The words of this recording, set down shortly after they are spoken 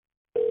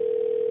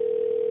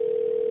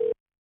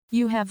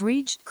You have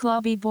reached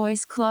Clubby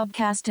Voice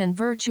Clubcast and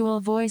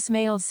virtual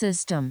voicemail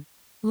system.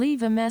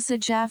 Leave a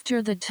message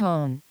after the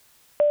tone.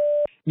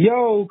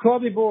 Yo,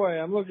 Clubby Boy,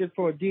 I'm looking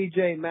for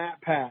DJ Matt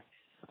Pat.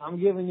 I'm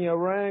giving you a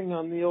ring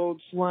on the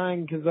old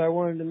slang 'cause I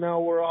wanted to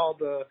know where all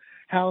the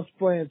house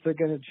plants are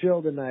going to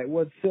chill tonight.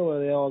 What still are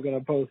they all going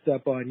to post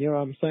up on? You know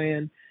what I'm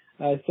saying?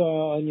 I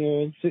saw on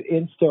your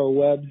Insta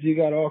webs you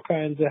got all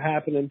kinds of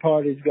happening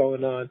parties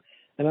going on,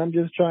 and I'm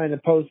just trying to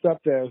post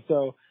up there.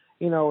 So,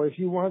 you know, if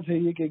you want to,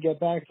 you could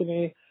get back to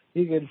me.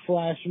 You could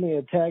flash me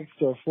a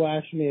text or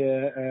flash me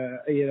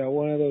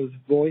one of those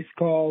voice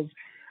calls.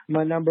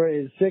 My number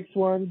is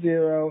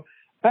 610.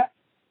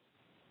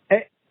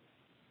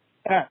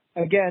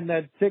 Again,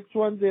 that's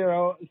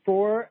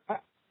 610-4.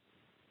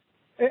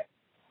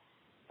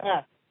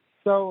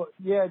 So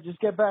yeah,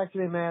 just get back to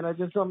me, man. I'm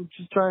just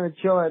trying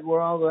to chill at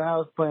where all the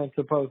house plants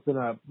are posting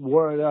up.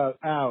 Word up,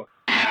 out.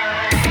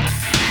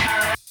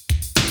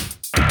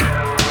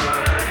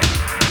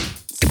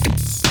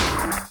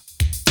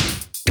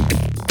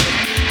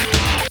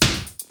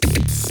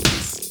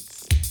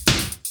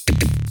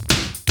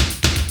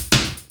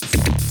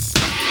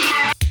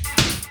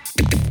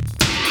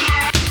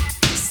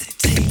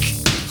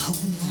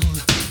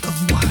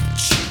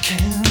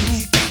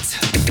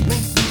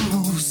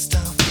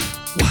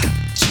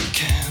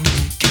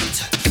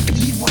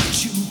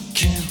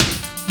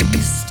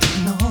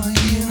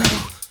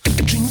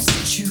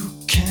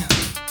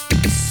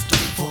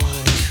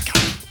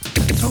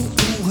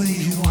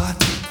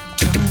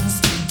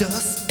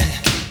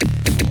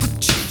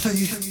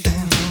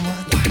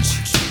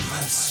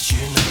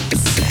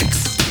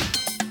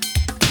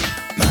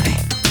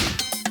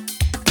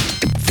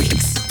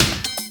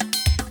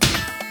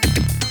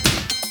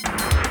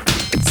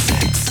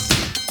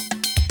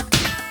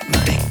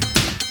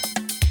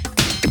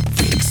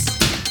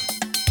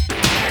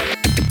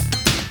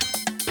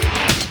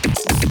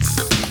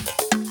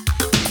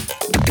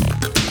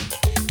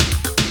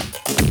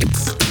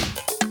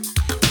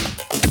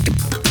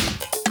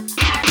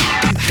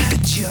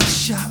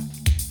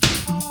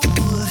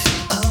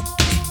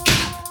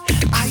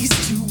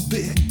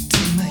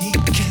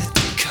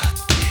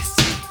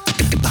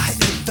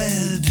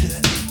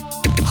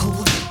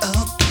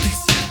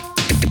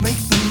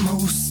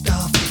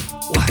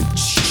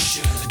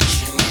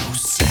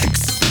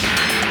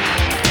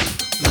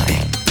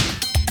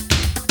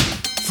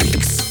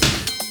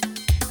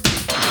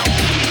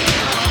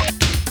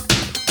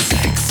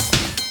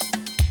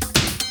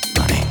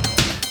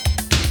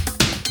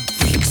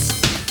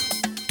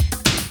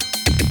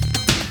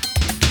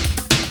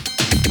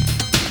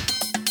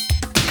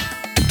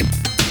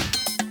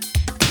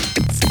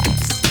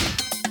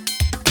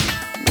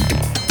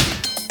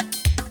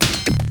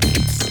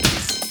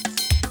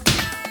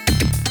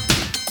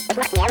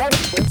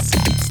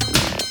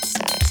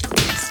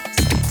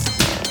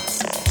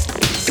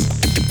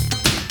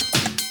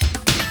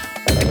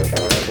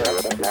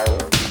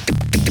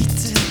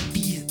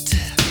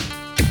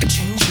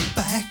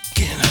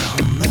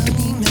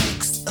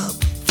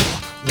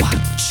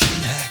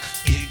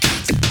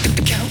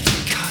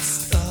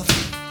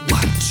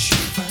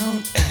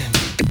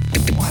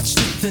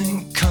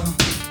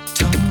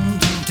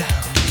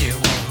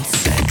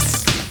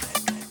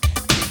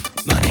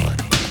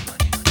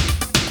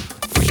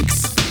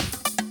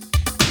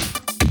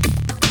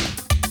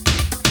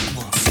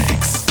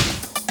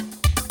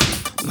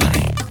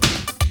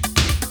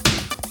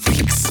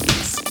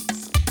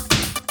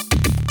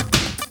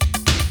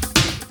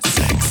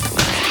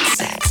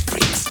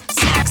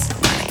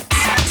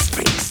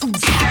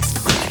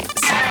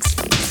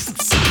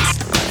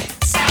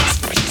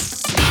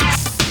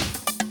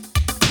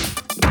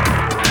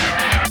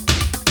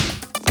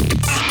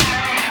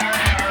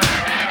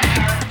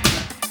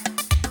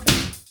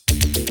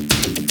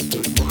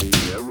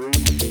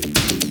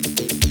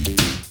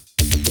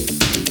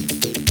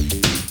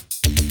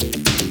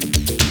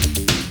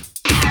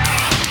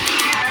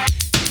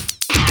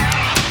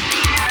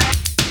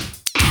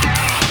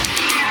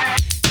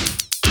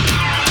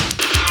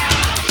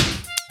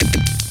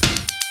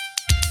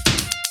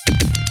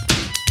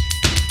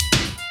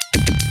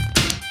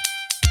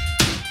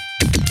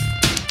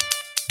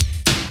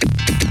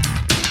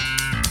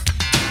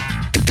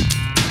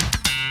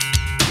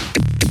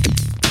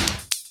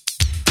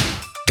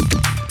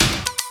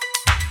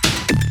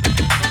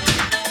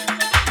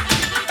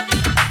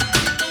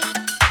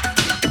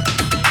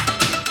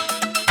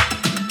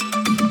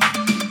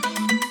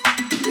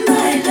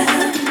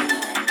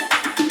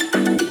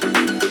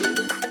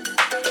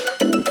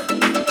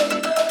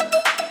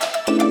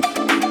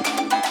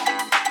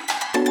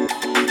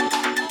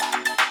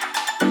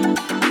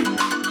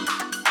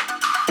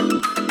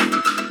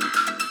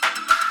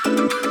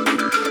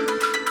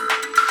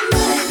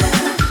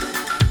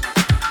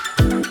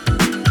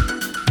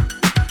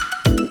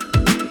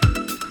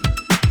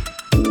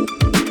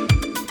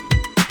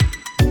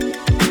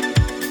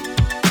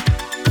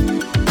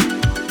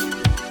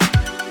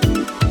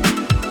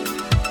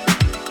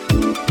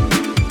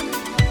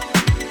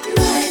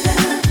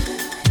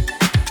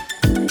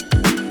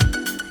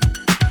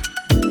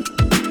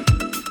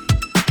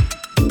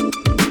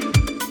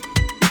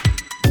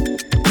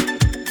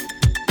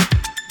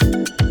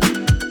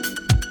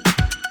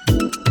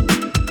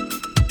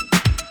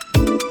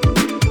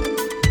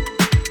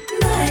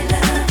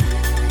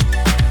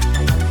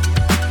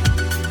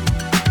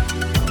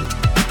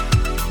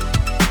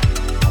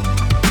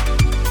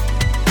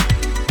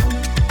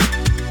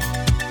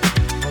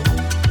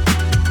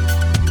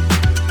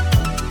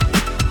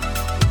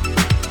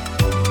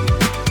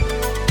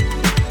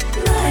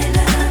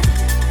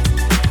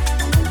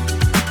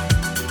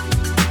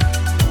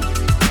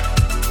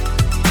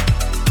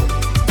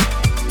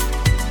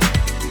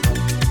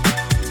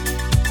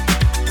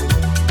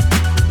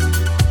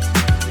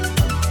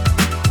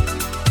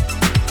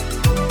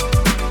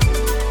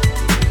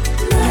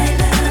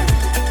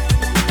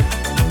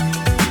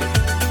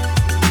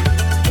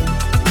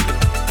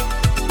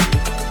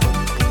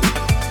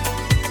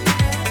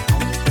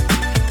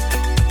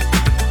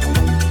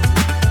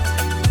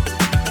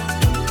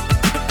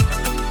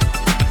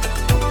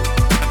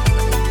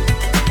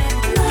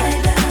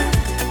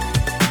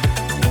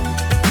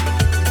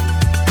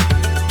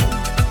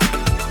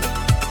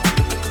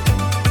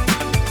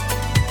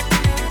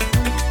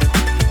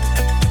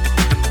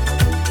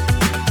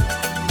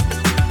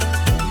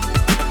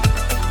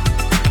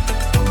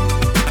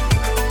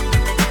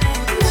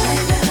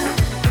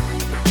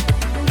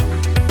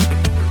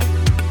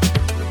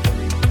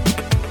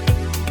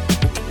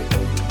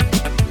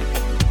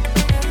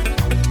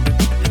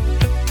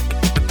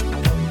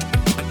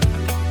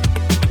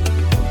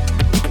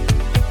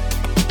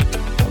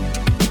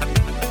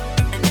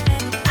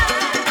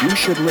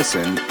 should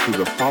listen to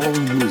the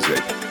following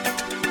music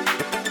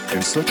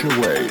in such a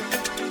way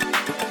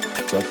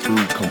that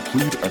through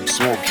complete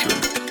absorption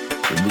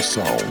in the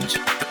sounds,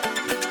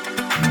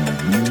 you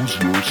lose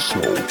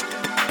yourself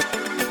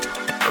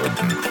and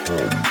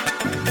become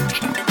the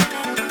music.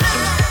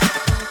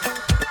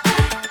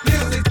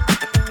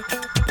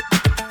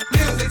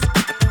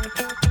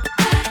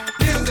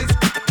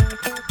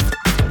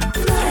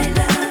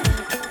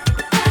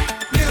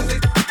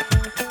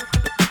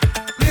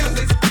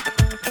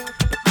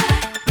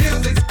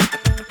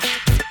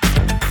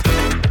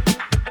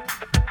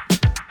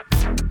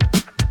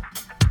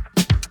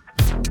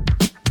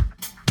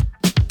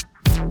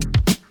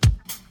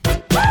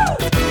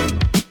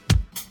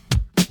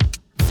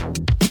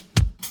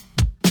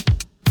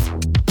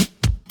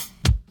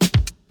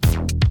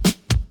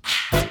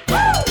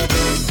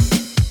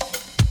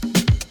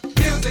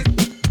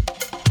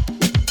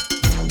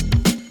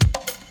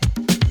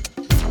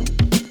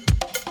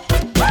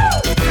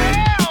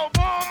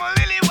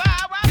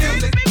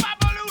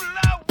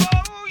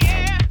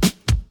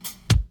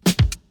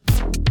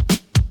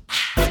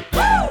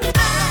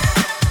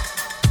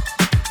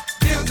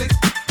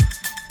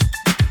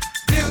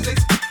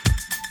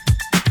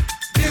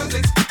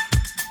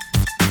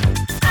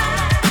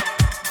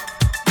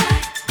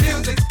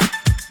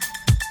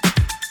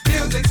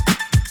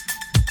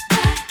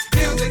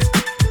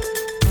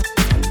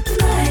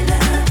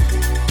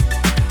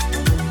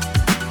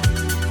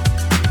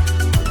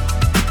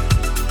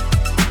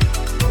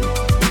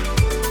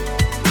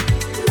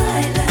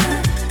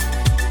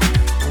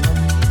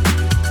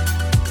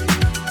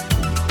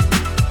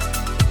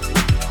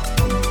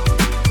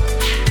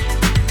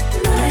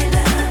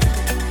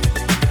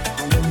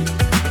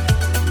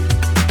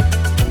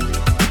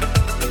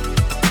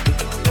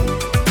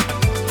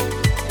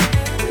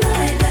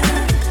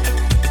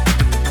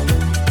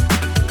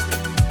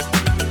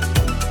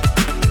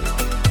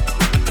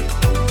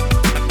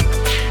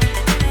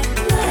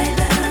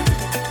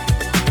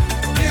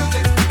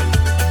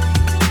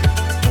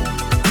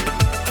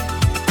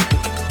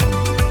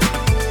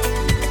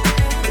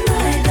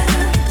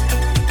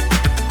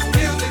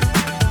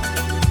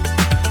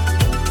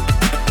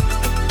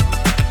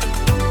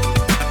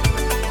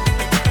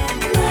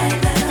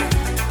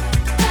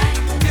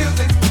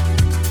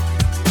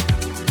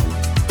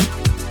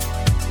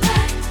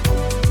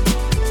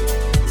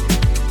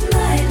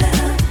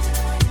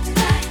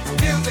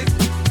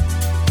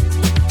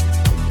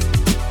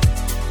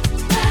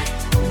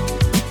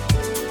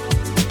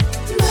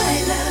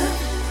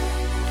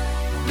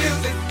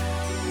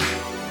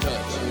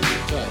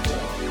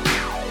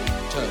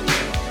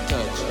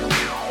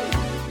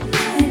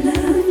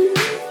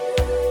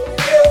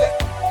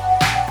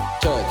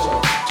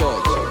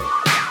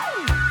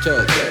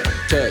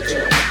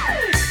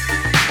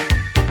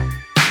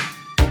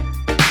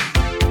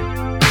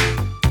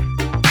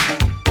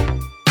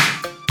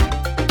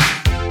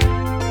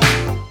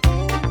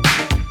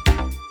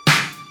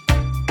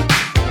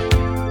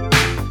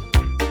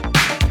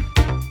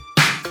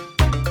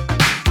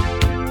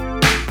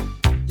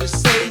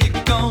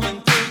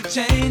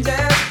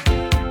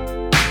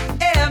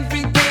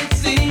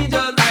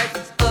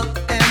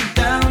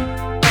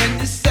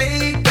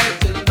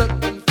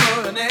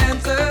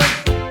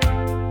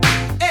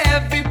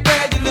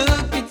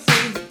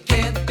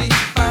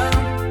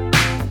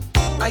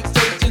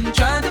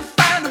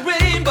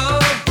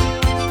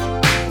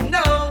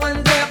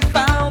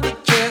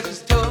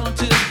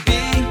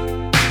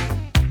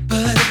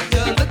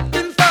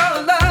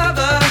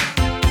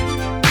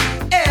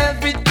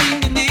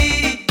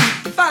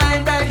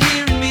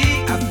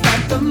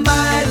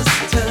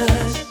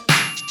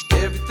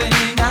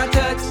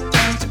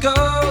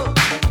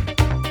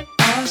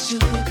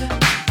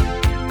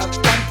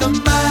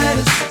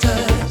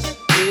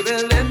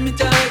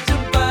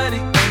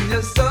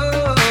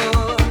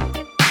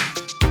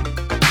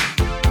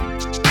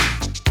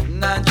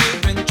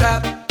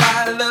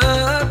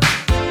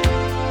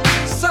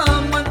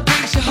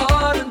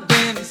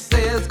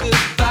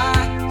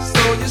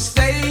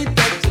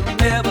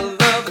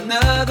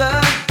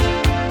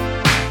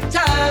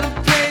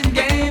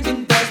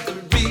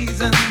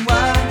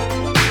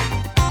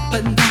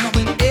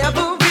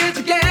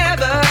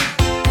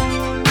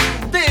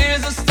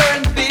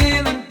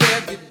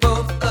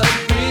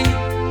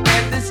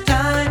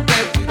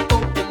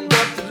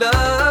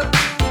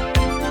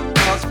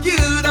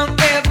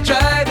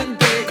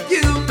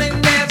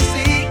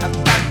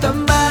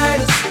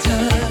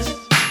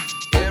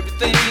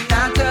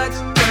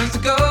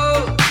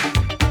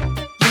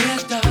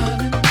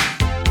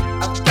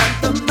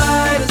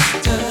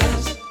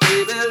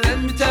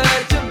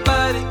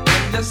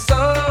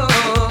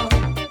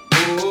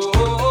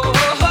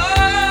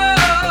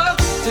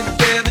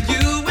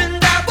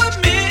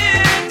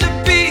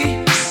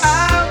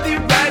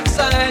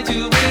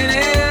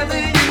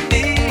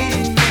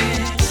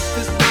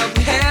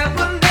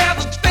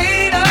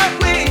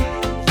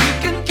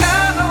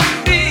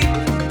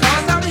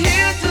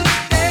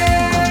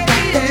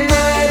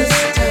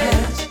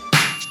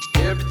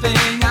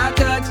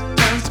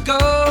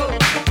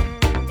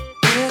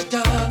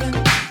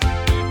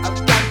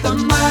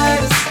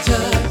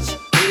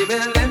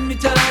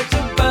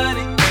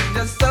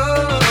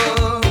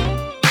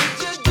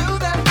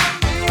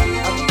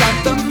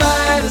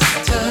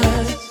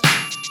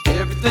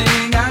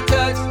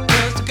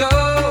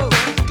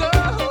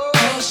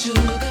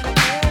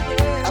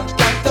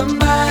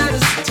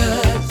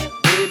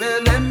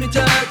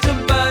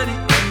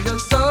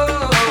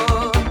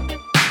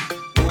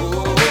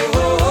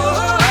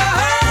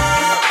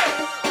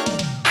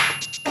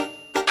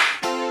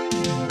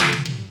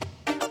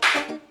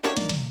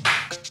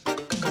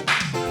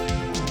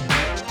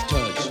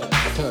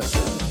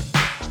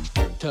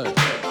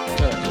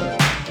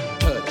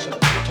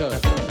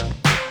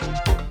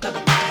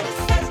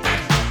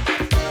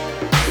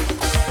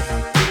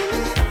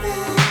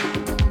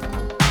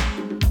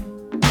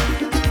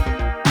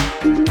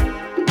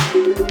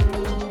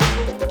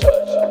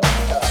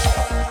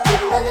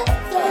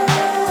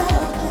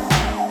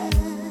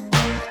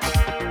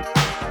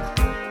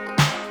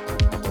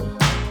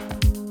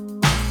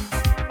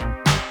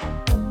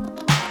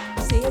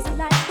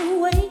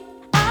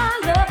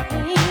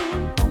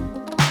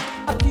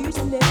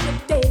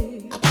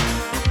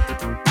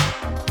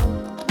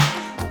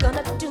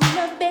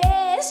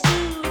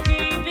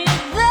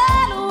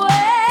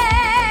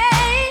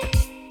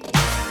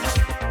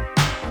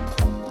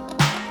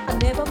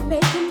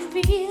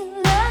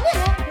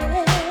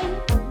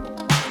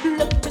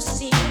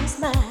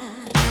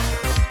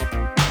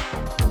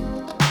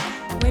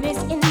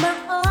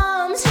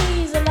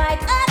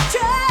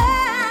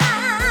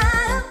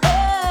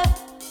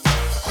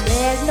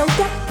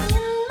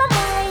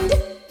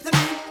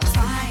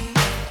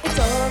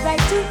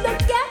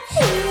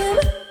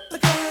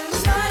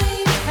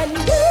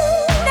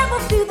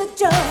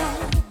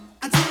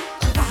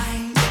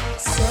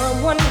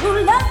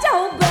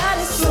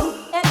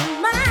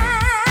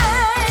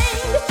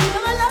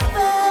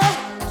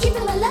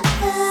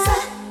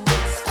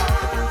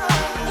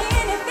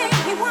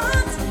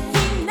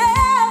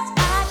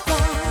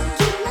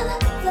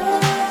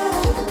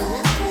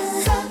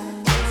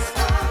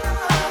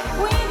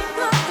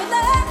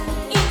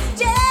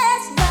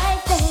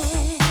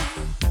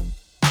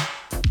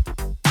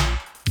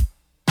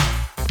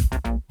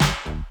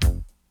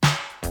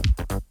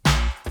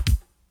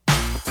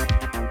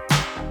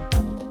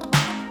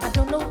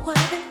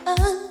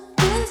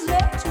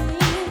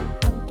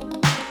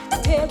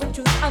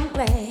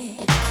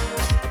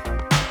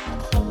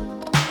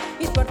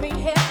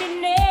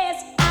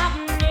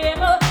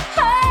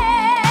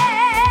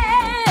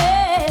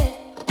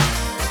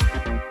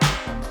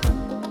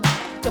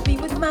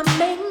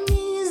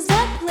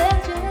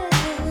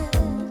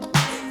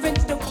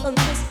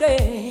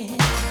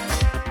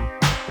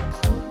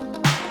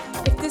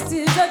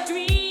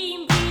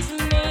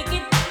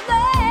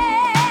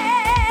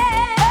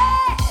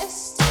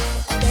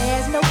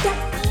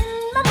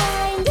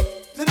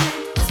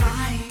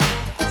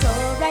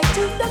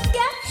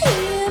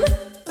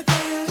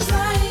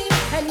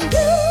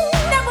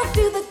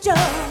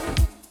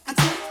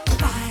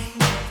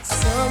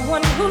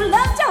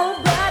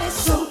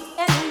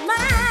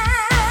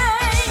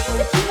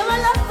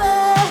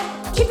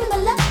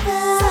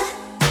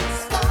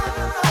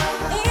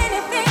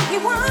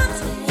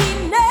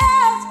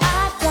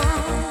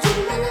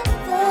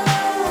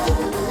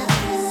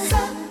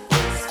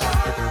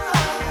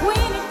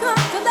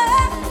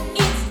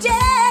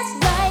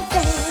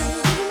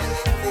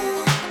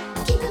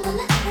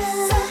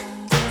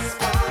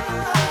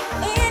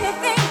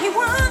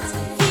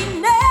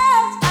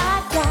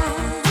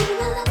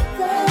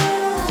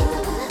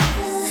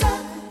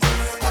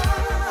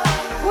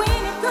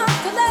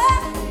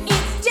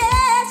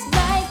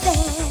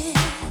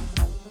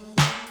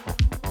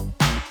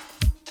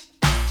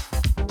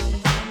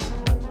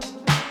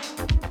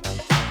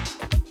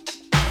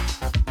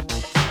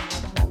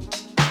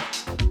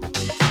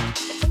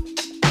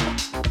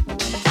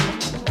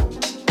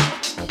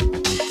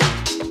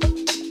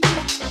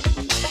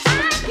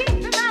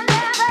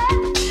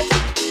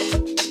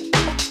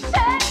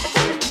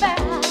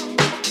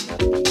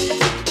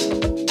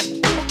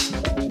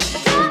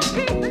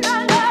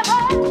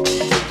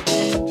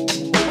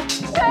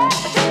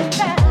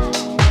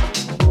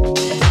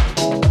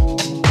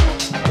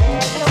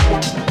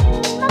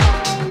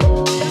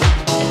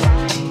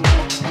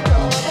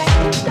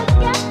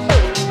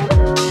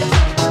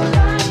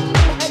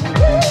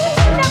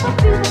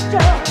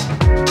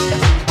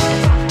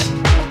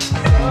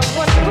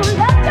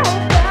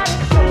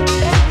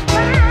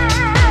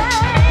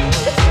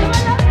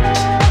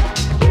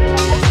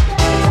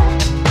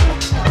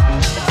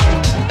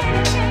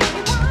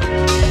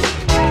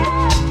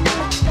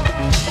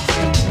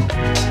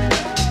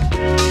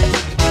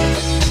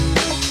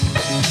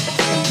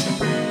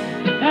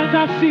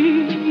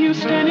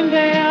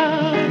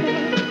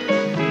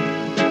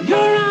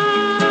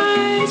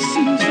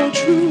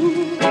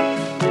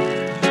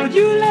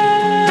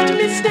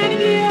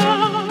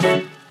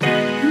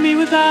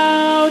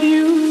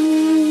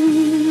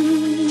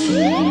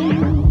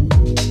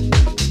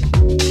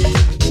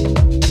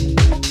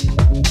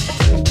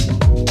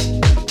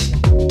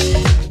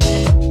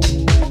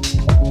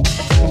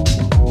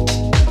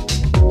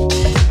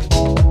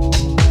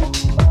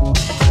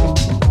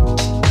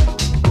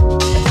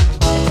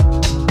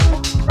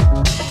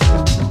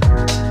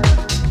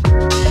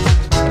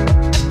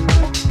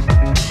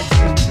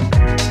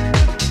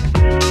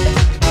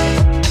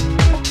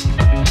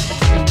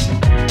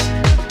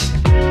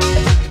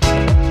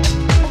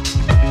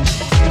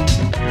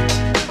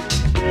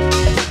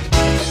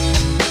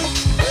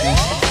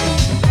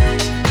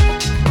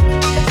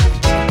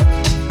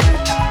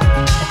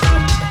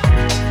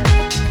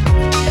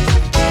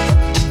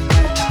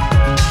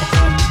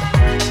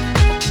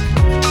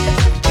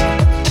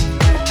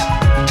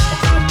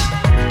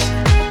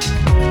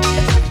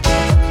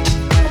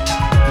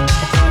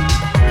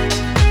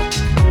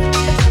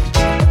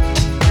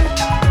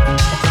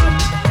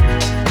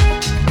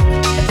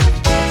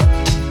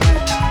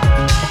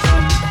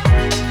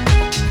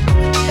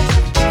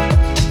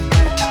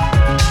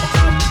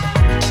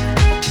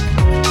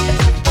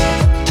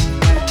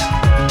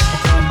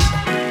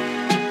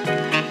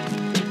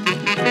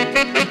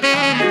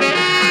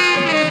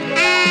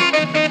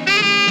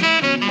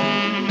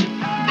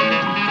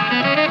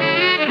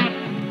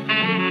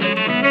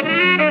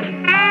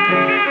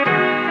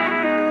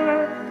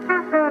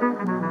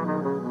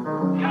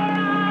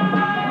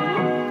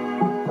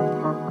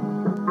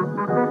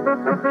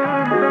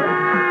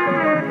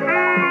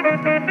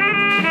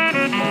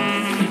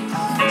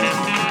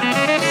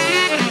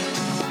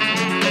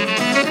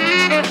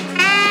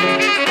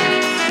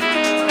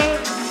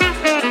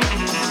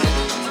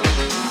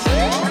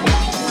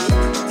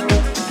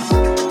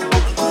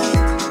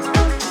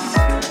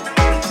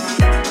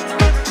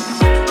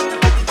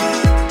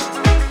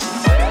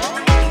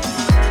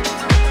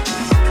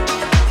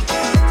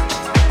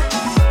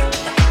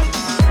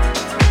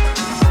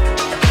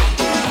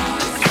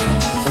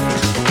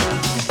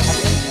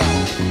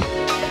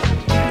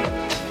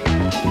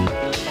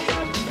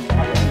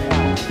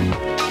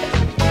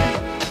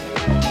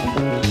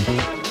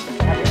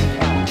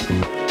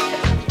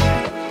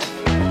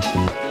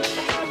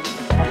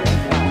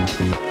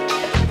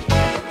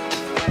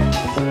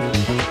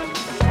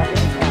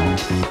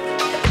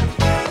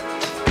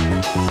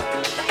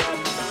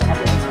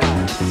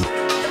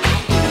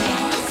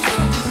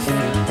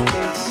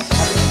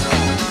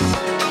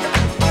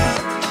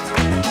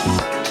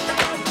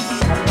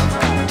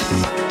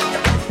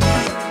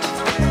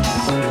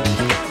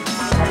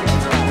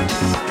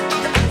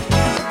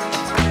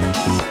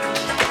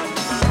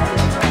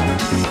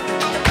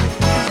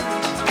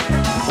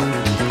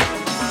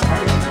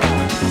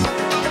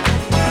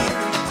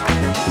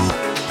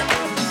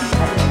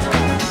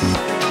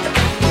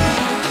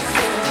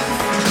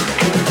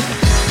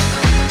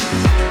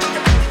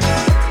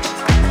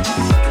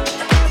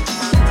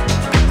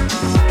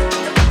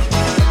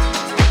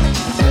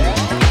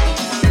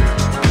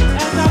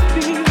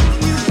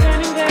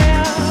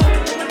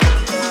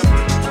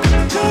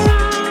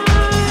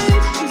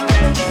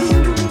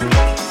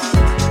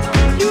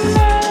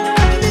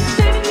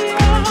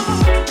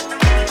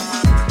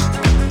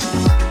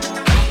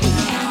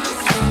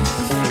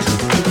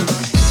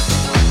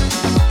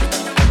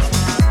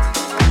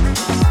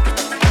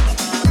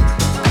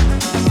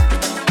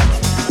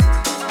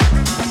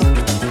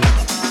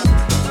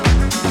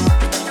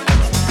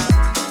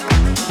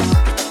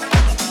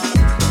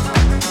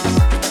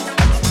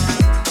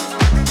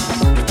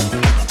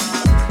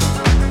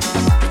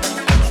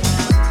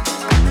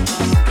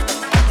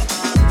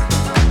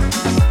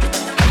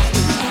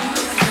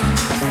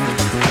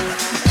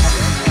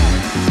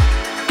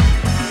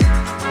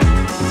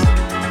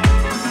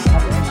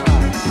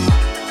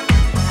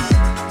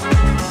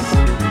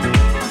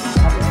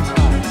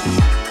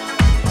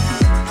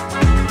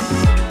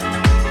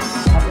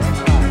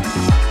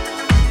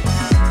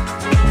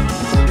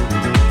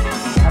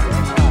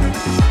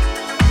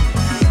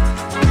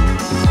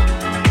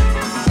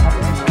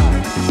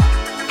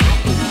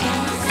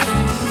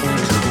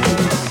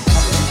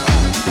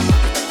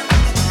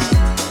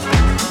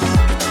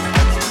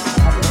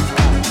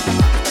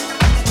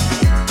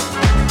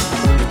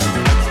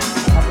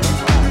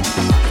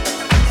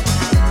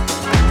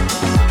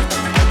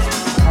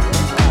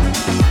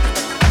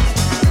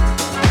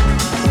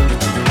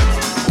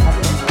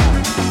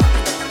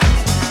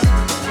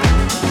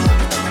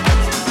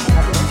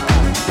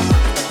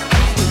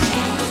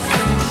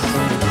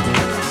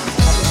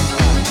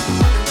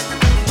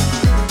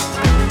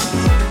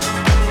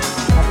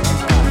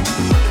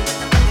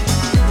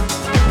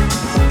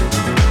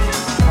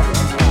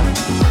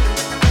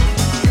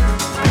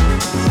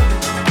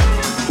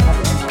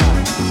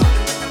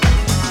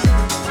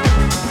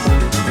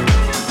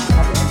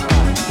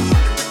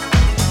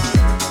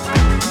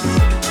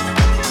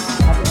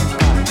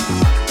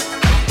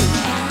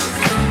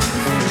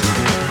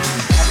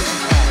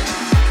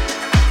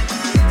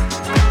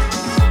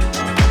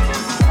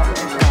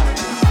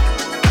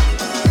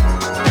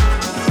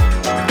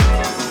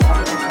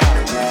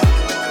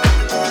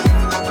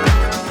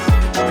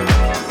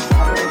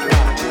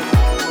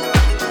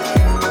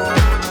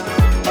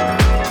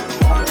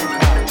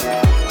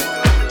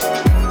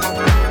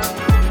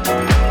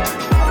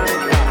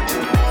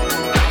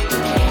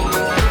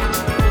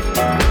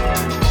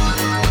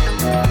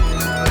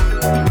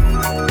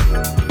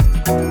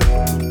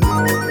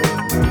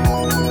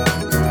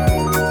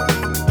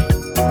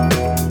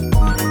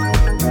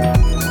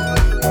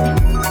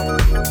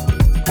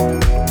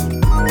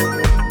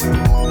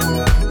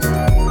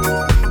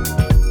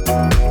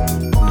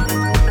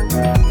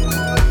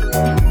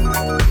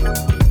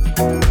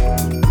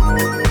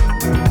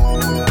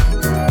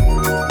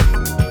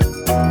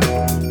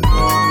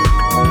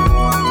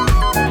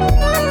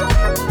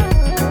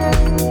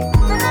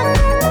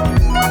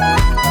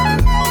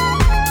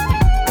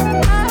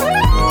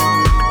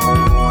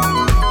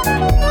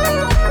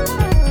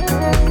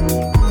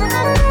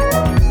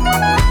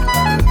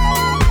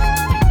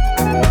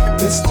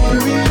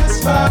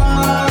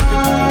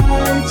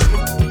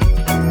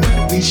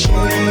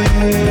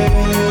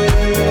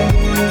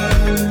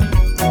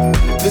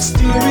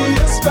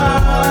 mysterious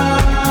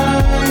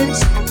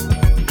vibes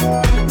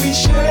we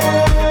share.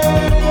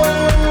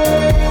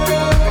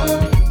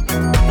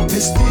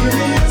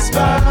 Mysterious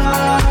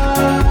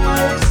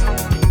vibes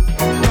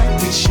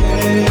we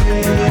share.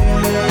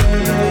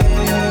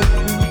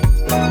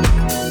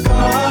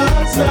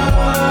 God's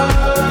love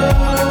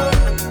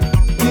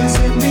is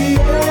in the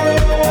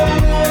air.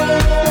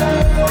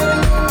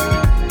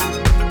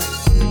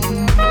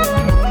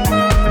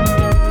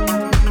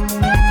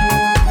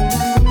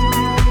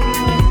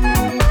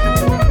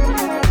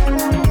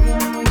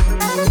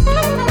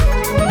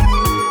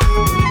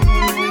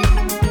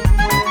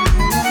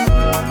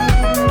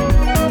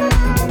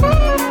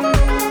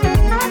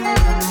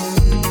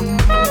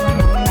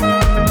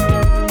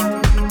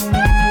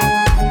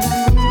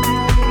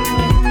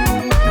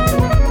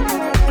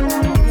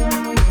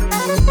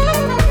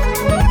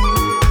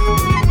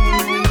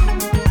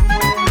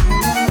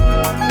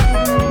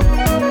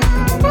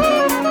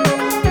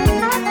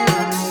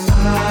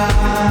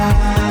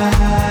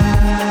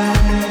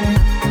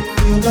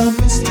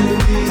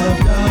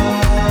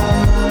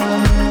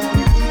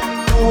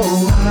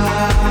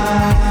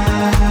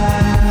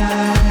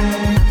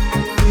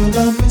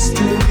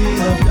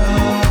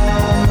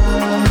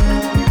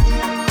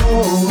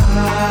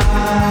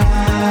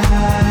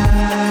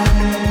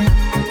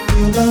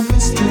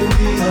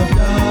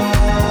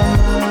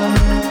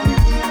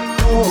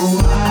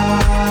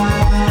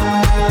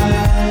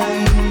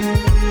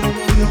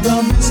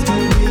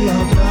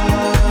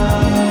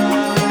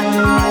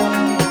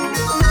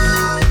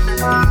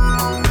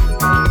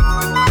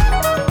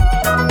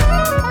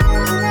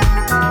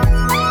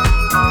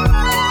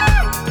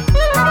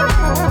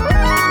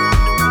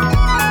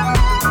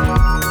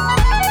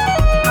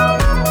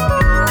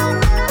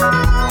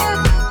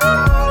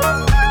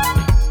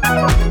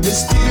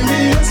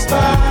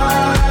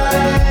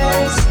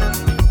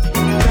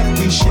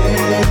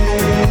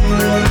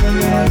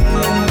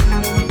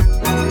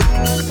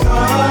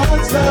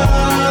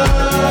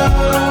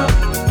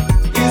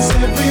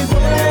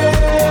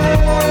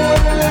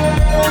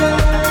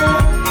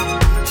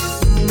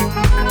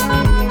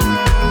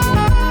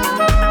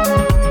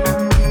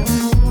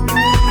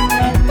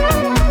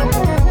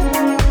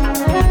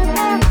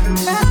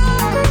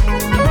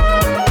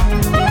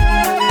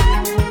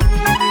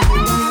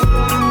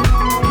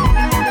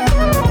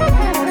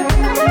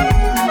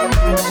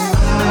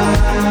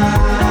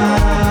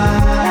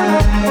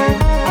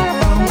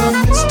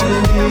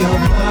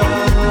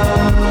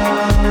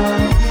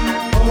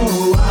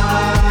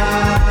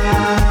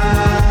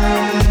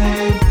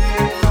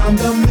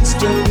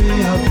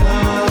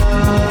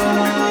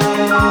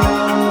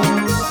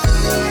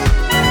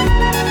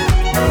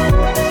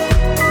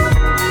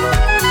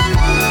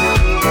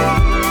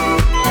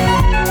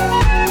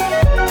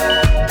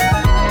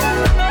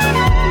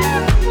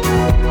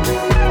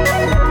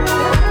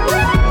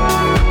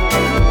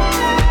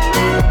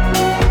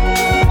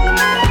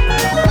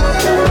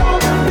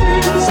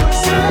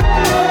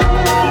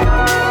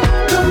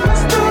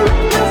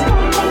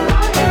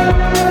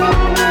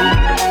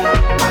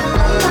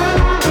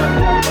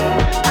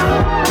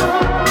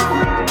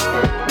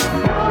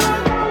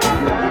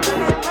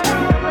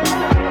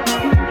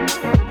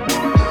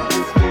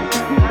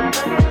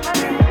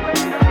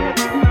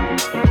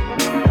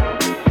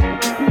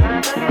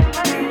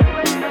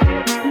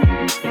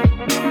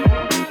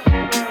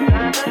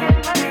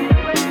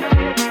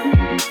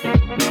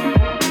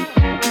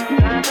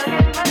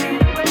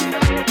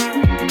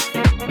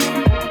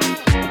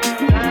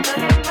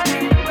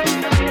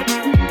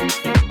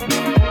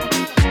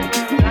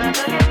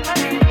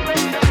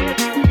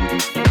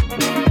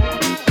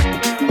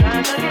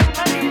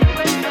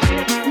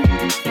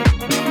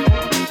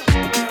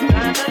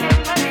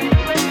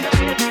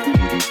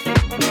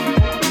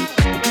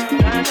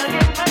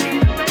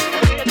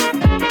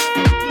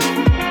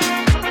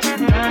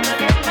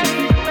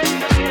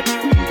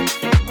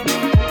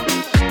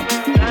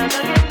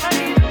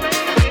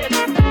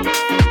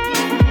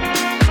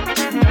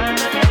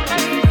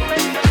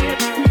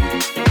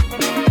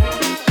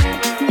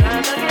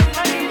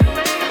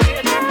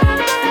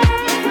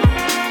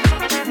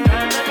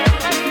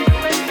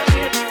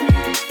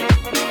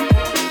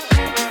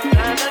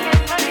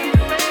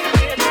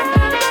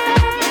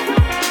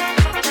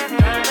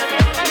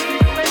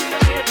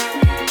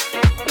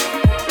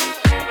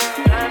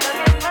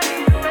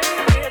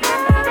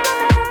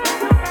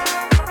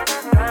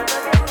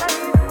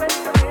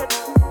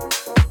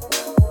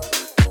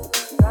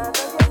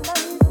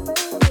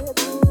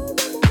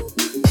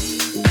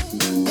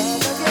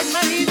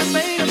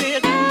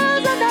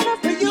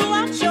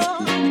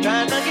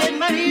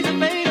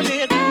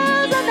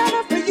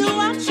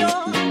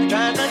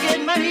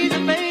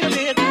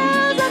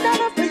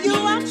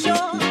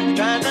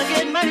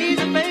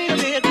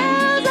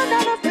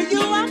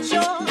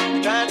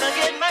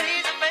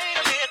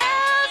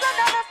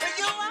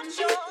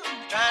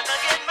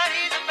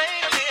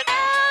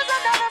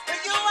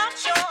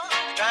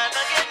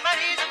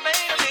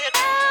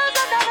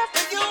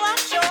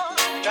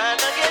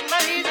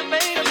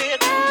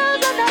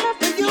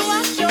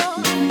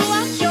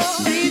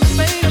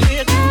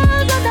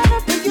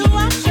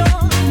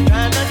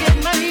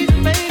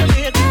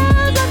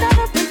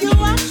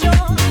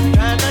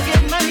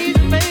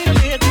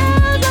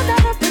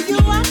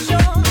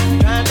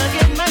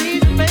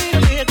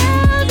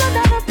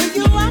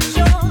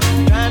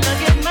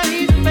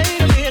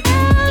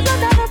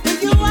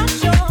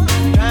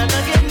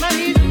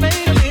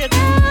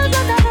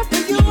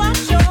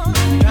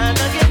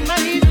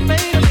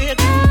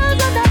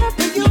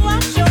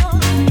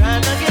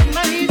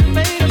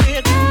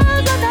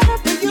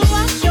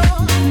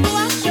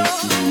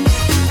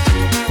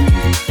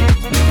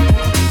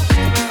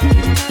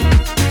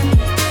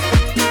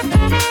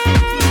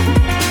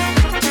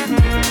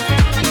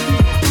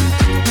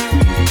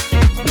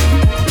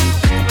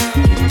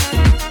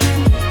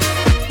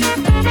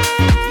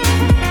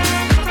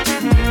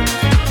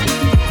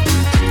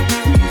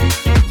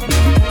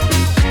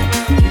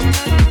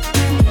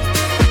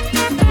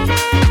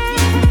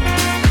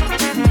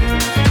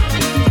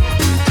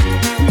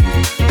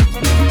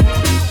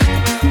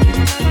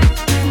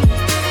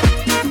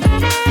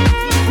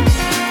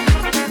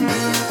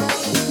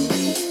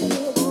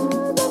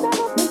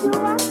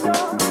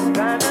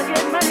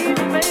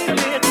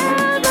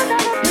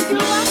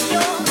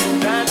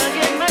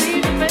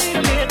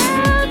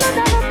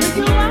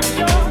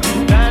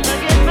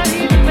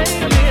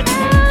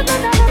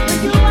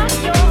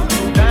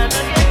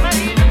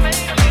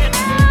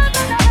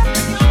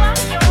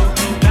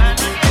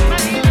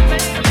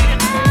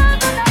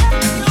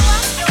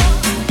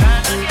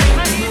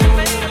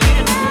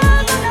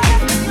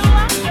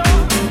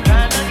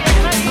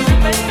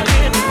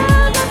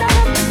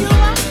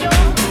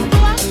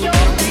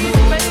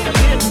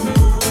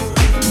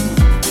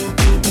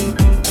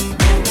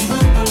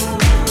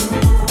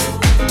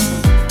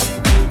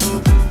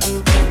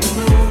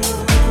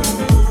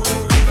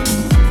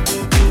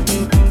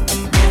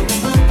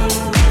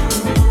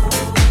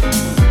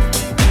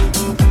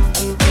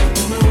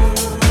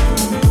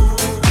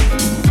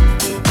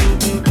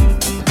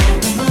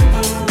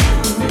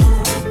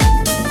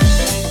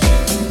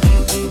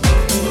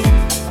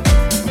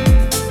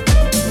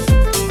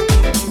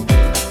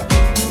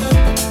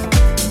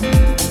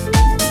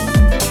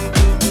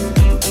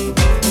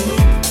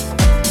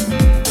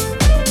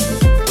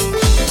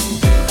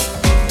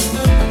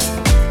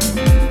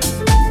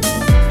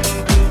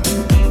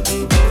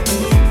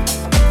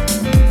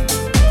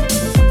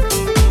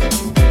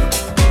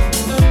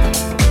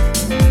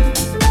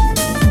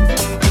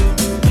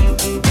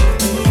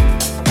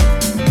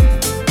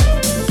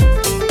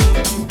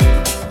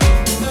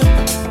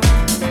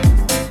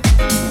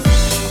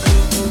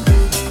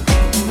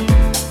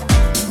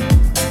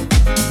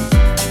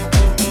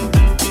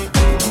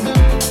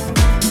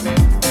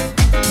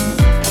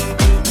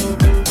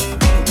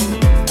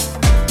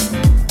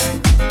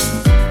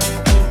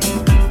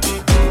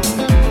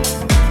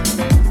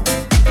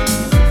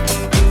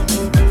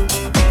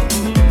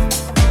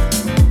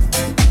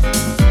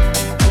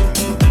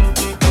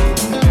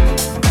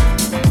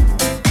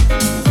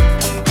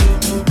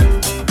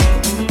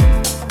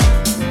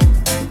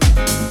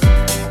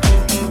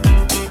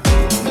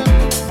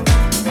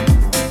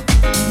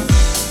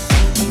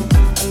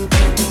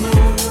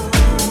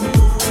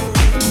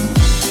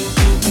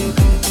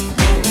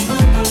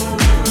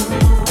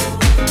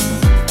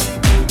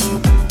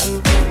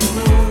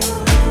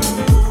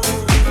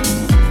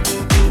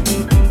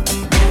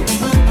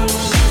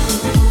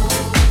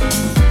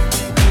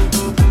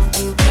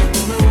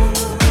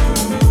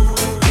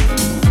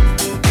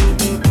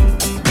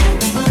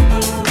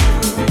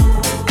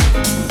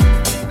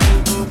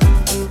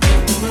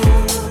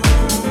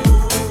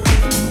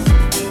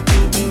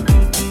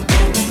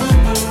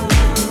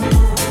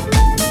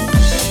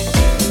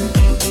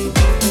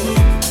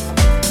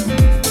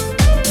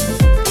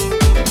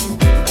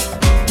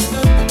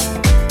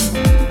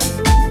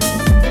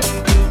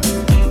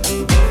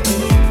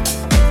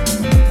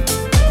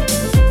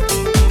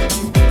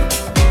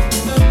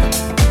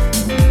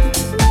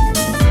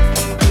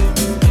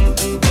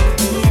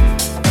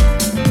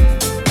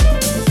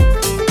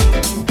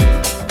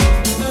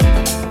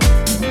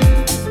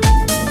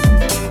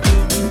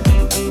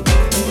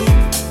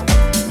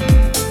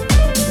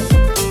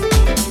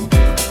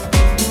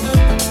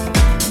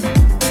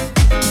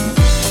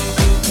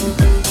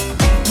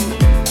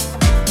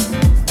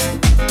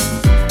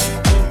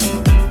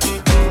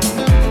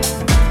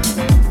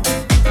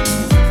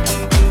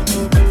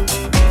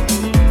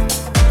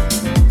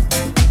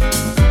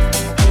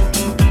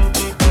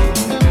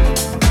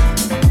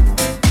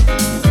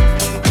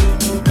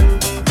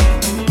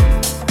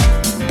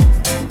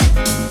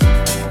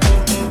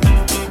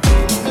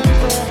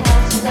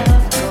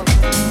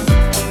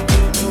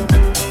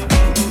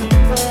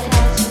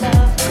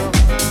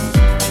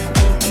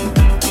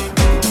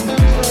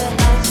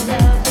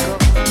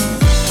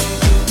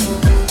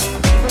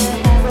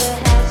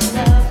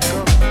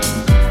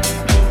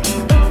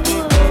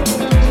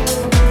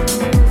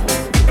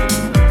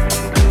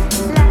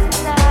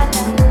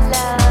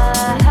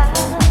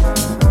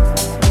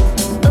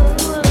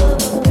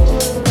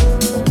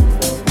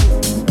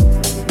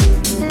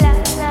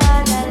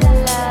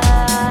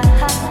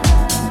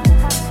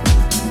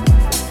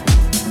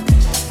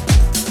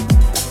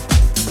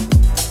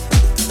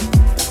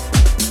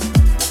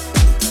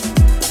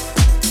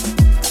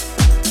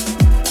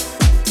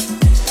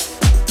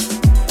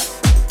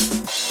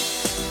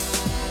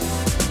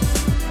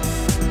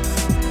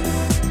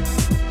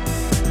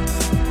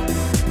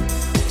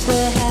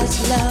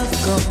 love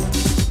gone?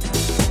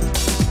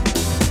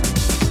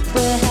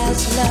 Where has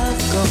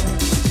love gone?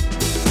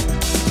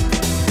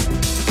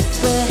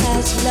 Where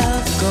has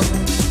love gone?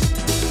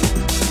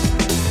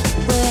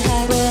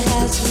 Where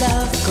has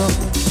love gone?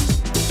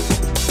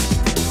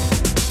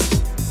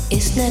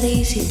 It's not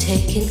easy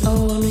taking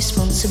on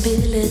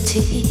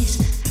responsibilities.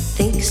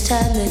 Think it's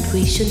time that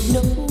we should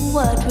know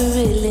what we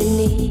really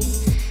need.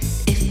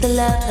 If the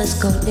love has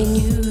gone and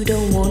you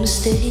don't wanna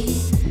stay,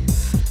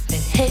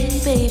 then hey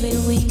baby,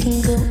 we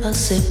can go our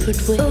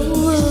separate ways.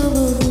 Ooh,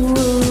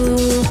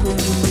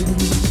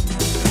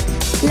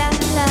 la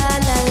la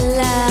la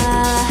la.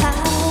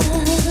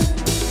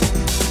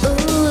 Ooh,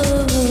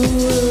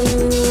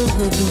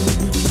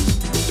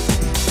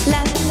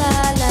 la la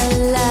la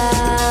la.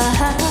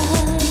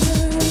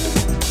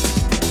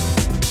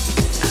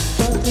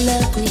 The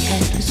love we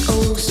had was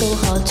oh so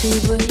hard to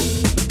break,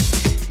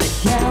 but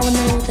now I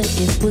know that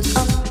it was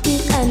all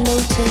give and no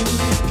take.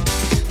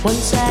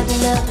 One-sided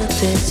love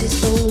affairs is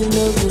oh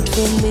no good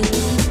for me.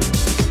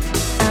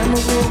 I'm a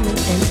woman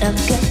and I've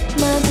got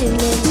my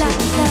feelings. La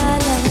la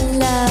la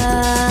la.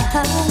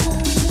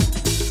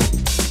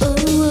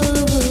 Ooh,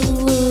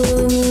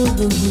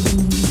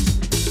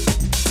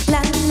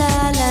 la la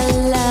la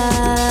la.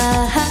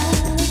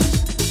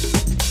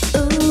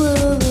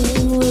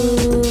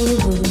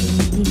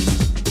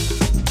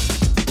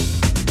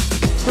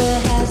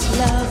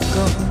 Love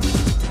gone?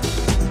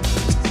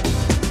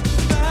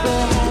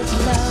 Where has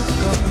love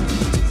gone?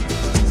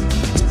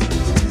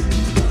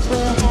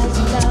 Where has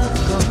love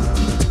gone?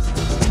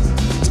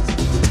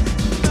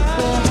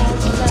 Where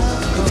has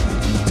love gone?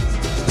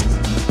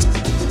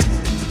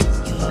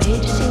 You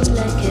made it seem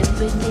like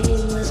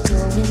everything was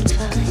going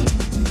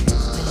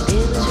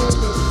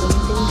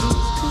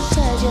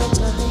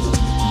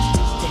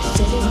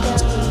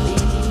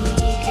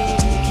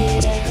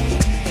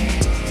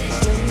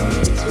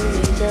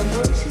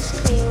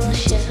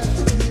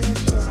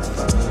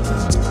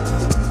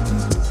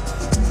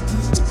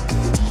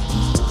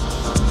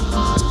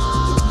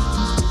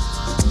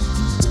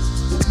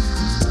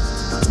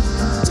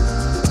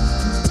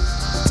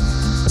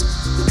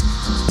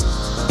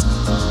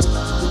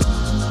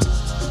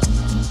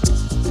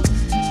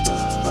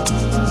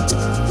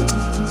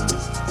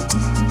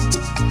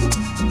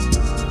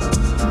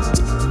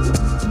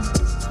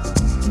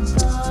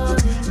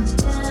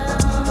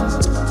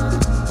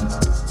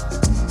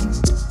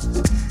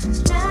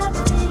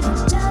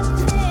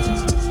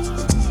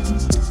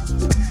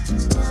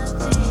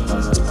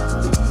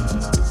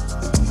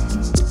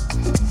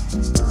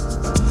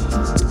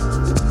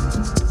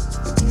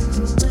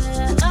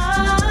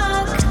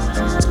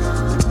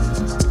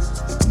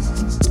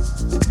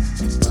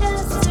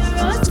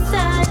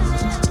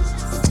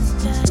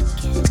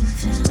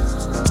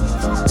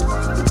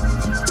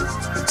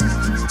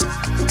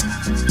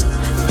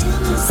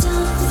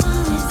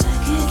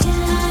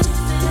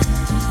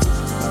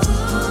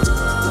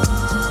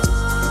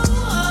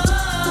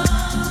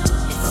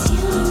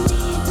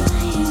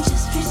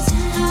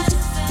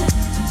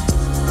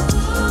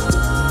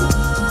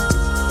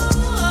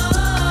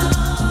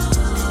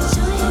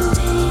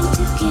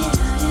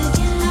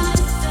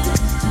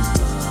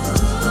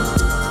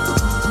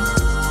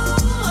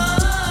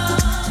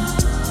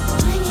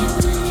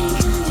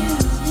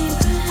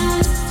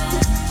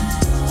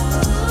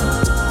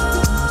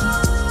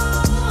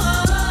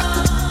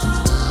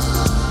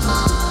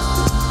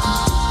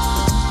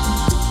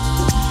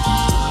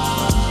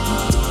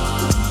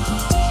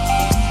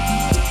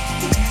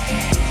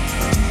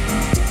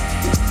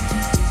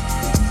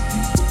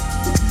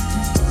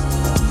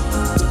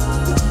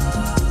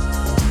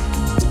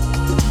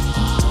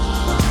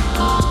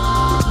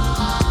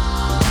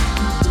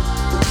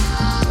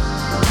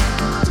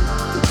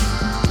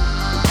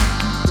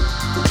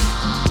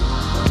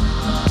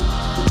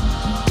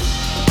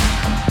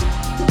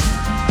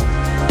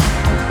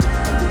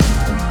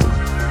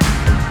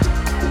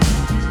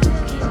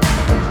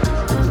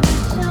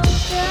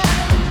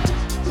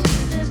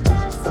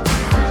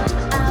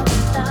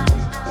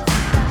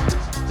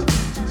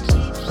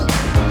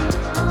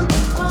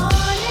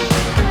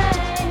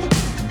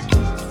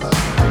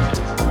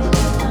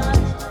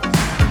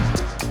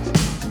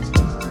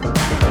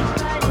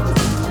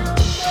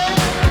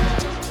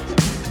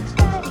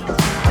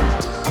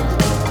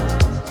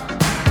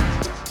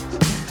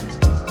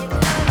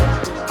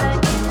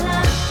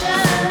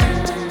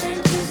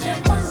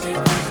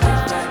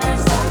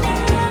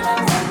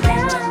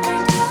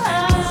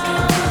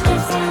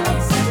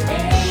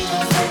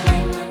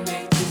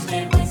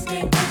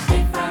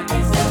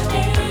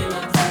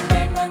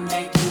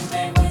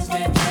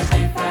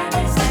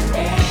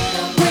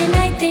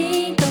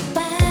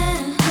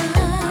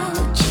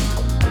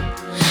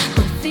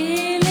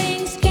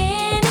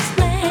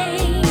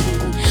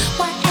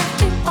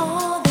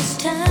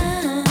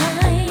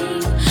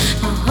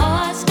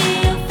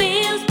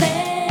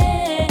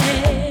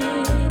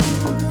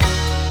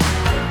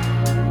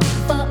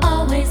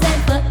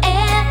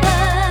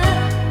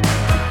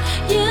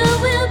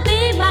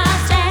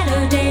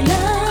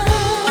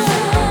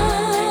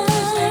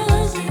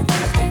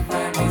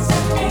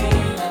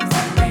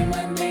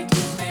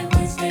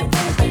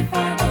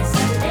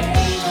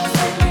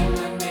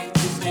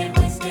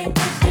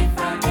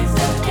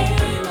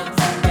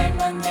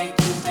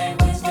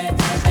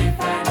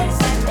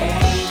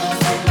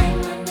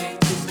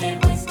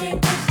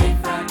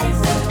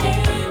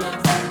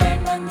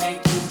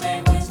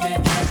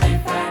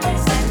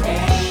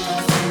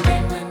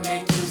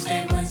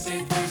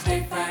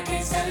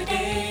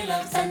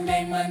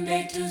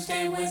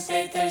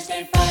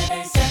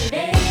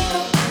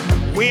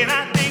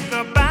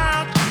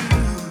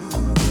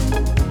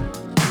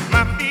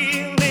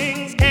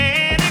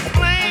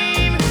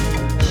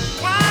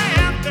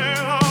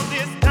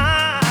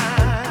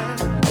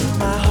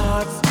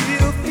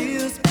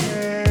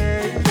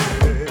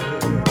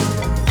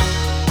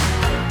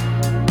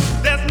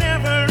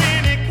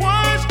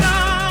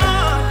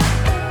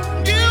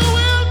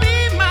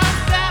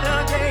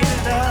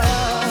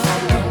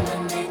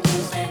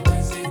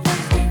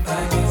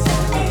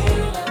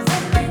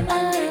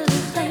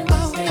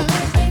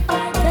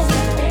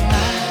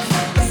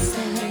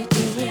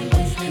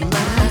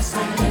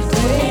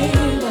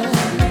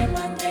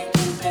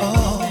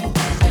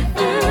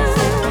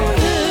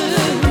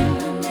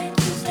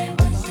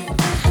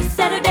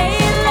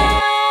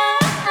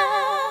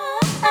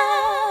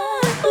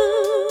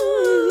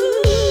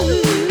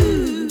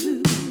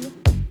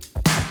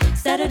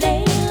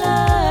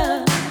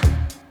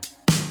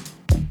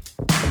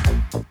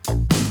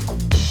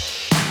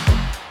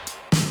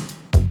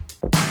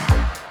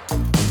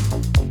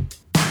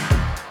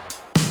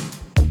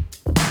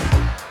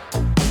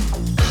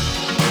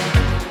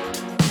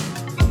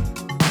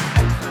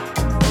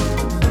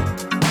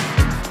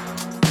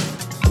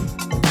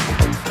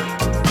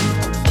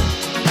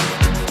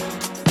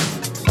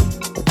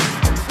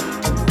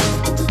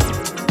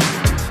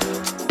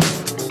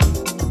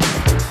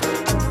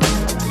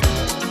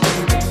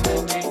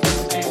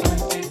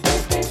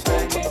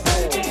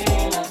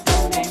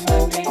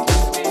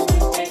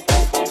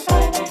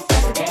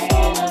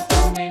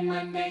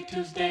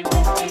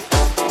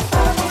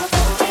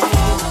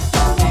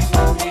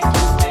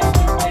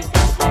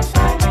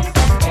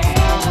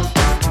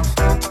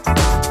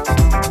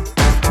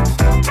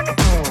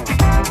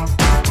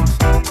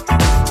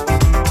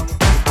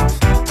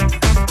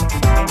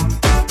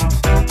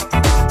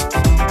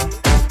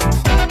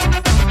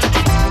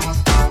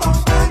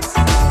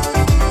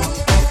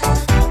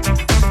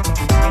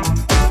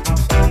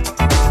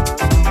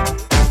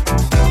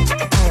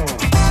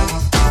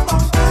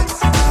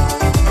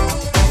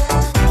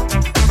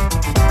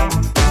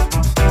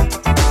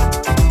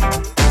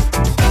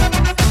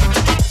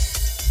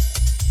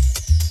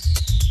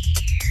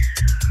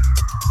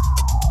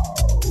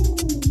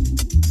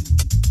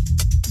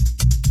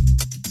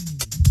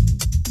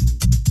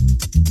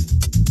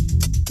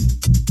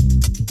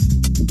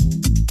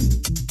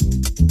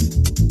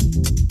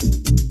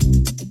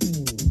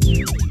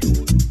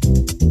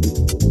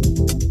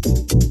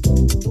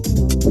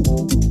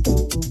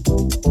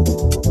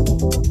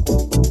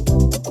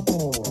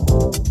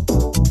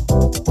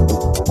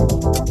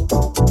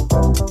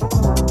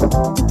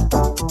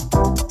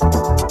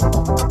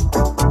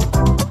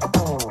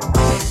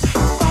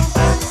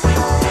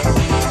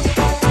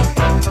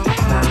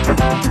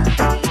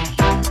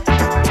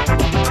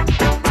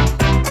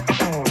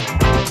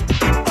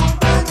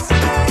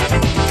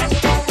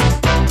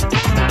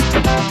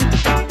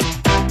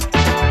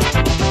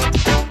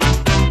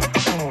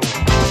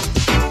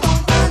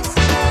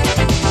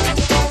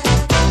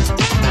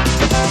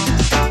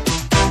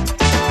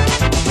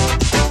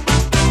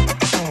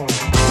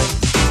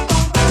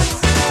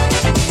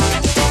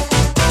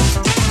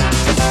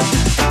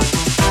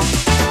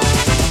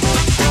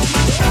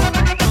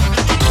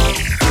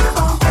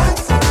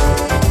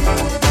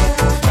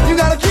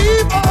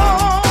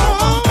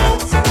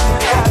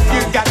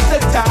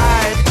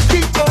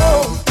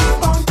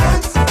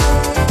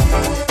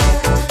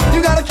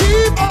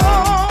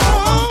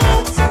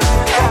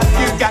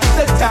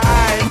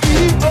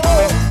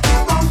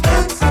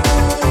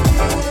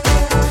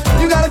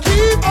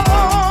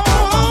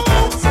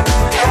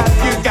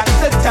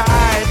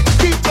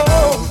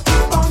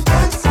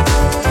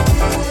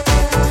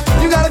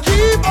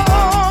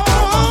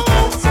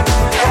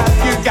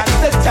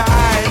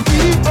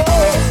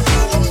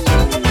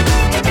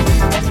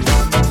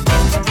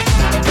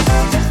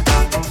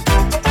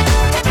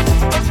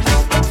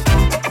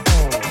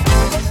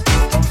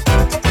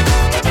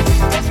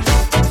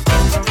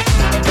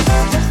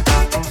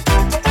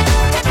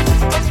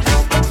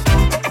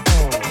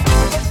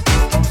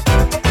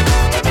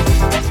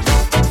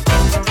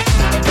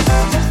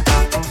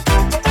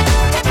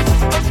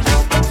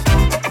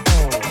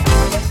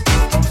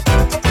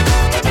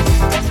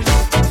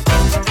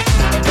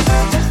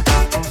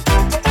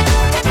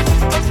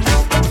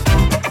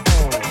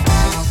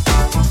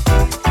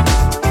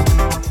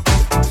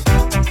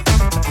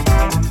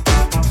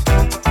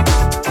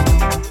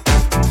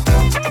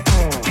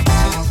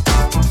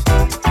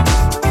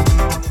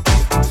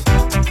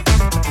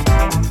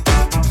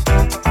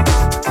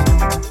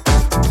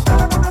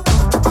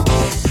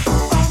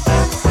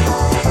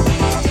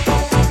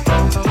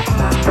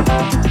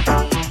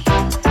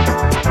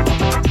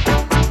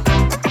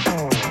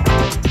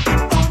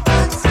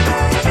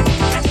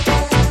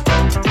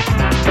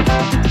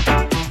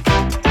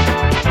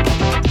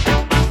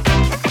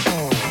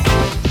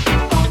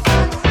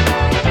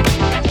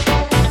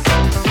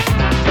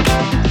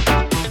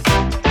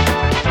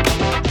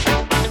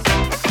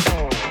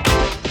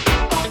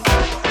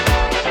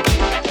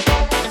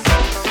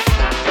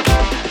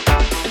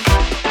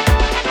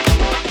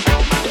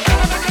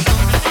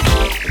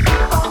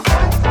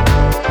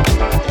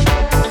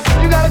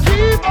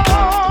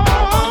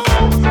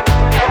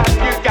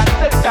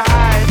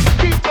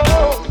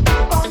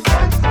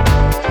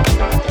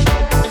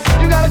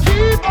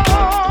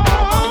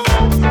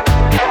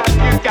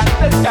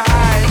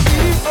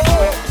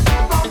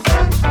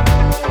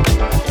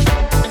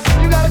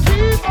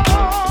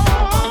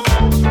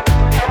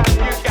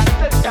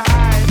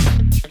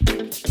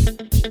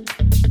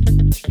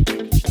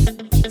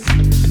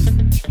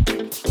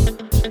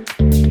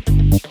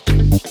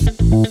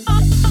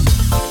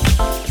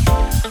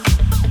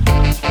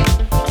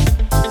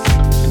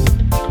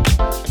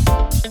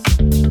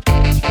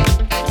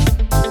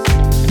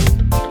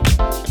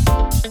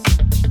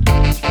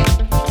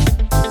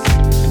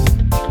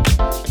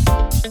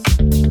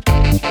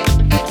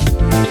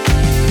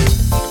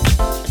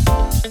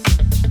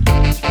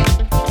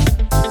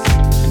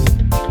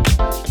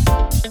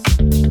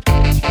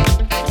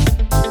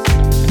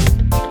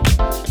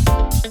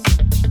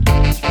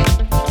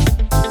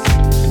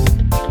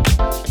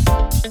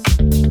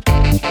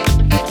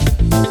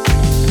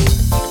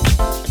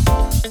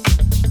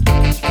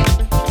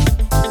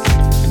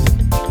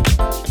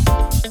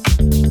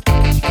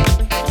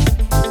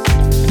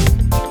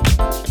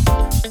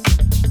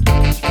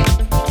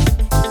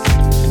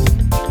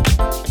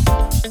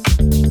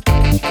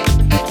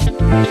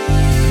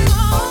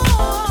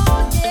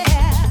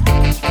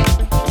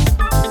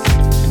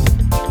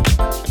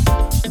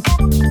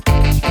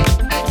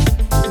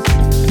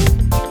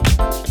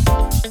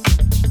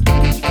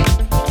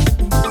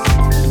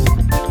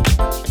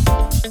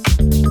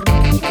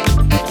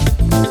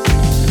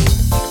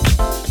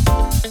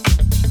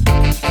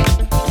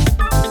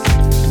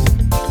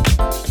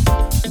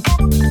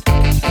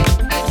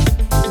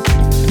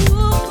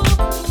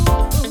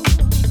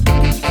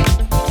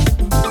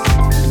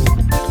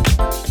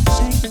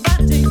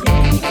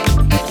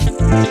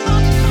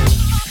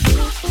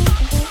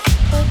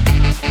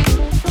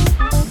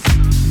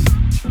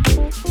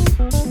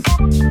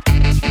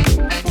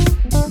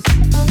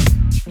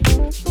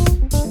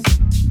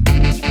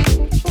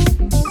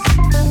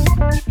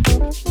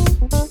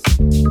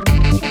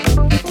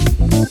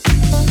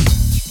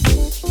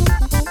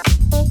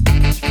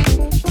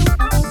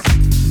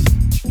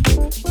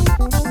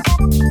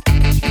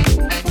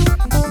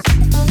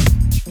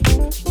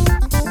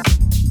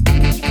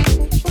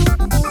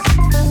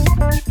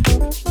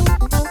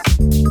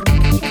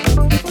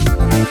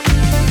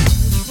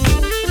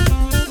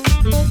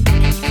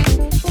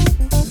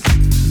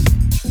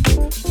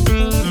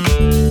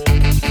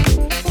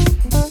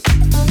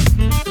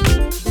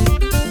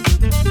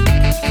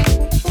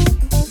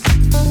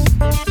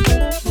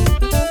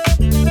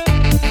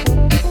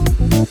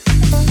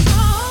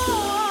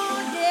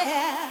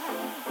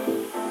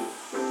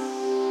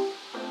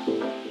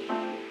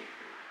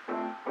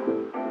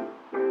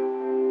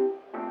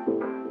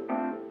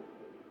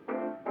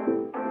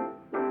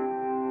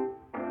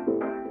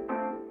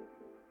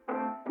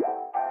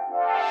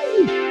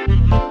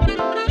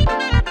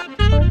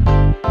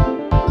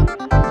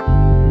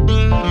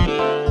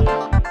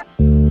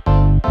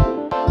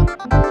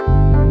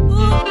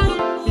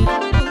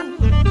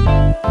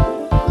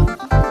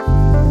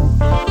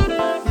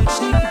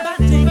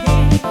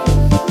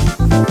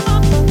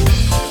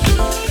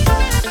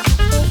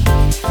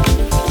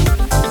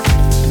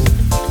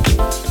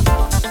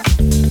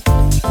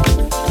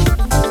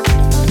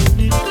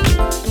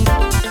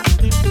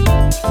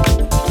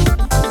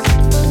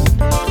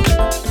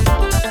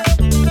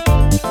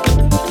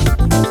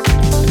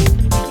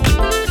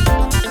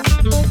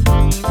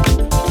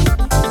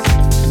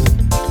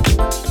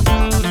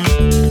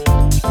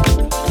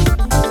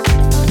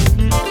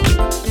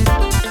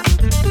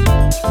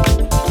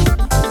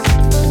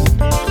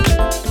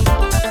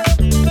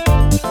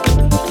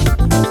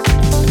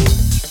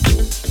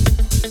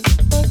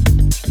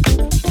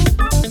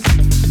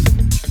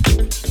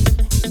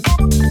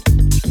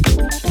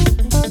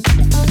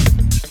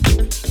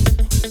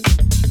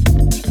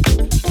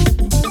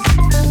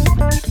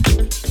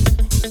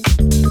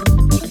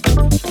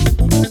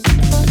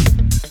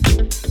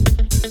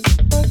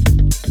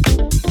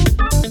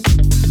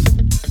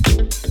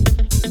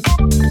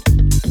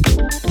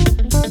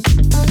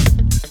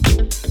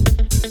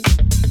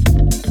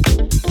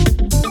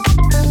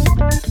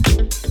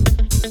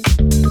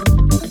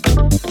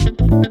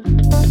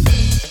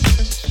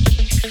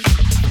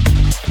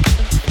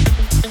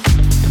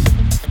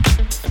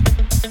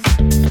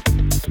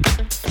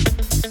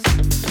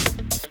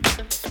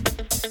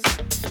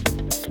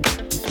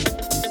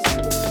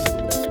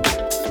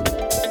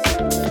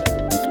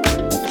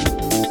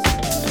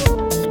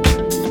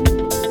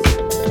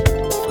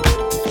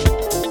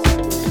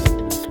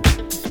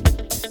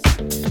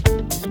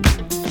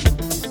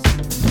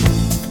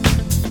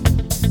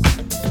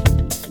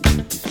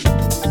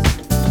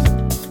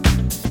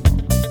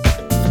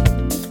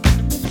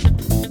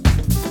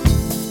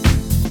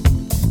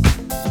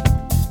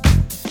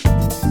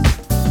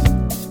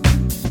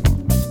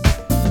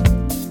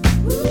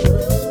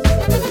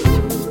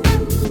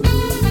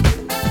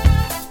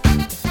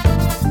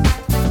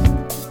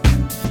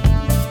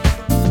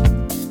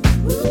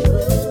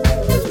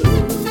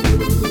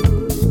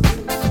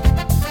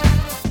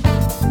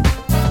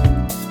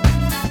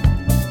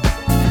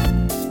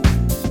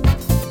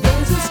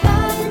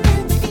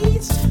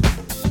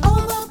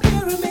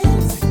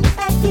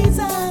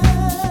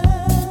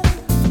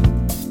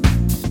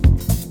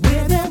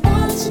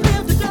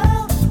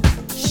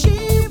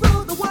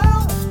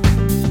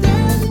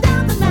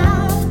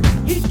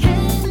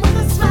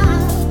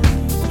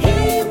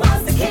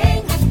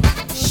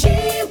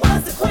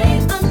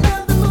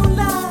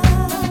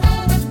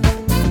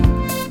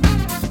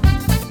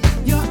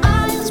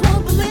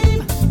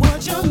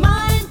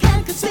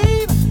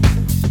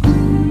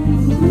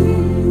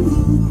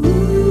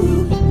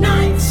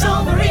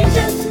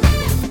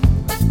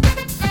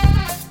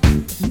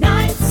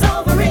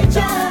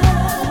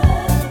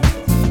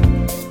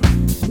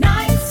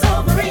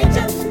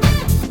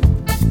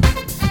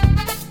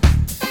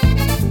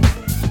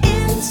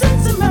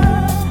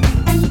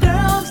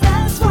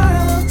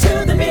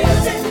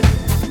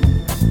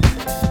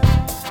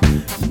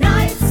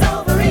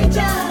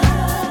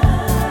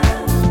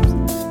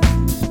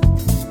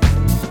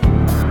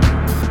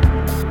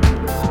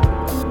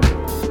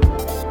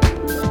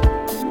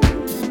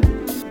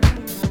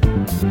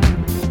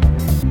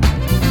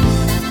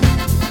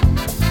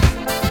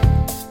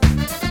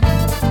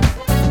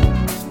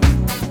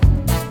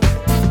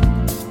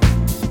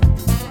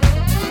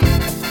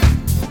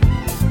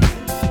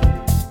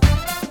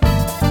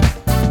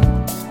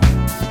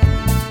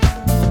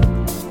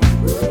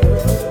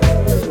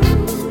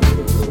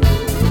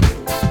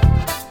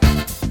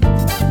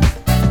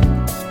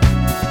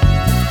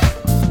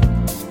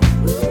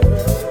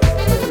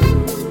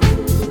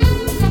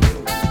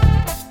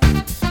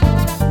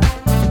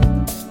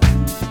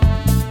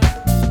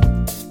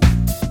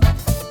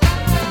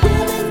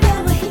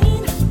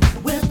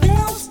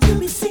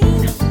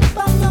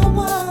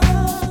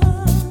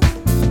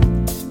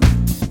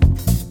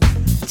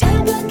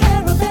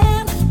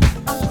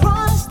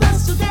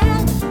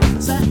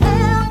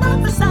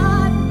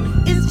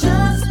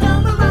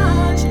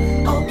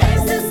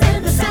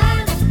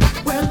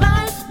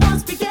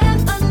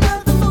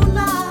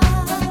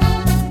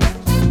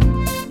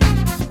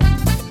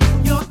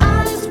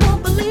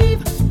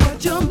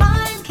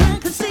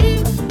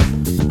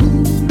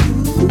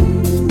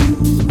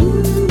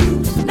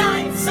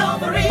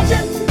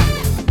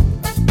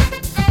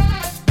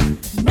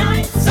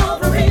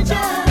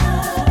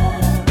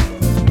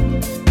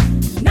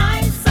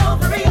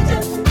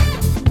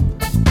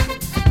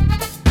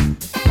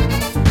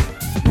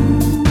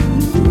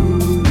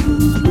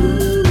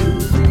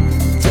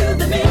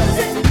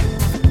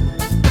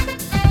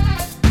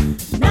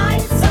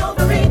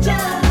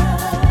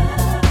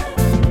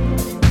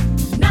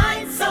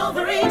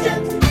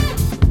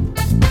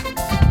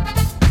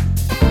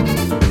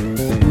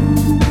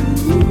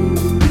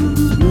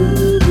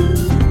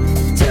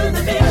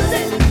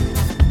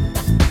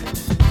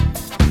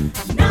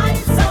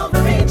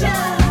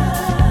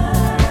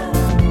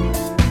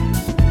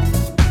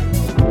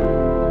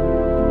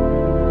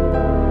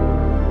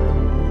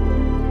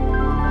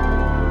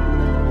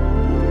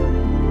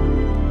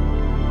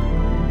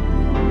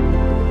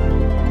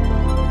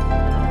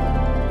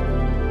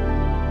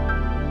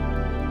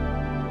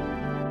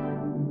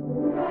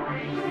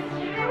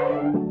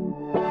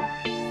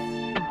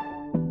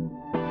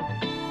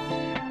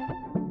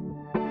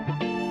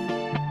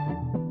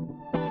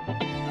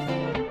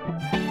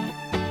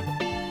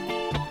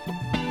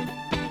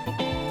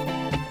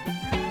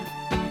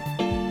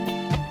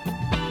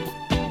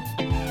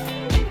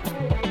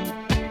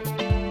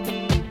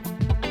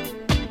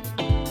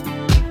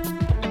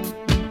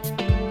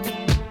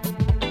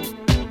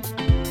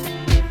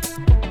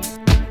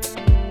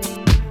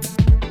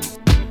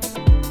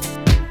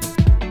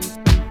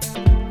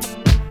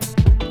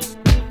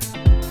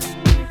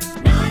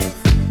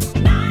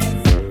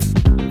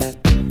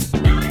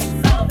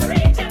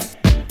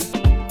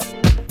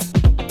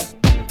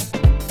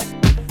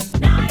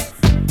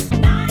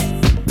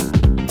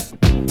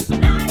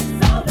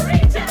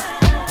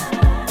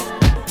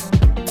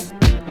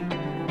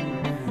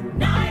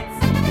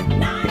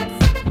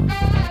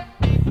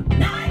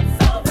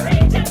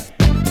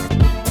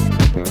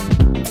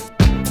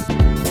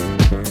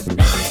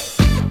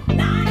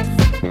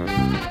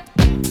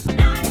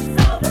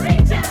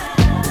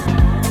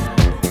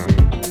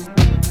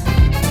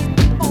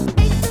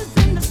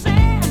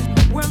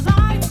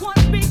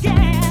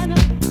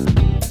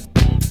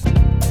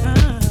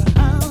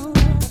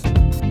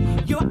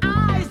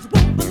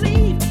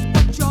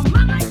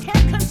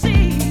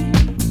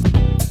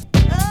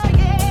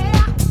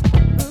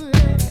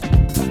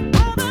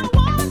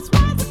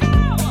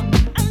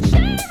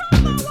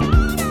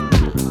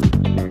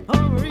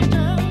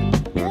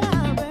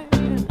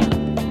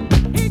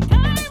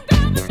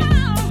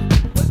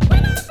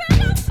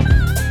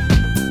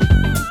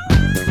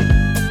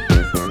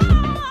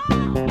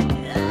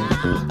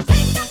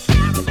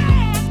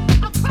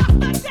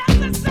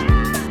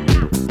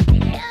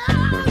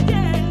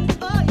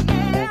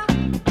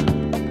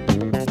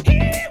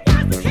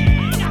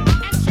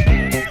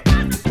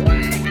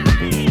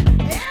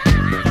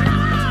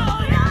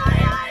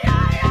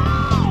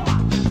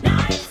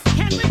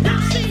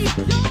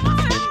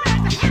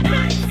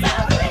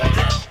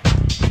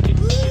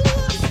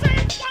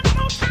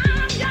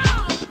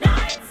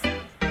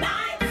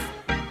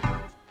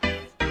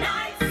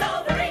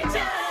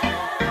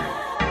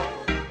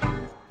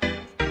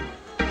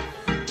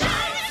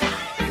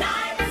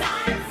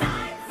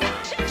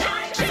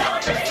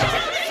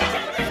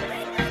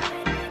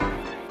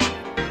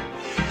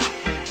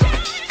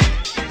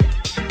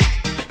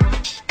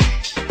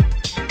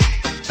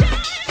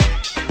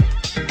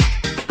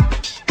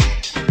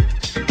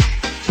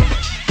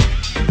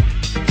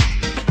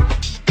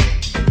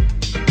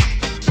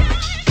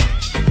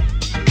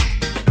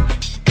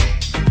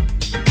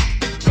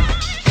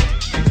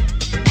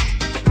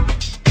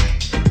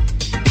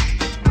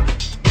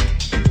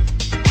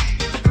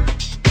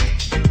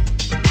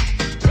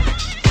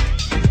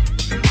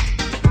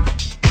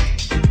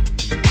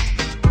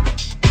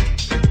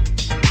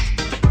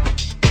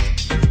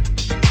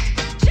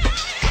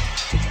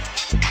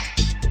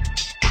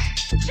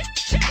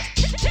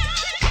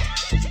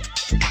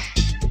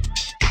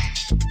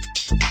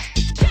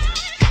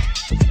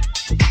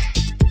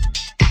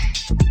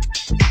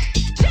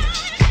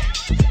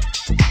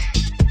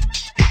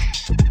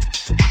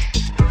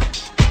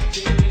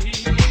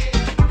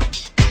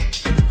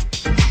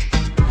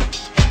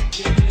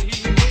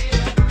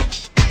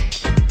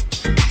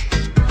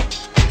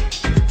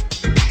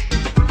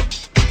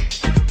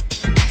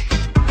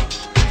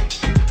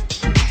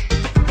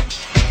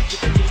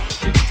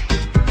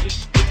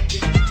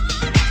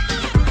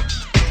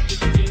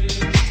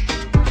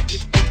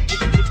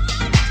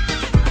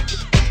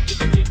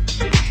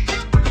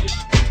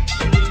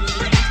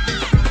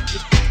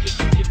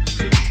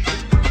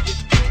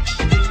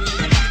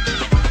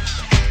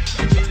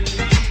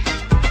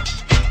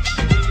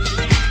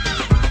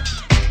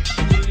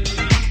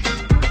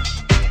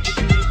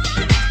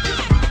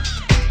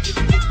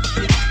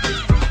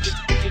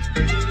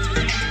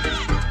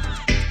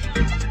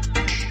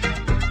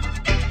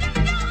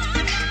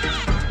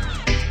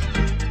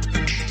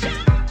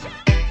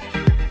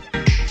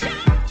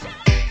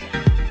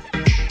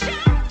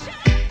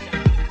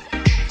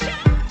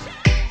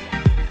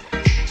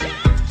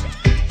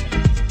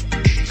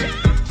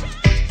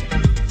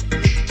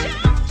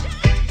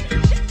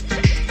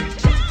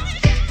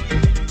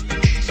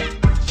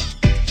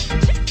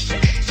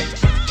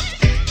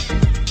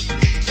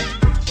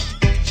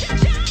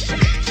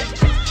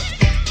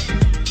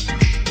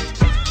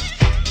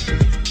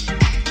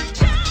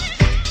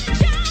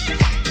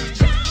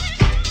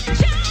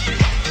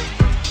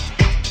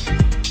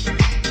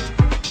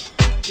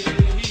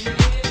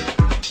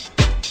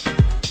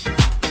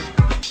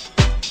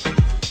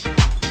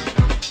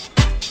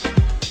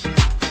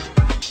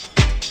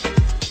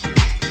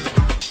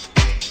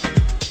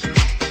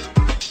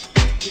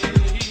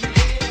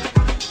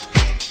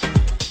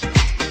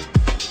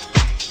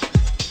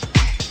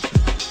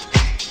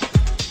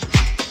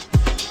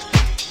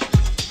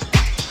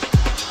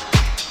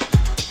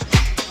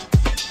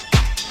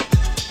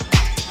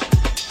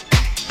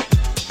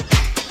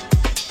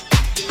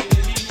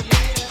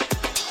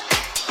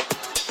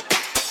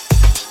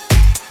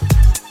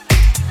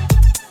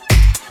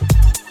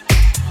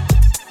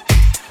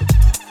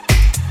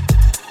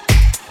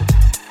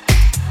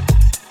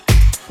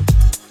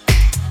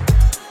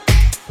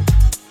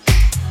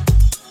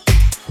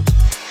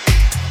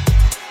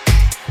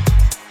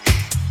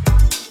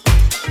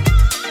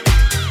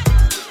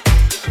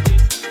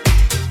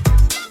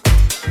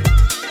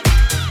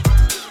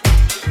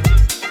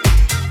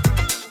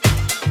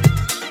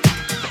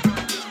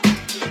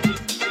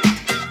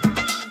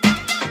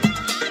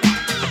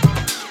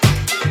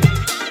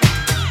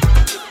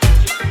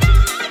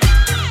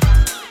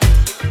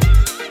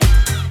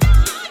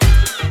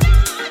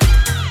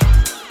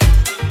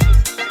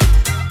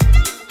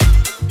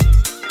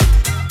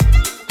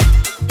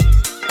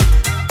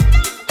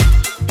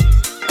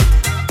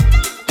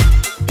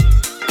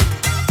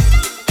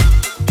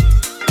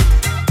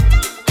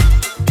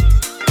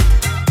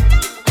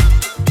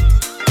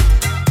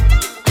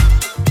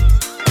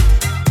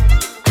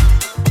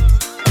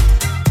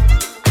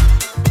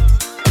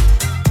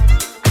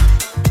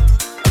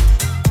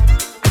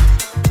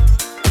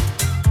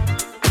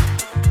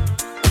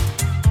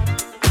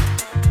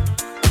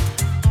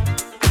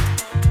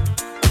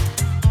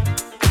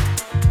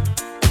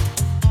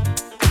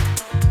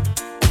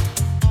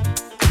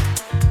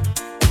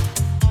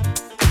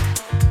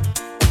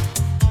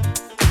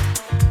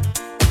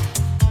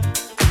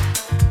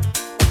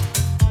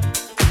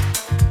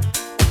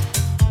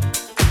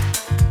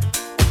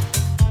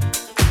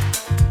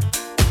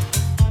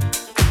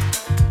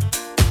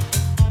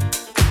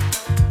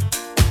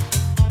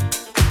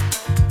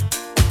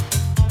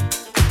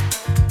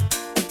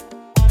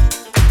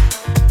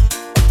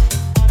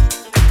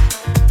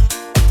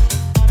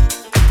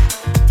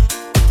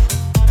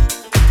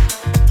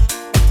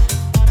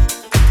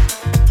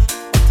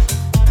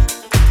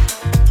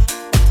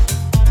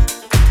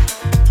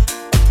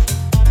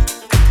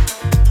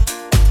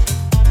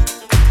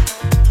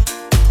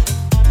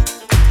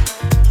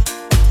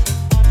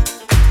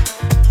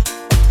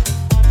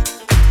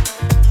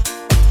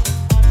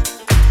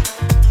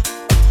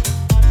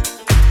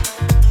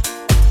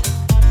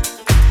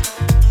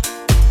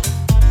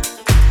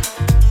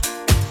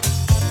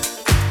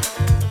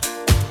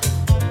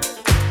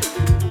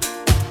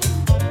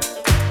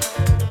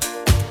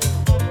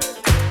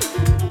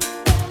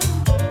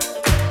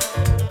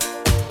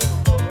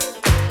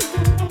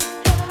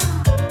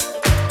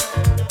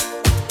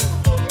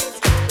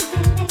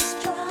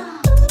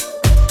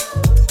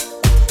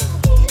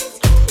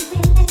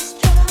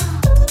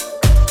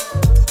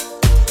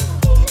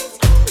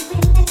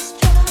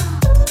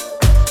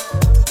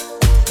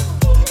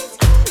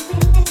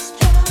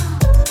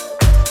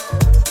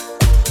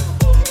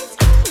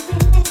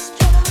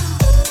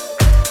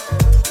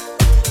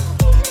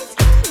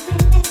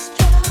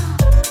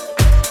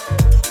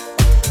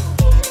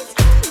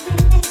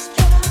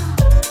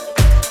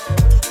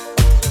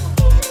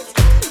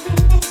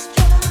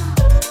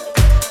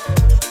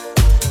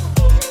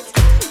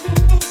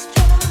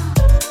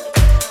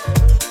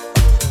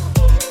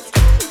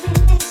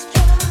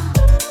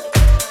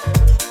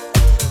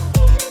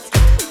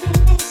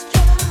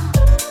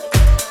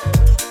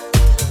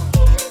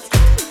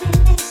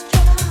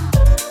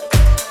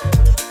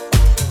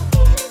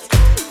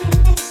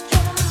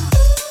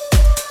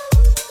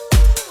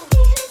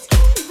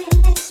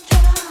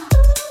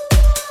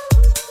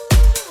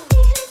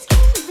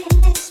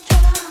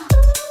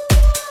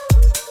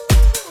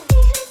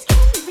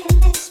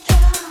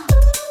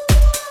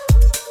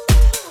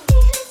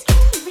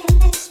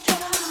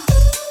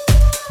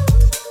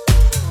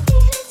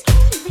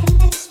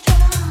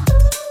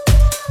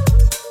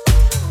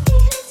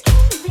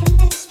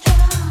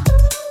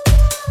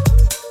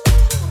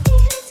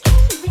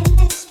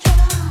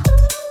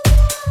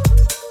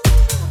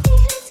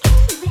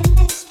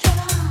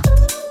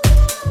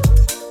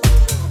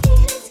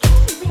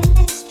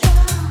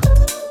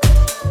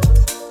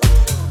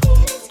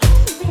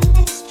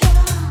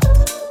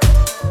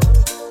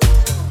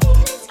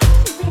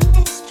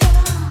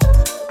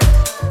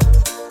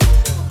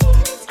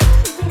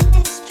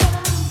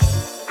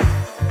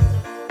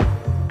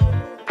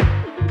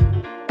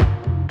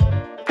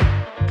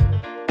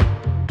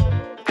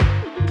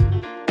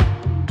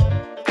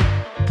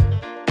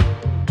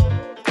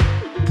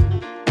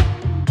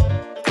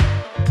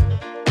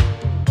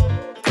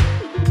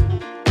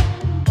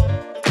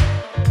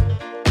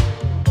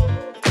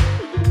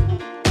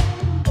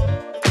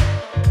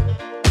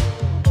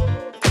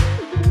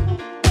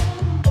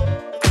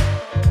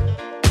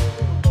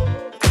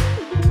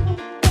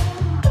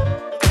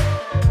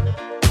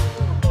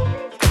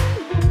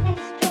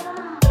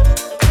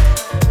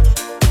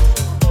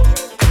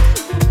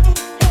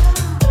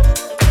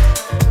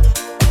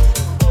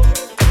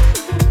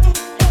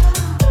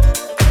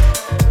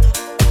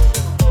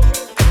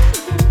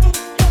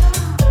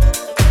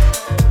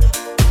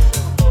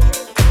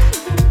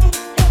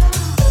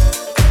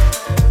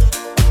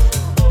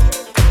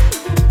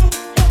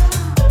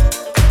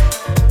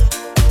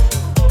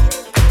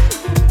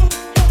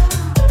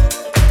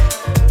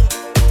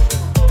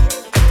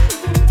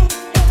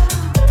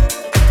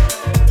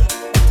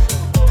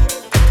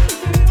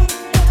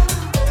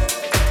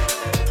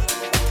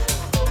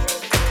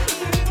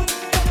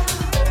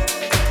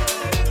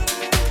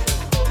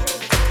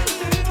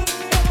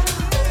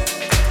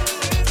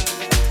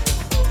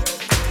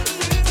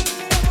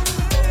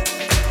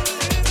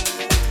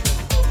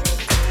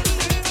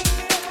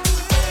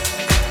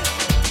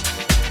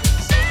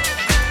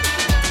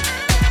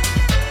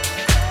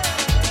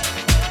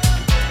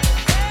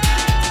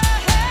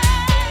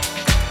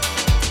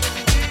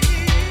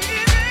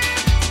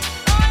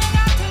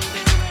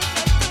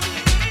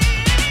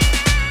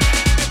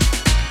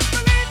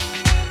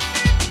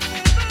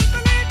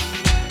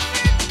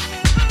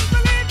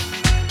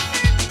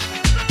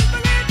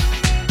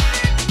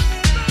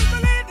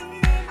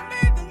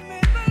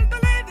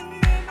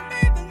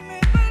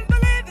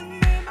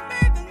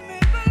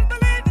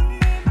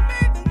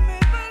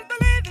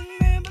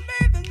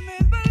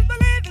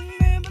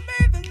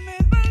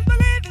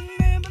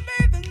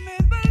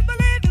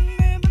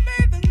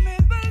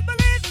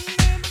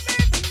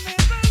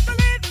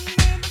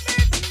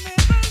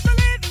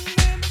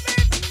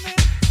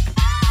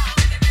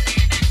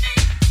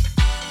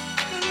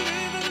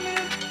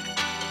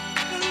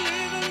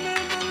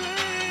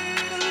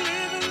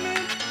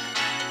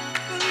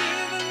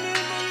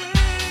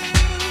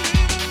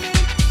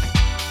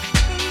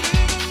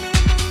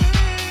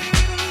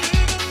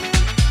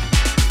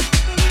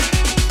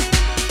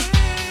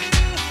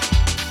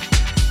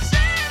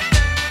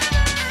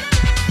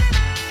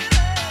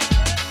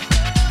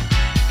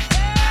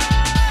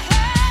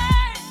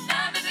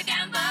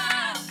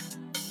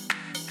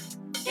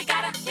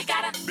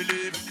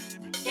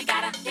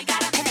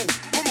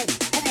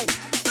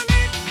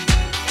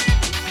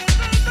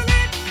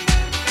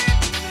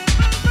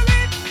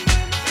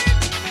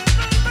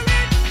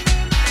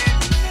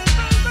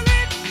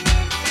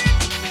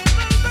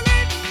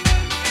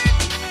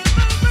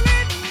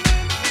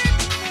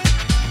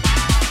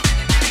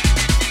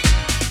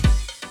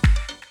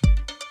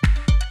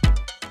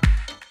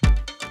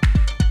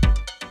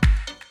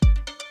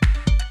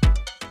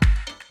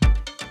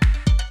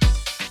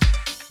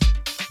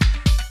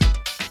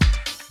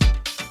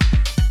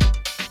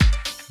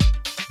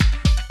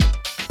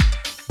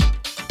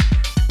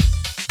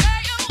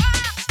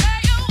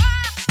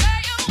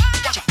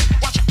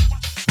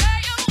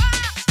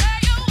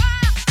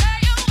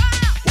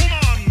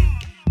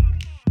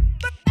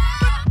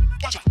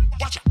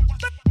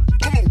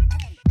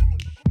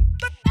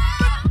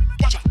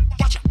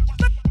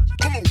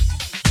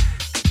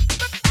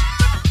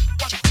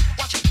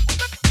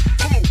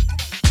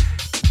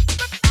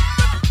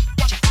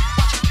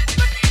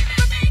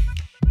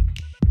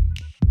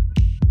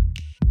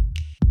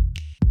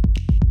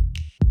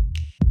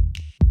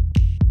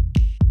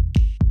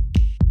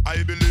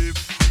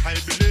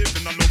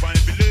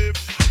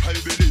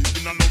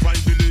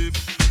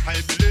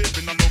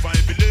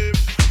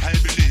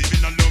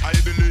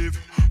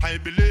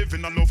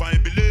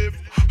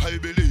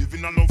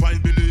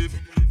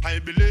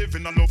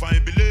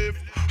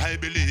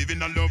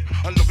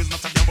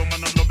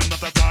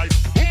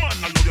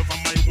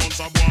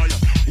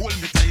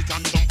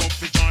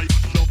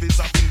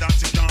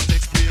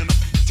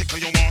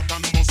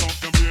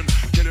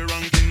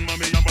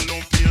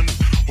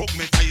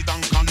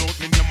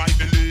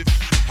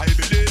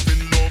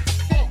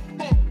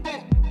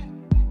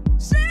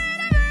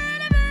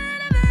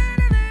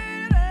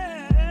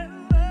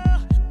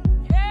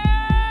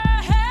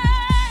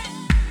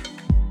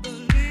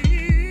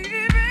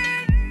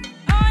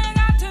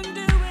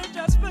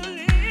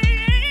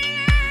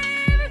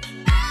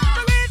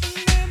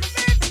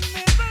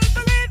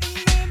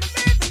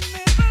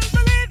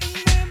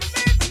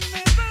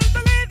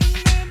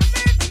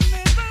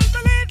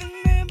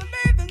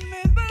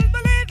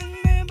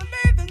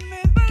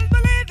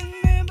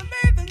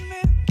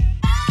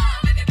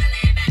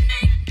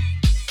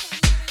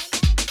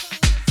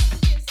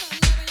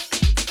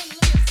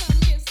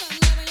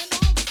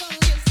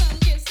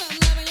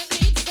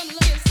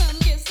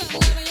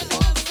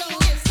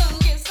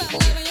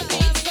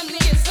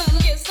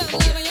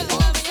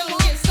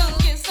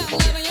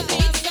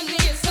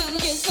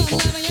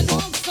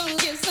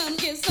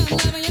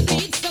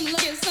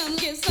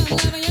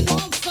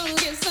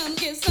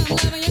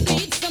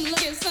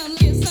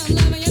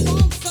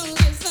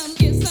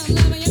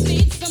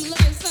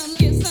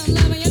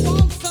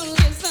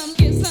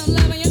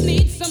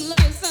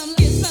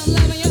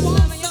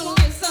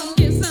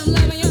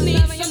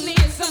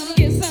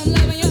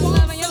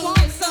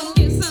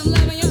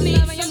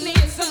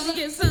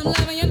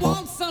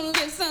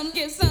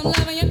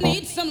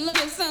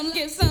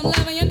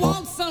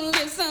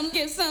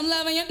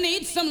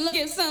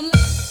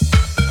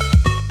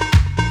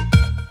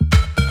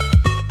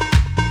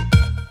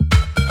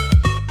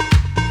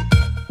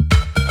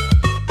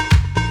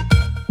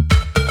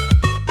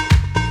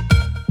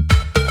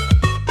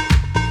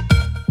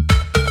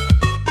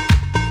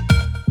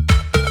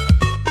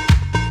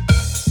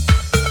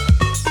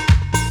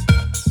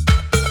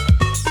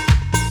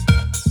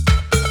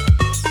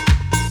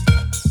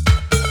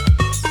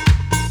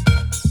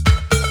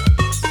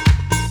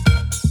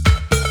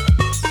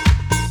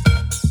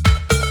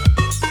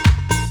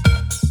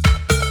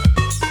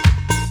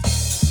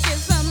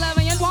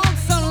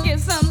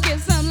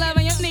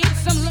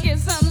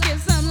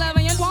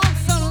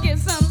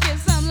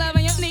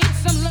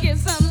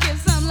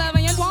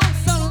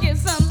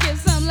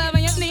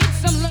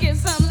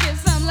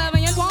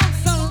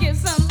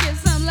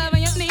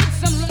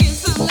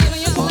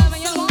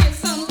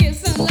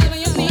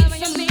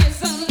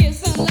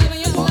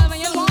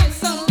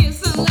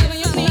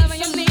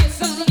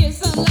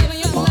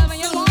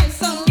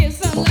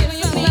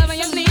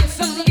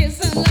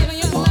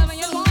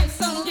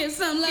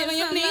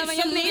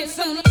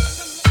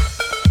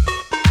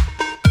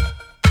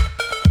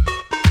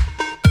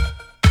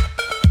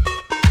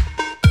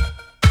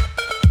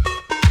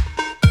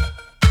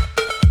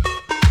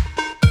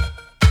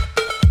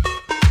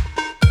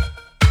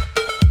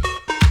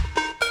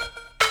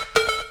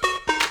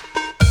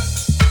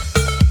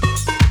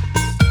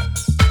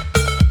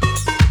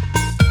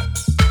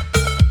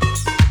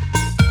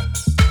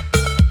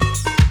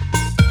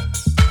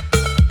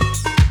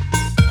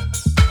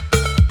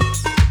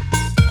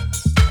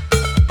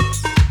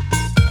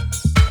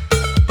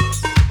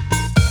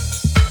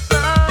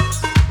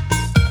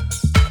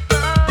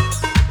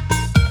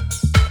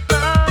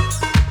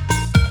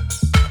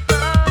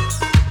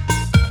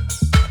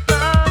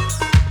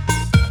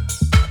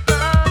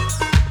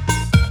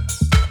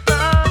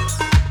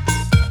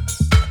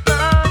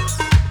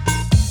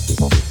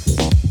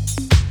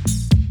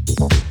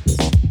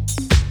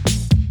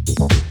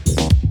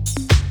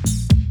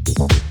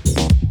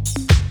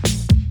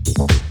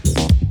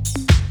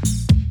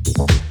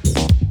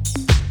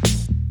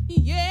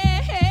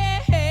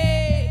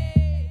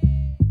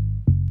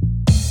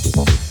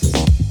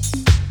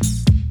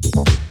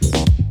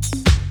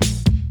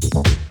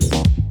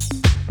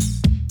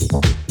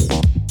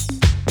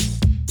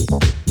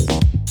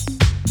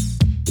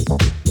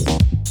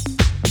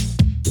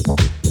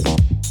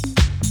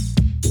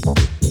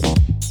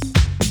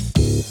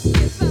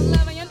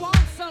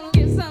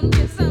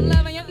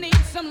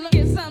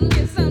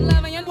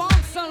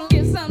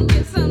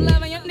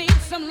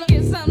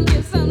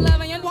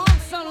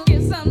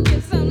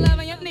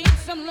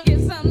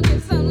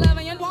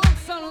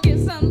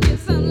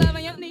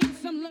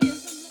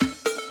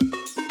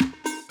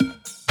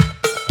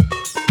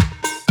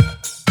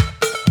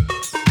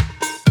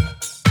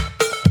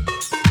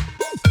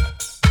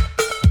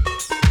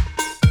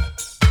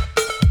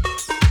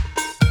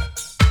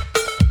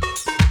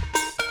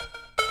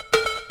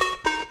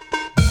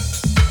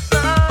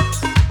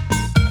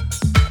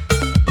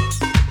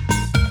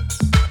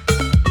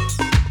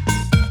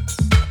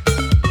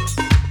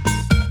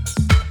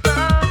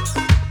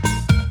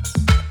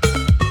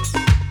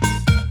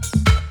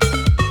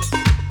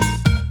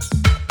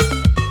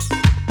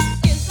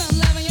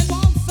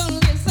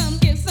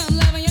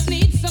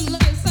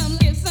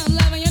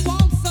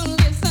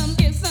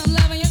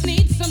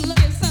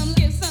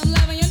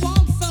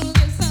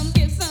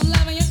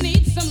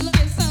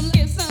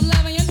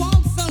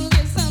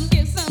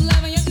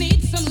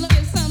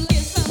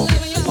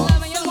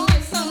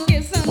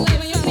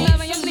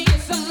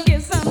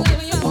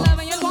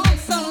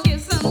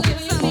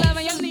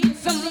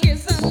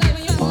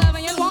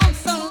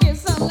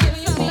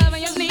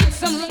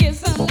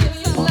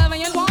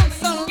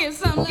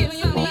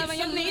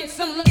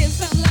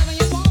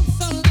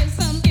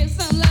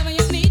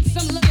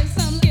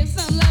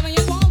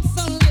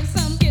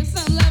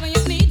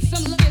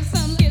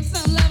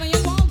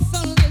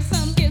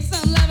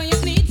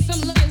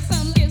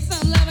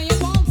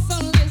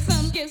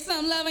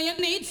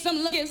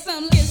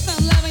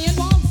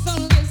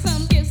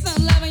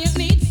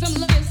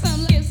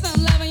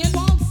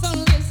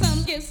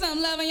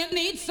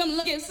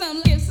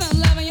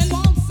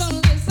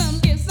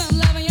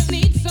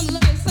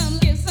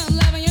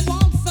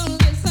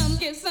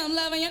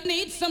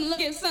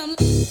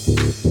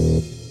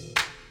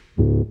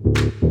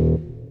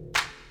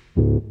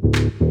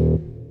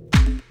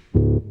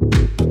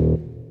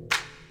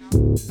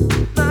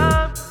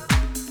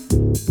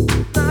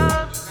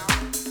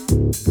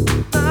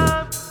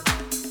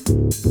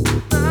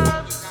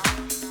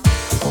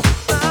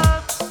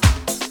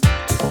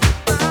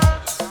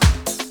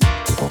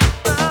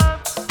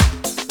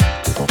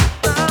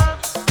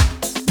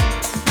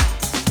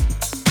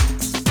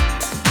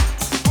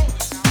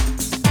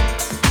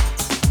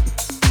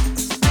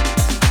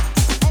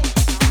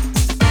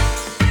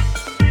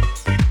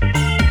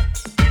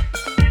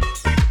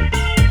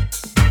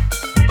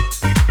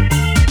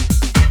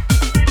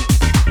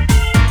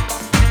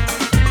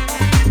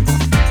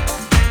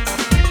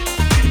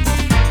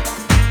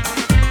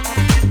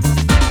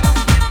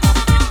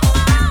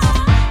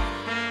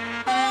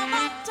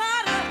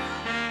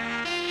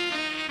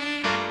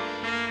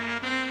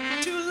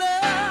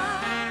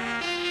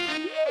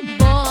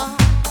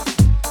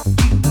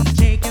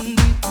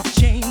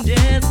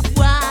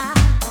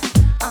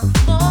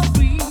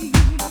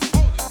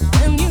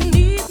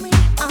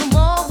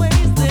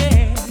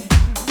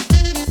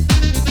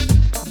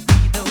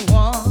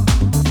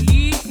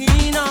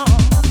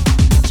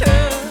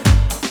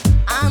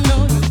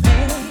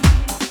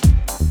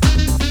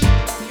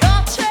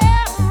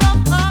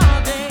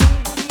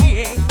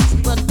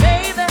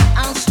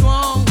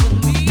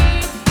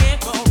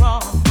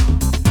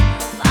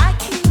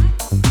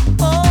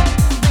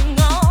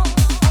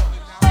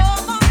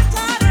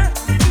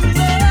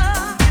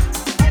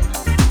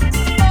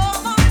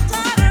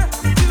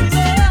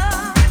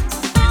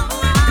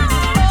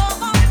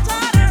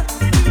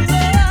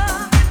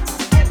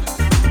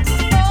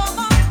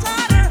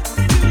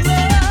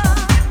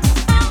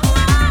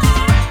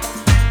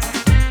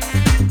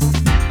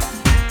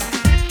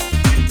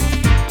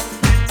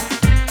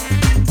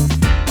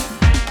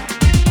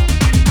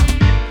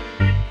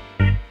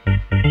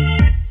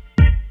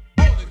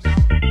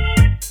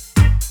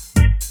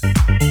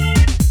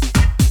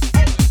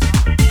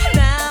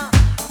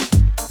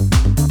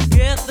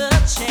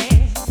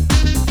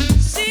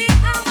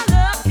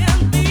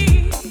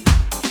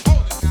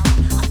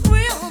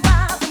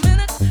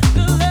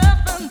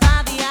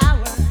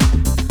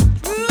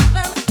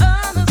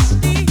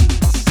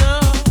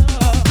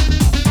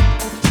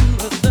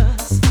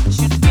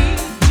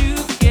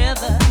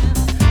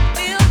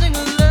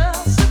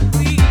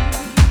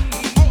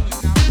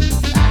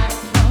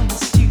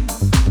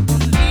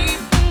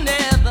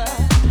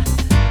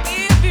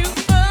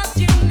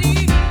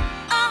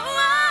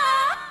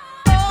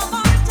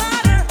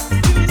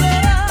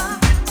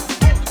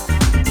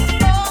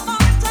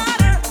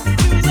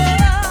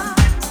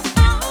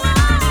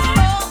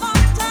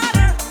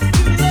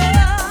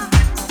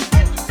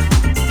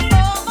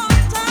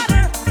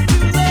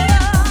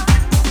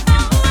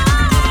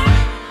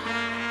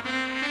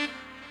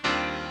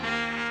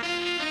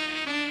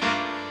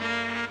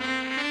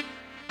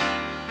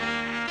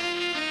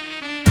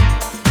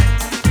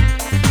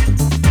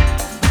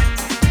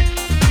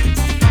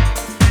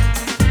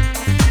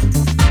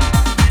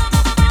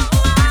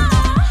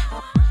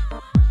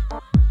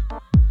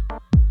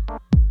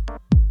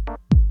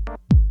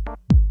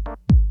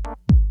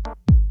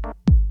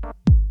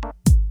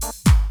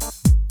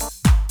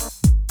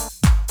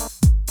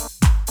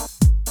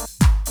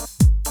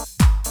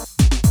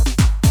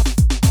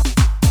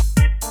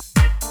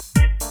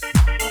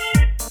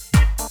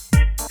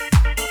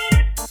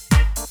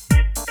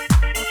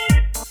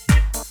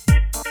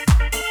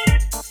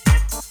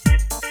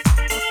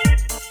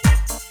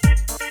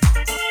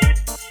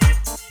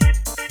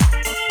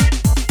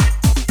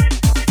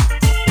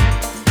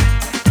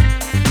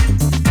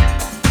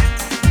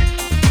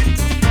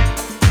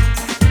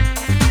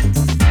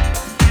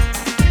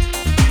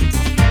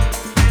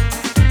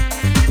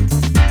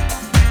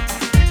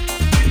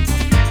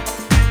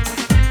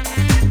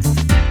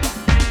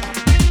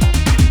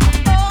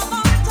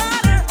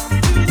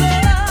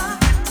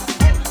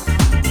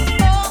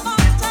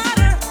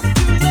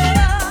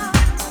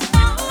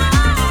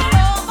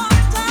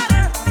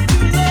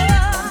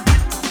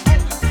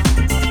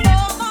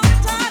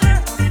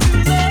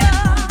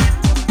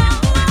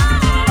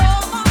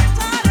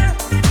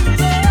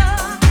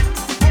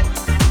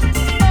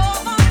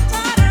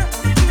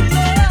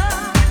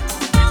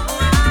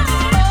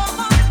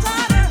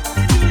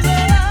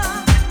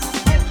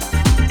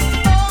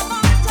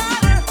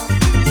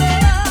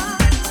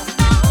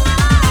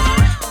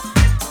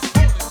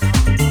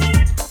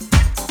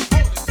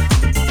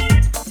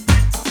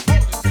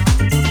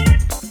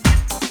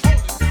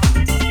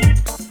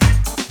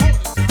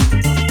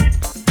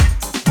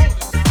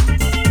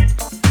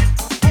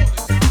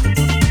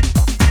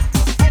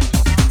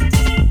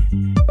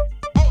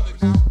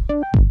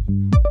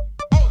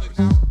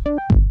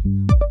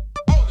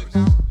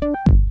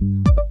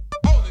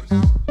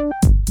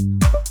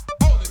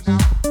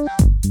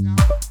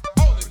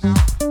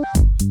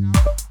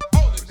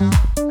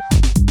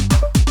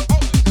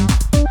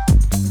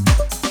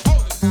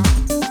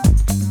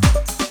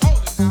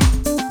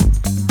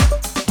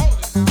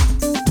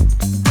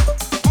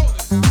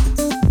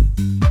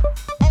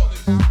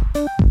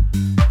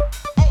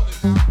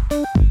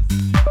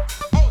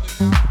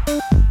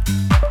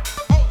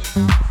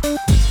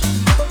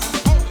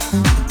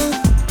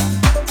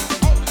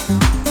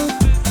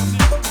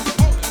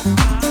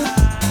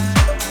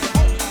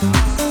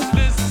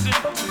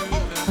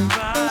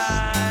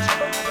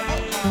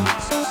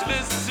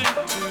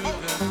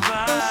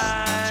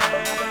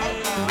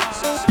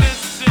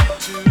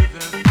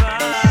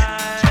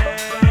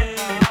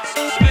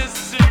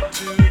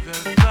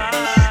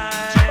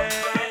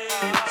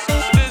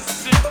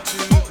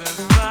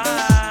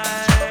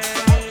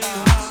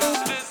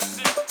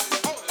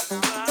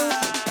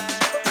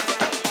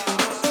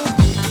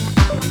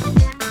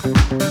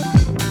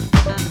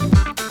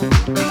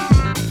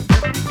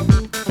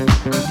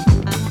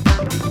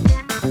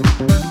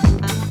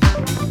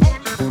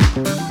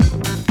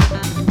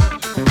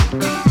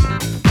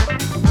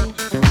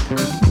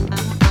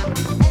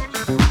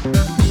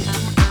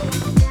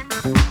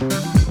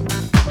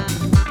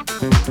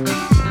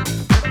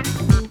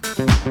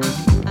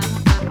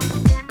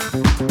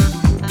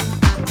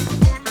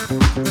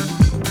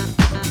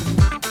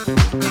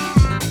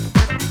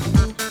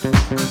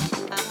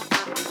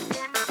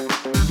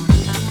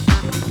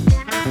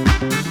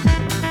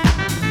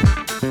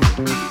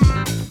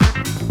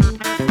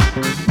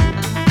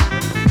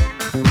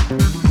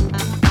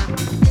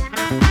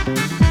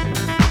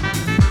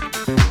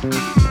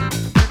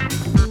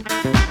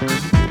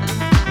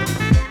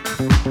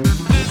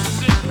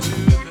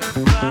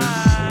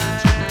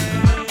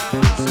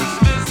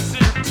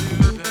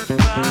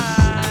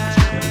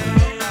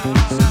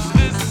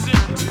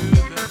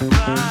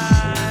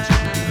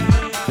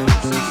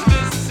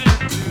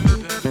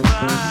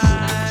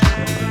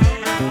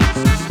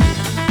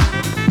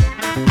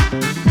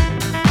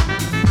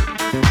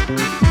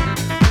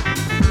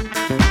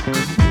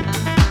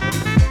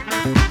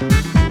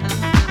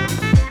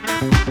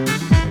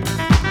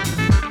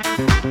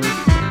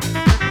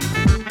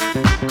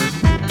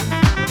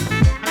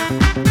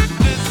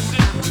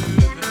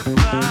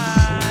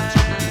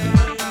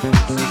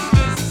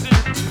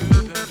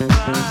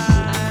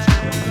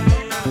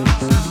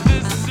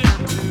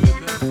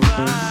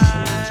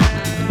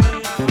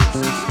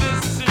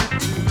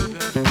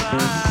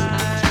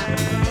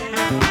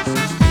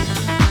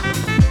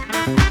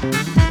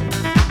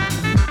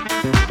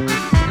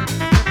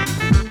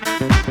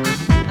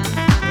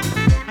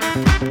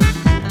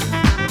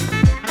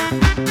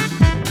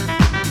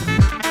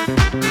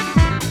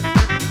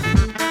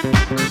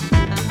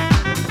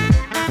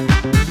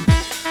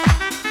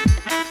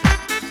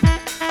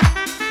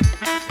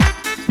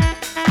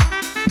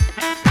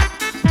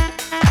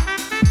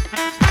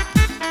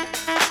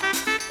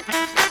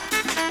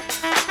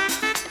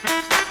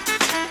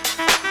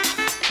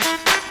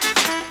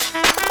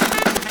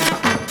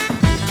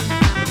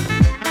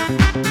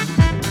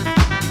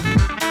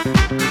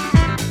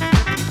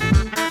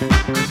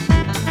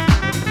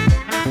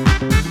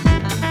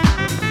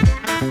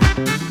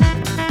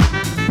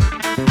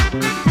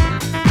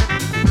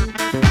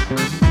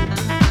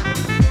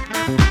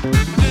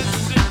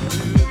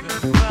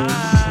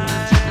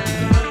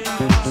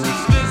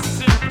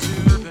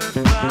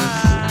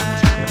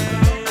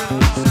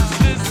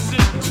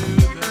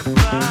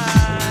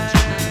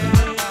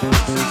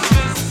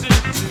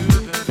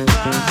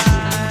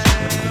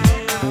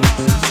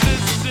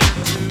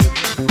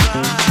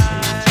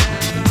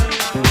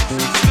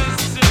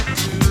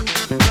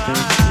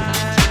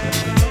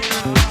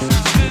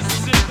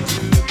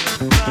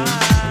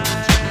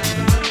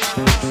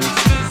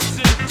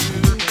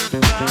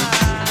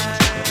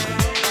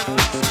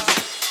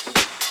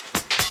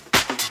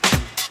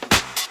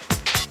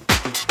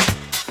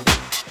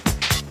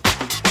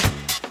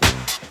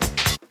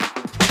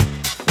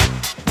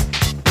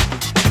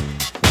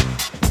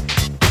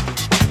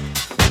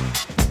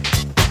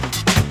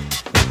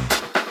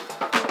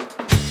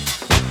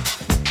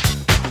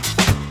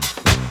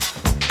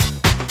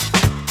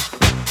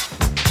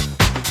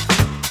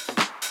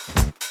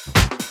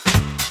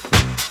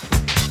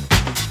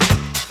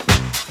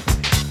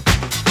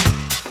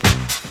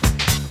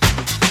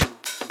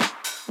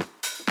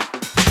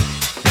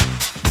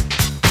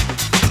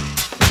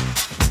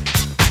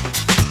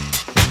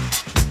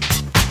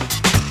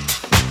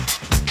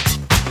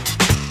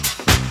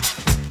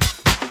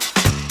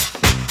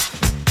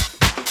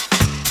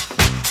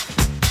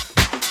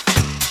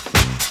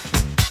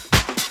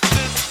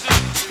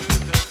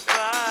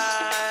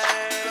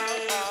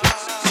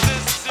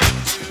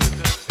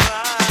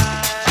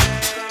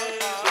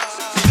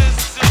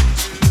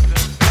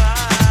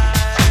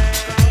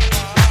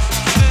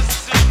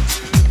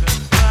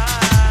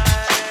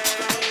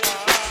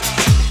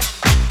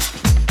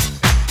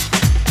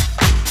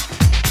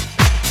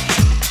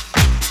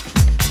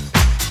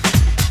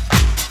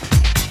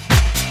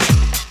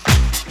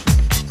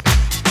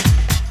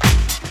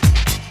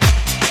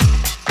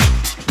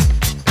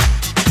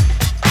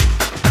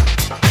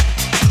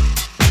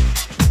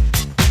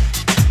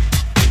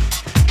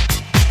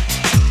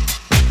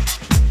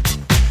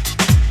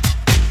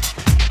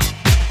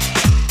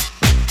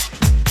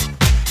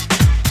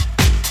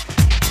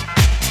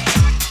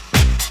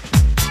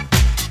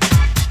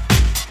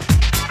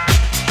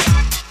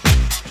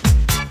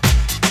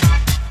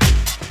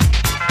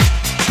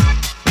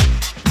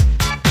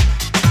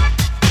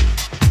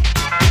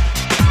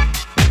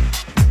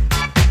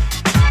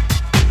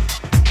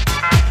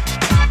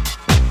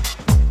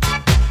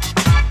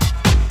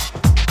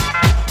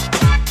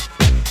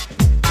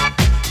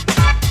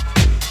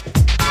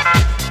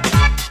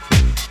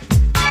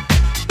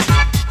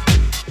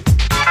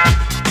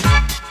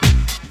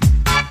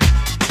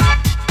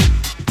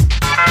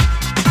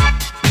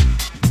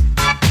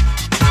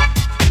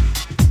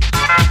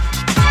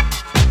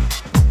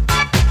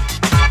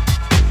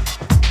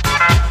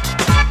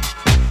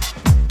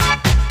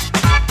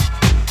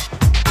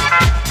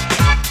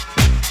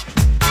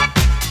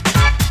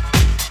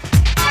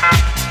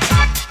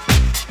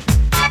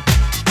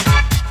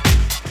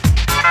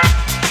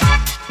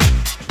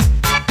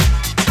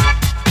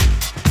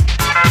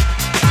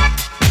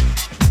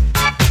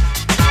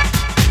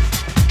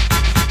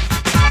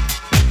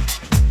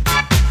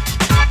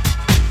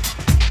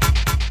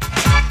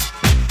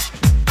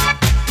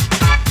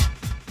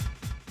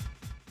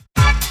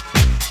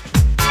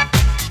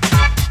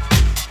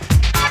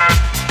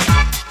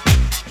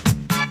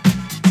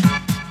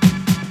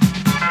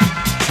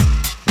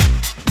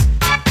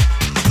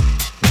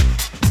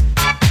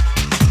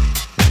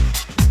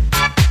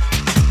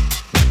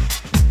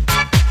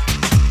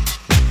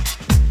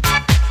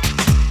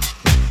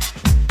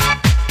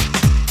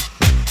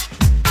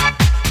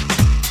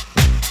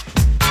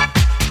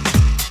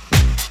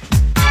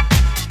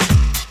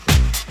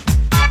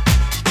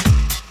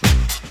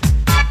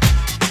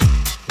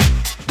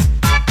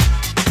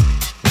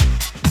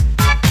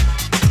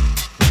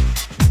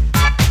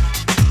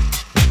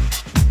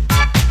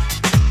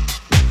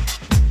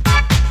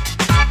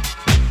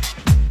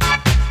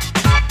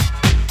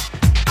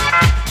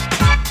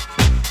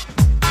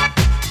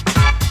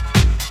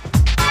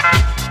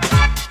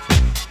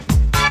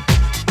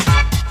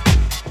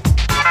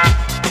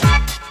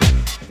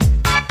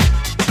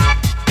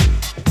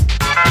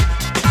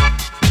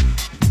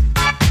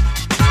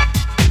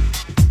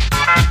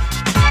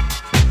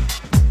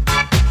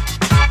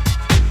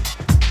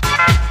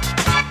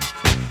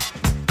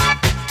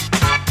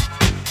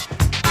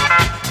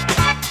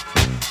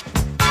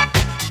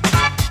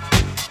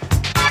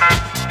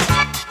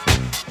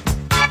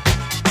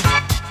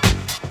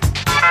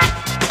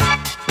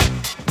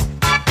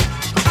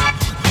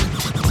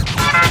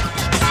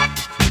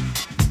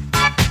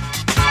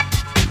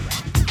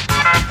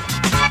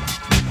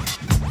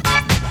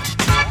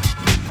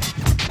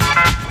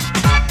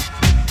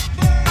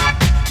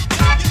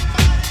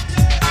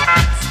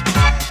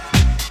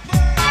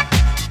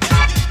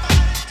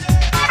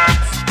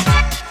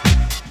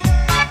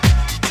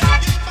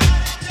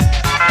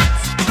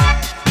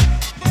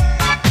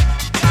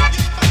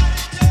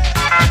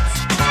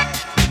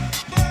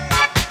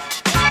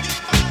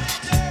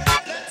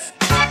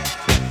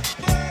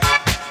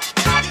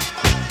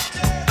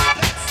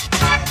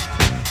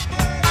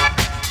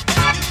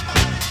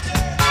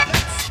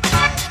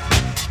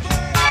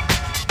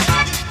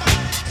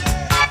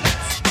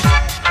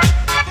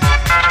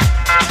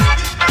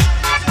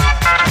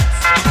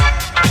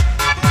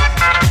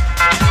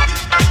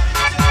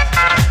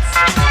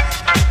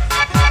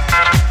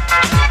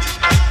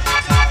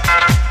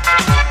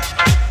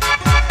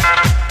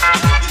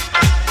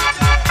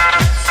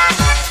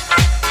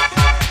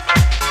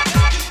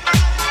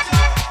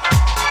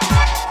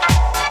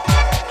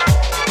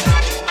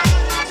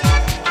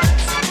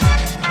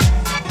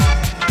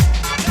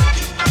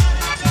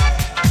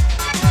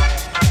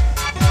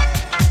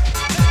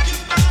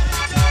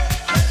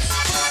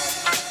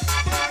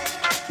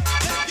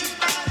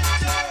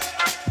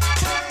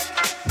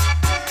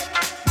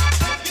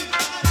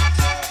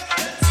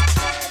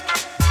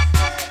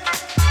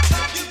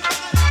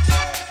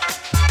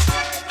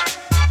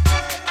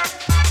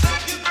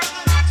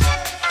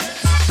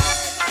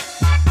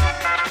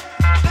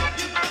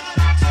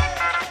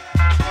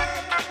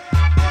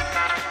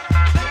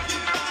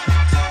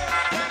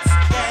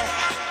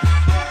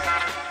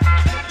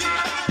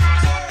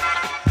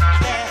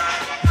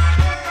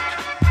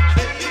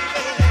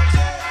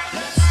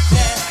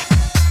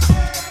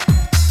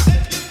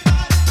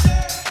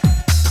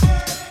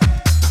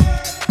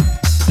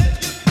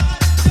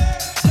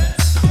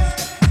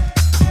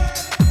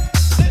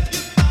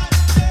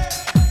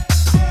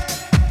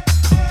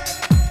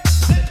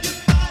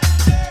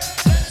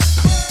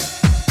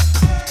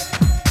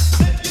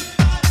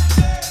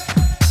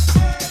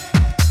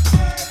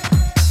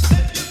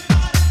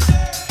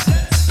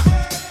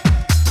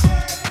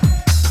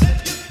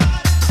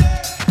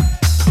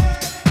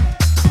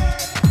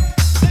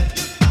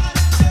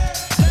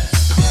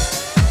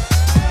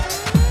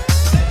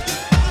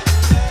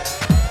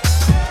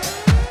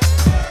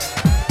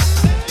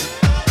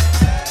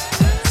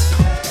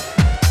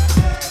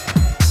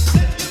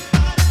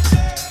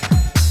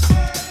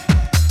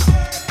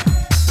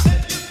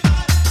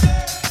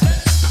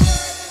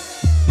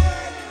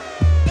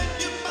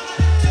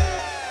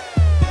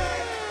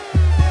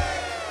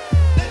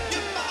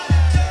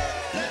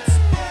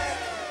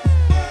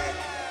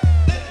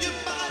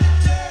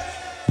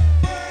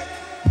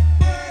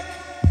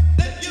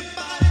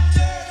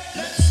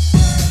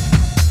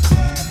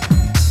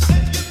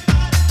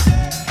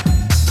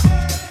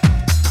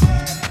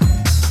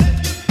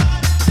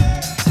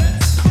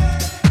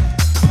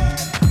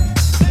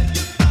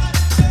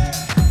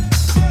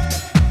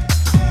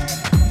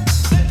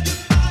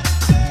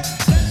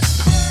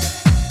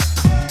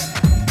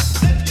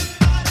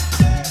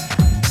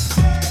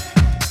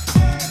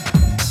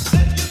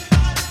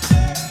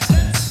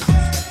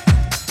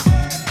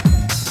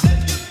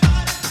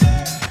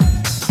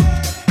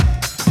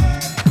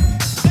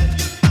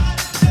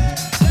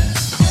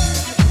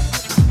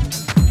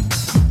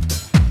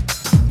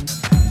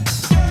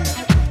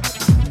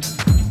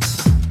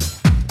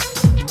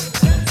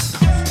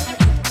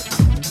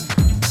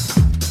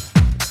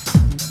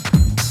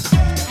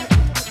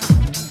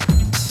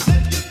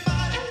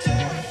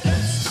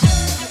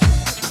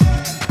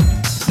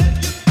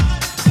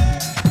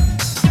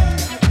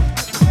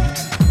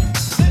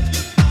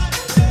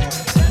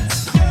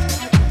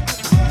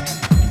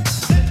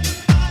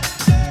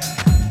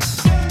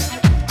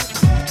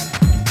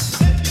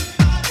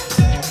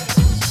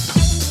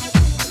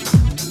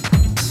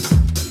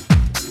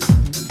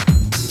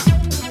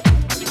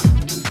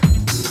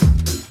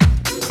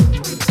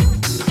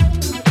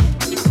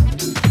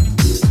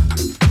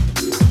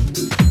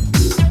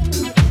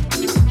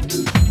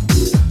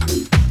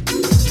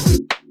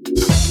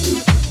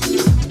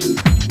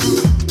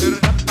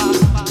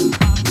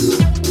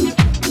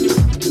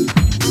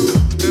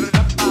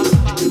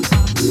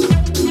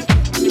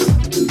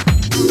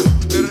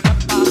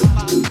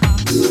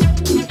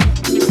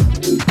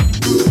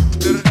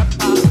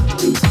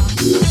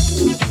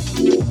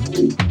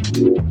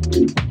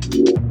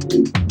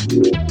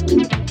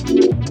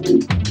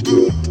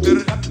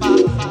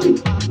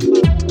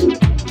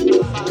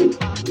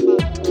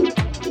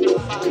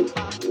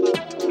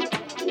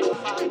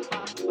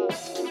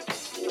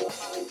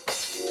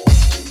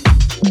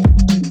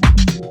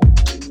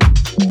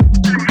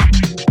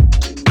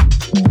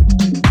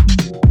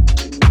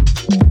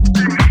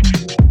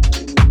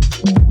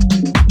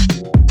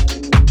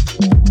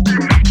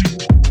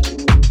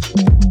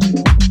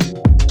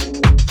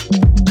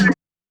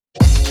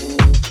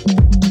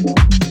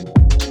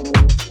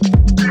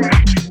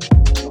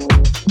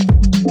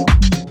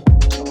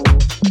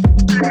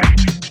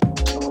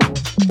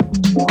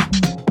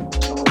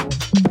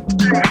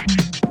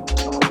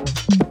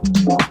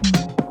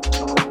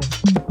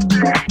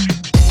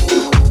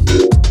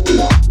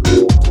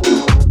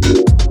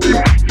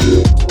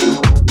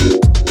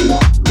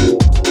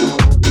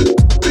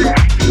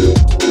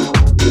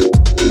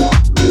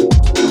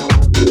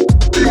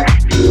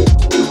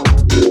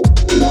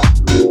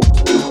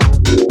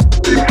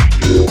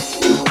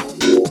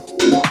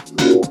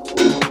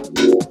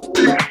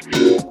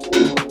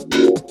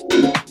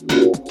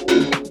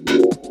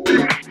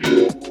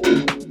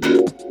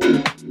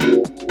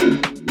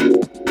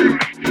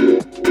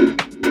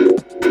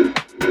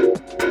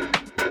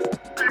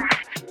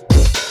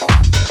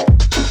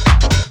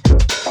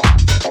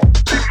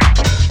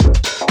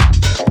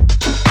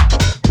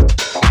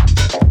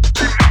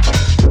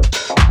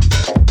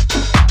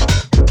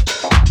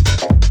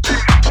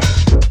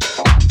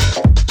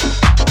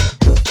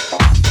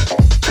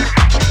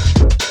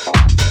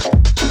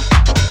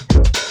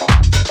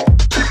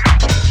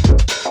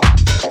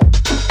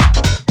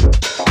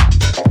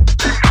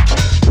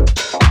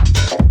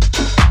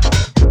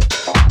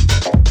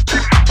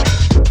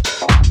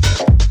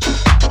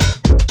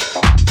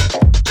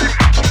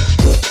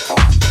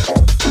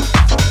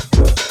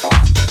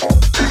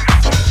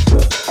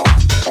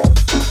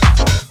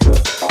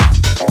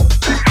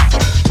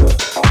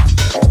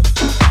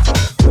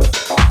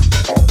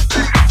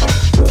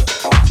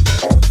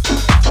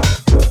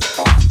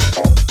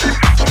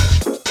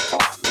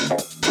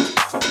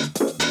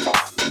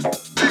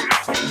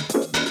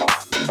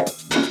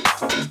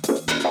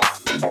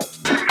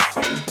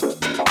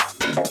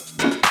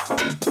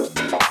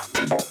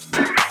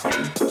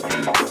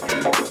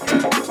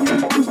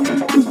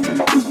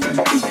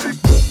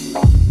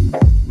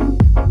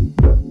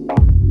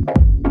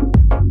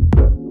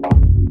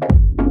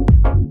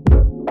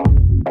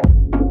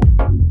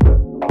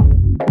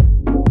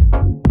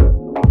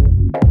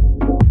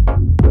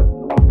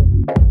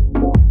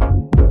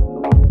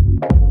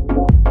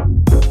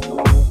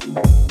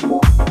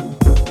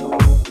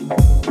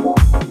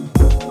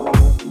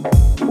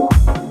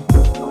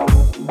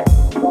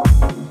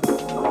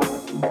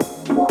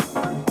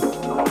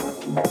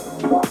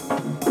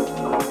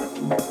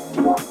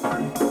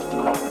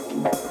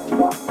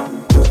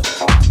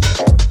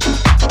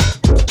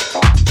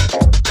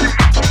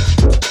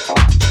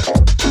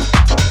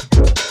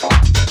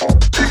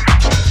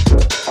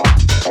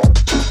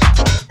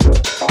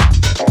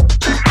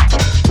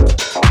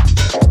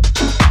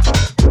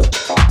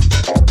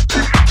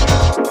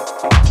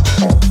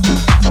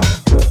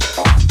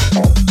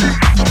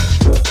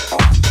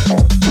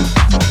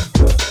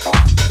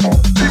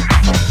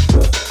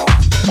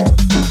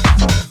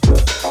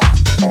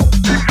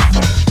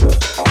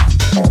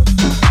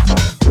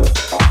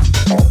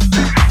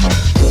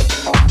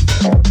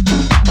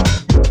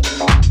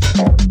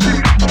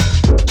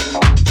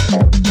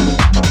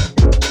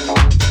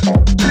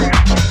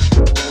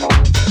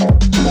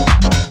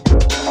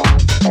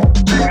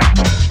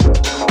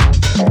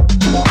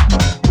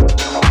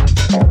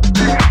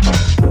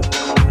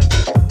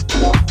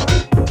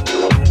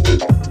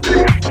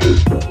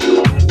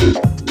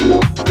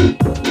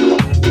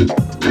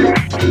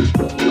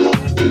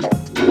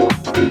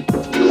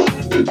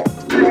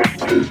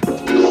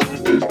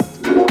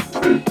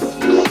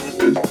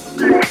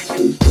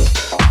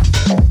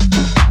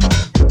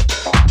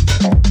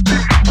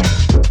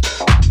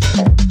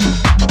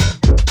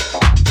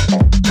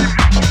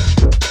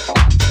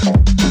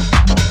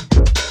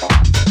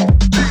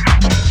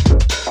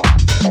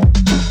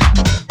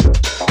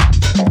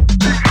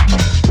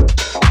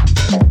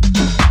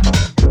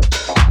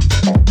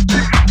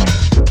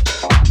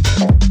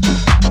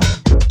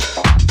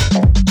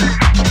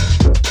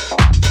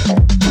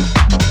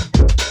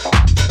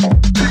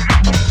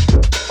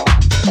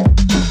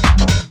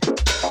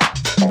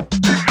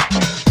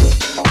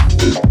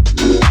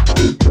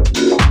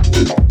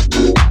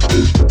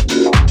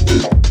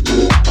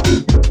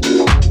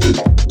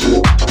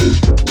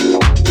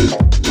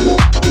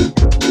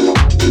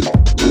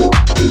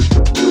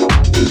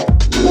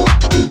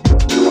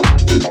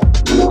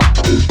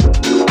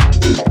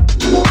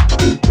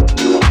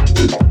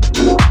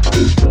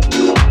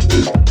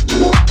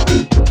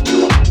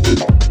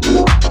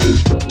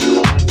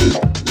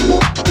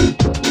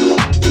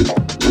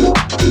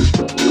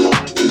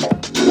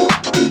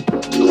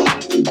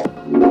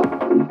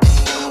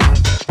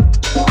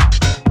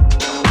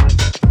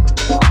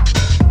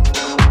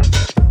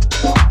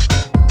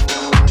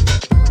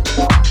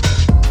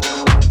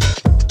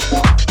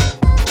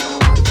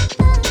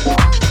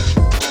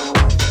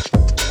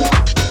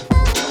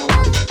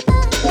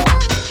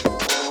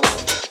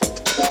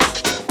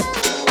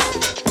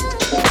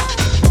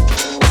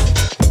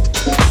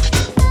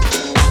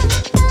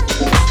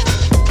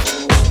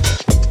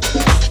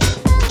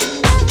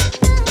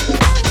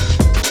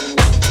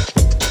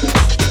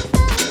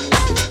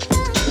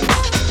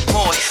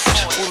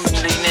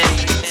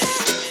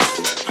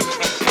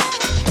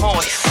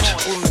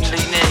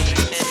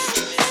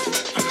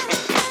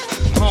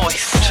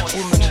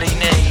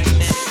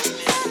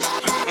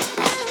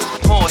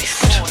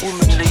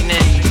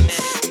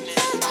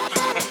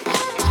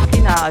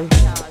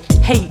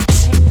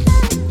Heat.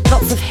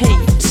 Lots of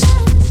heat.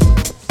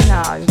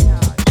 know,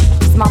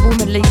 it's my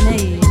womanly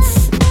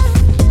needs.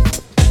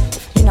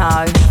 You know,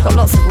 I've got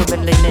lots of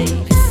womanly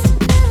needs.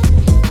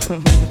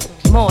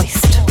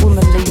 Moist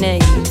womanly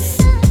needs.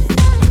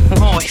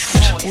 Moist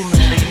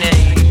womanly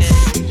needs.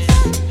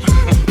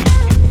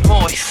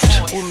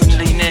 Moist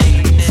womanly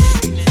needs.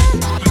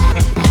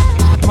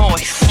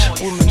 Moist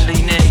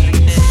womanly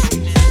needs.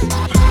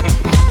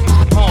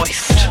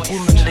 Moist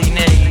womanly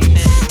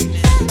needs.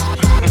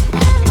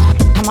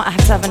 I might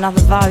have to have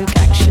another Vogue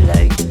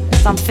actually,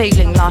 because I'm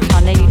feeling like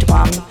I need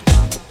one.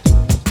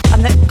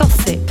 And the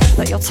gossip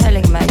that you're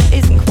telling me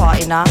isn't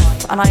quite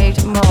enough, and I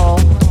need more.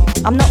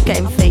 I'm not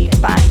getting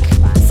feedback,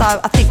 so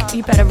I think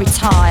you better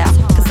retire,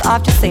 because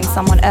I've just seen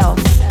someone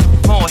else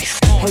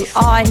who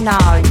I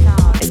know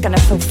is going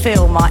to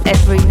fulfill my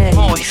every need.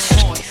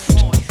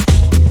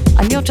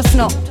 And you're just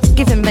not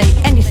giving me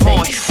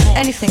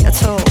anything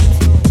at all.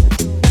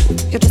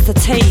 You're just a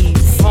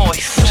tease. You're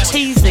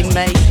teasing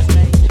me.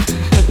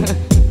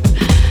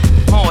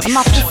 And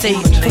my pussy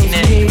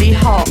feels really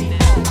hot,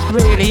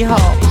 really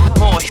hot.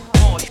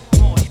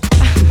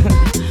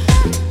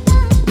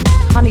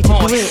 I need to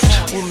grip.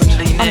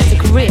 I need to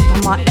grip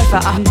on my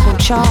ever ample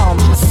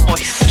charms.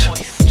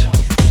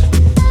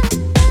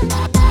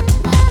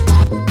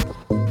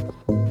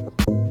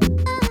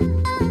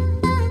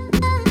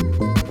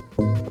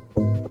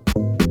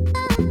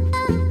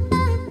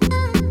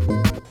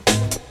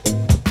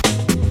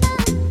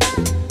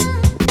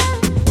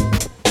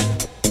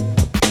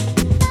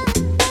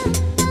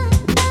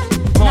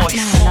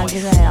 That man over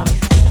there,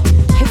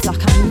 he's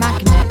like a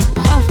magnet.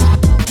 Oh,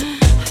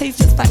 he's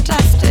just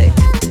fantastic.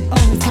 Oh,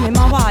 he's coming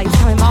my way, he's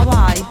coming my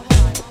way.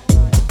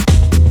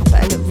 I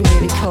better look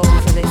really cool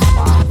for this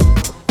one.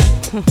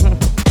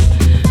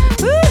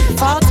 Woo,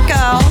 father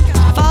girl,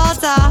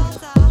 father.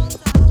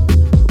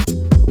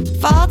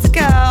 Father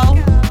girl.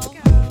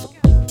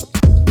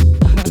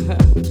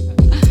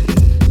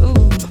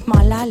 Ooh,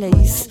 my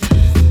lallies.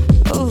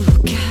 Ooh,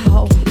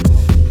 girl.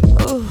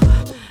 Ooh.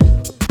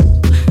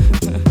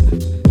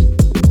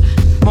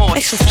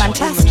 It's just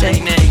fantastic.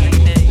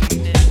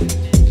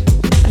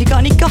 Have you got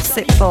any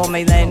gossip for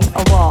me then,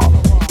 or what?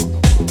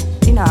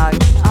 You know,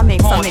 I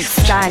mean something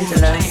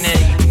scandalous.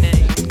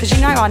 Because you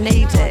know I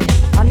need it.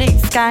 I need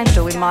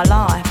scandal in my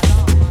life.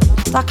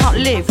 I can't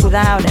live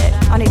without it.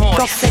 I need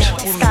gossip,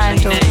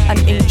 scandal and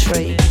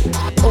intrigue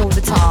all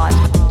the time.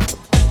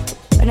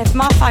 And if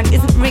my phone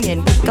isn't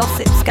ringing with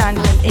gossip,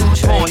 scandal and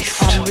intrigue,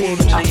 I'm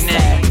really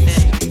upset.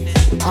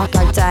 I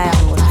go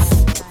downwards.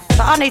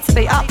 But I need to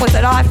be upwards,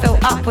 and I feel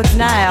upwards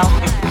now.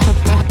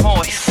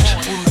 Moist.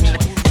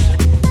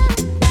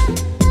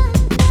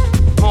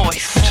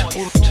 Moist.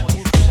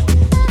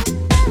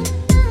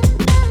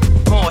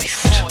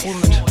 Moist.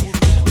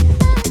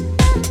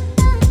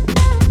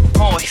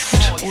 Moist.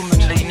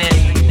 Womanly need.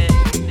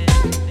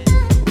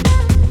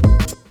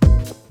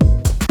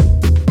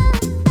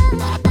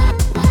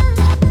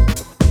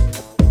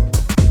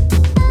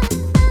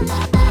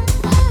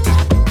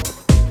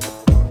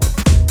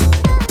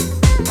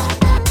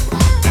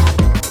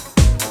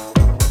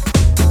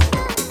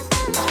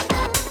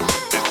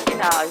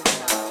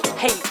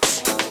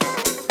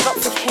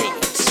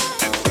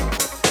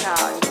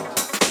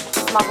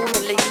 My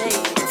womanly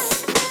needs.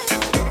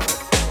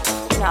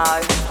 No,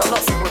 got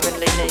lots of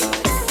womanly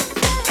needs.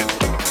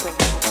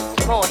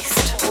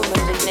 Moist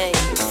womanly needs.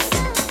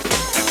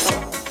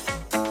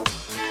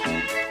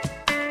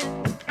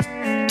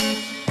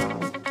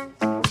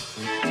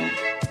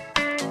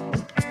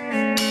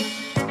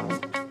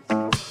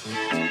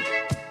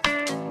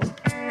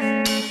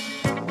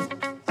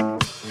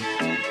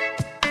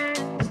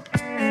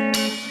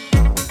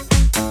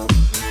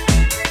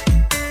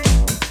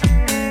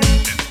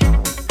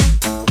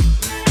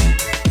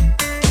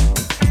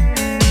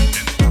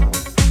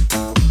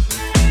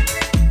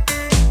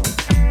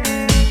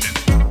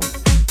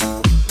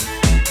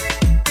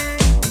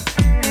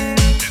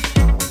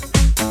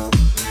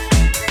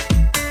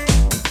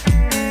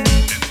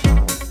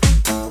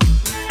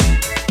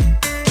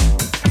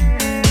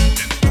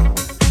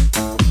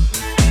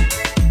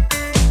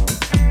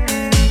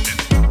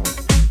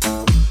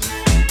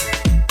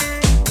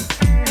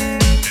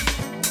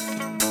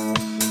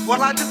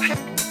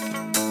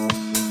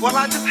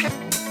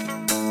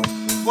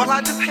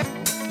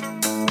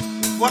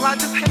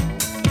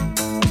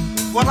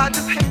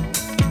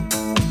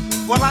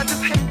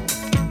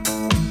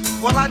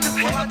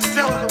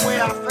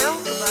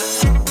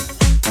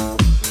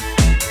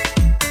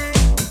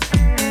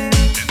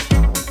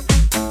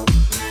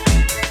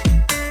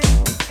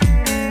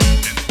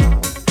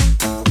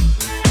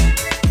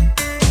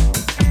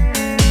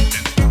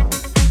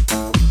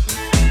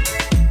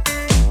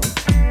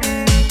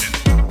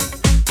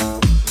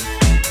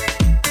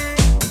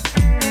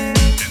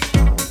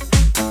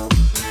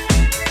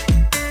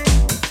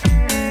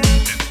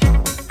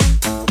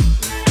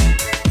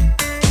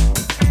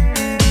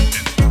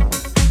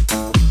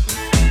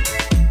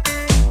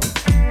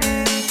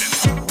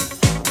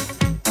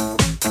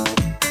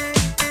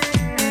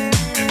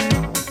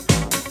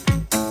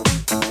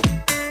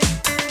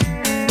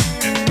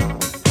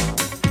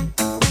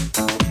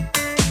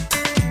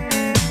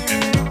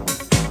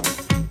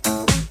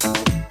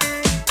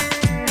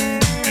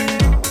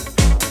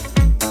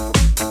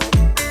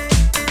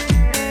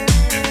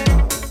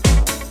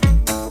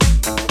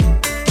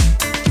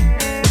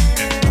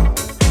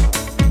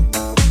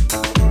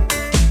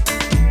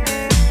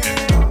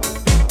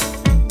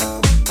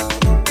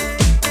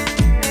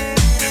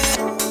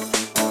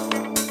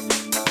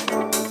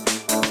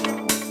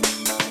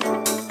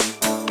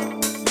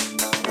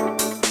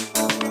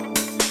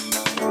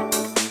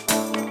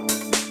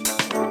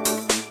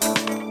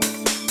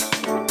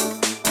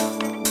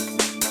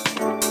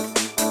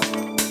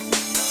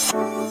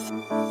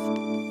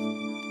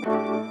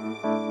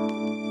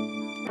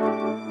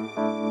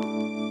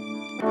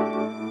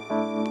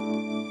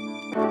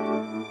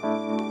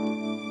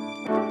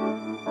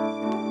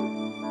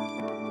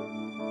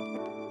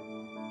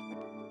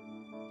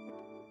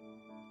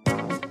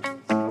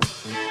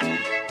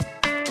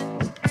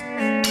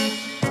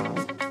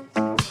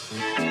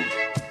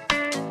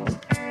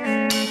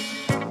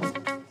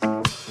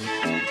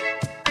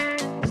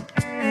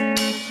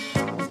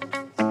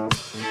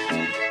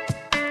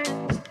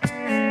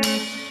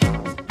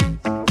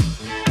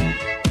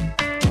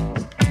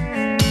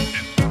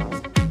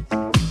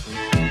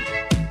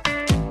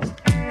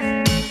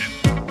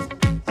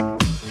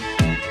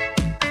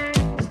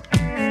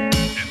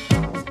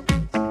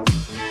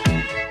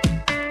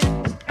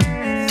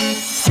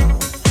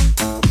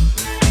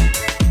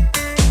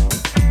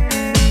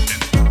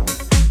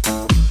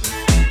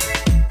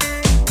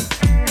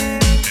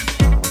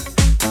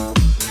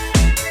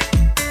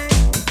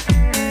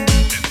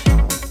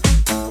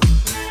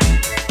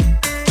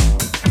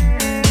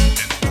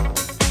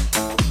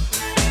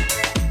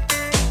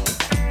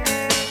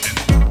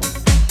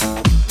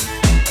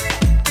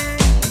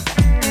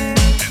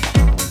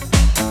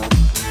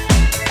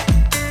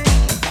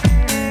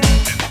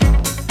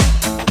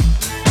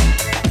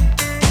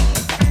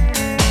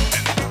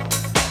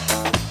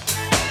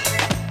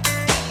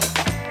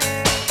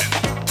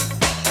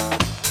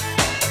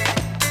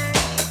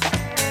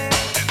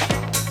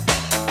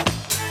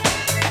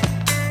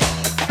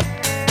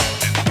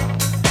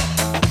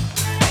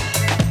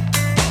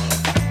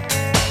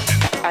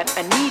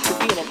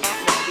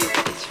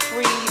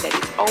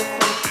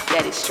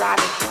 you're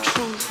striving for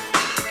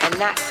truth and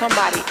not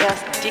somebody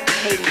else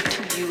dictating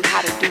to you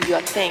how to do your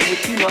thing,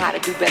 which you know how to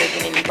do better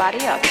than anybody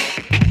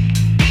else.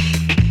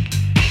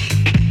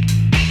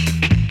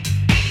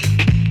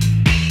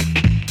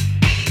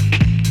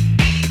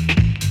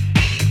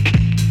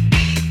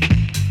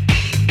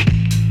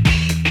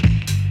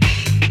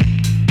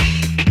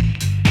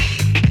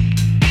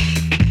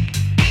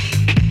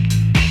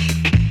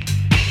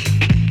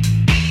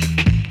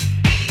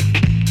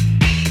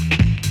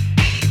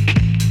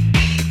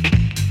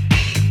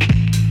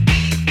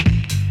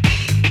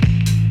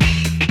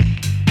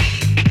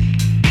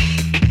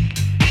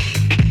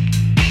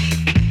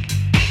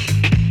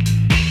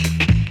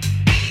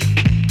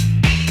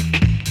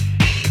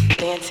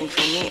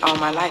 All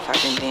my life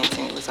I've been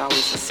dancing. It was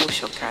always a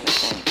social kind of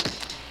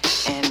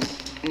thing. And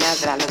now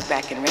that I look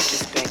back in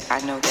retrospect, I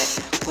know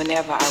that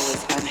whenever I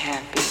was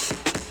unhappy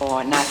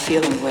or not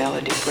feeling well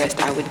or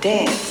depressed, I would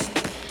dance.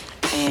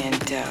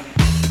 And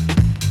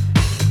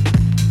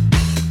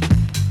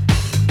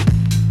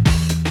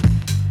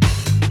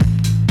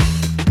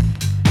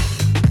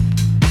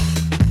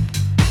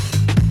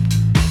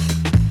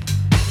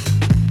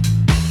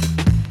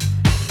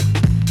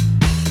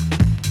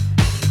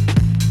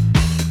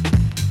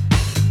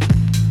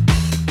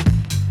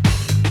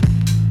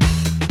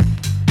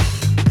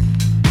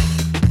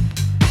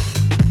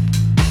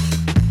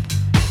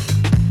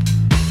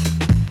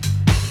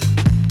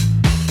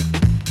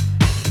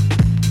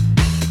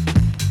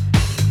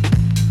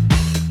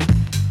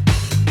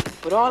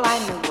but all I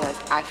knew was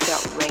I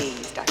felt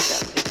raised, I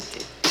felt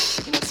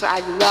lifted. You know, so I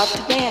loved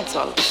to dance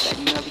all of a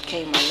sudden, you know, it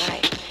became my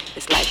life.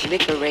 It's like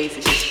liquor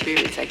raises your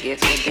spirits, I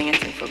guess, or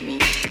dancing for me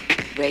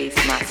raised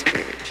my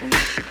spirits, you know.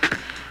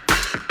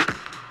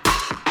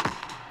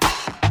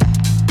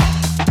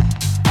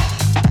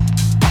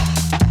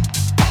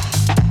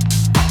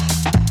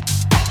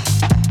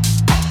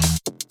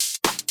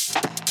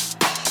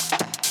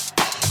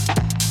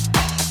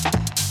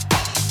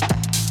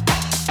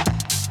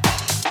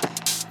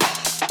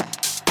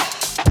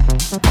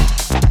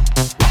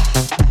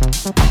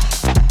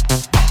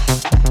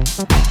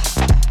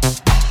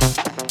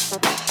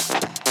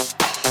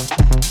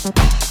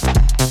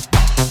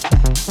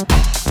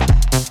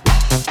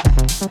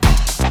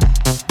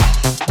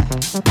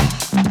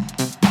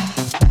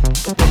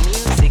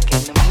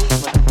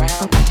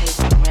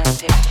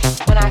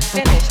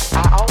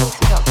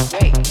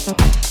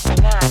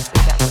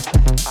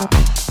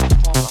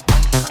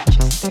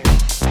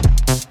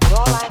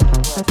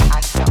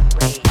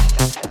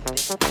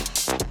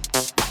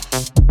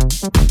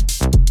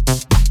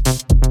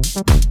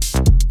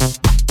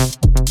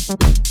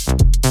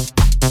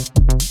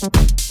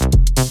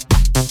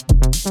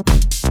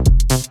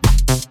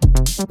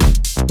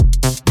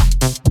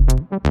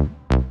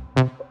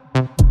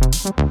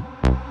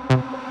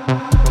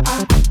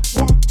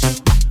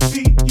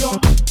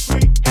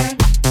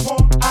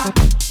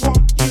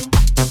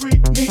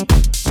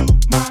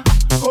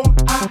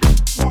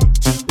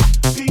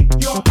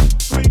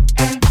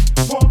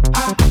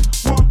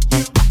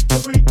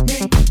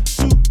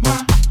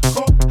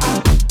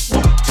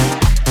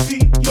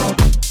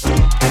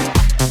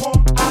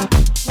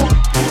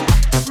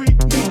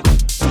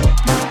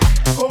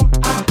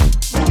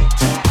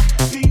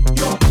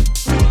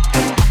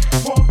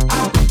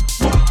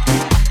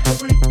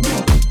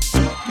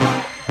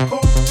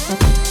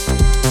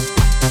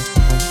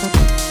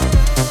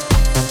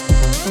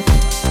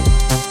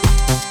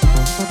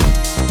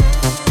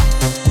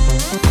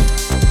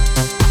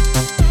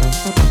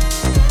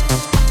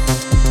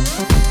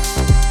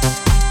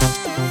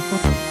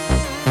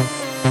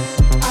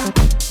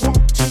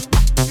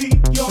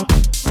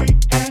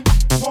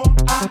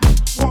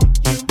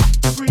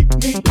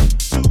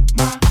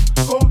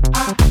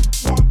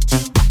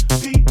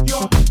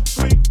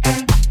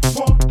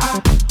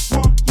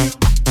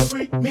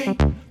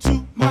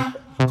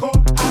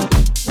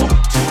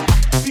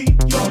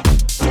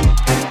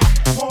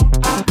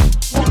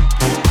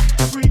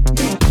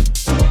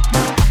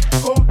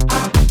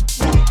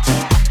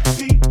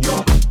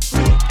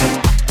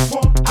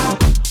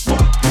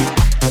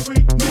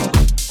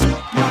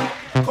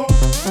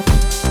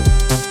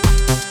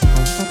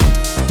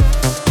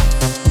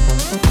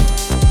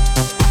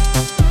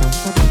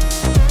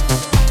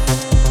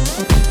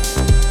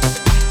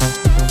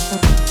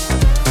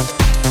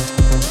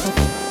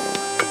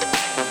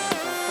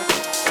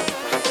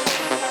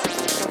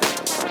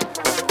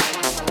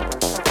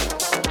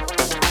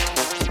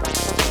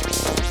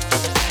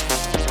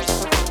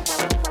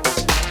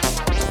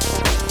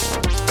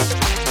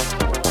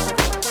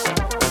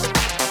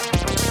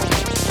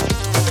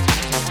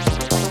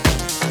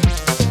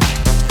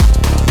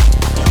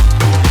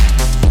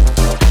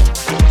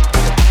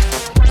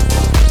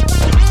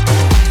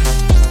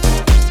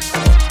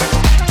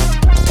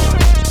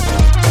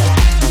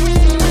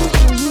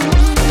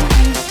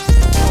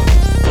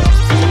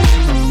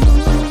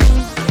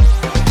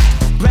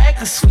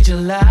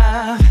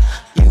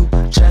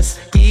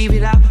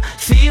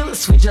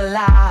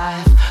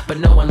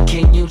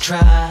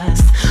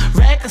 trust.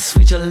 Records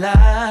sweet your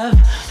love,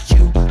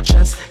 you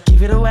just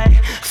give it away.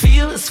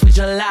 Feel this with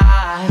your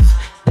life,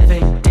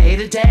 living day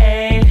to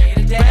day.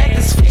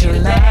 Reckless with your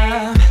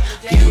love,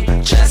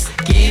 you just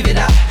give it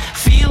up.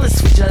 Feel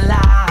this with your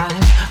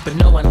life, but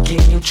no one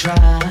can you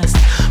trust.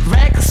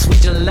 Reckless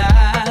with your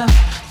love,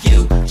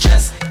 you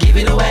just give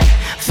it away.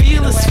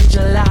 Feel this with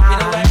your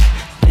life,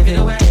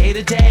 living day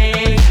to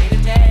day.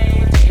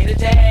 Day to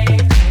day, day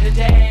to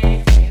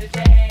day.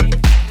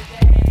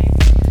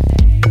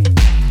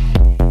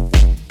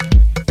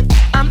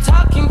 I'm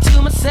talking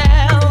to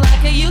myself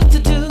like I used to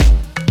do.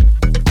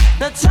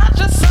 The touch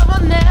of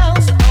someone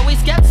else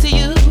always gets to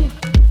you.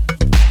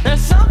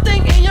 There's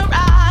something in your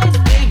eyes,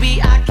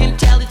 baby, I can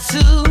tell it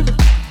soon.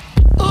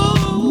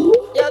 Ooh,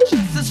 you're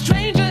just a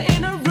stranger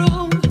in a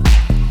room.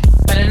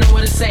 Better know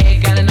what to say,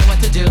 gotta know what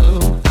to do.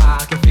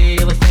 I can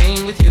feel a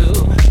thing with you.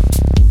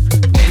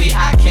 Baby,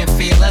 I can't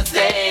feel a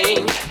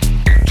thing.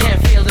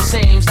 Can't feel the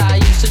same as I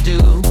used to do.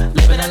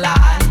 Living a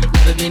lie,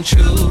 never been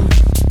true.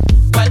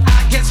 But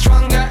I get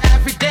stronger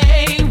every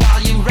day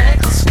while you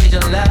reckless with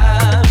your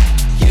love.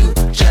 You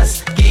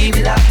just give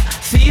it up,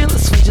 feel the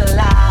sweet your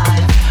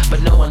life,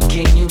 but no one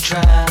can you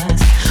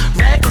trust.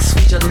 Reckless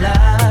with your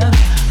love,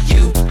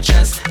 you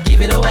just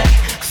give it away.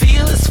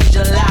 Feel the sweet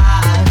your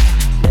life,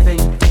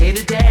 living day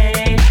to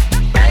day.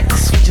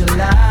 Reckless with your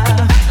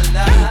love,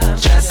 you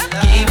just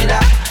give it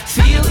up.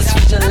 Feel the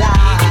sweet your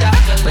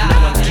life, but no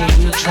one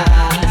can you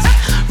trust.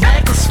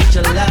 Reckless with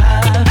your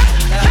love,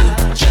 you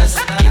just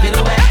give it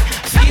away.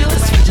 Feel the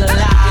sweet your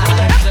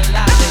life,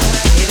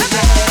 day to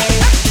day,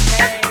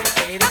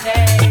 day to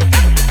day.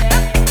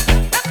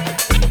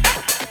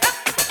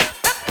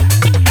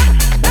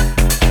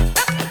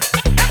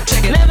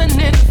 Living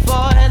in the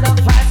void of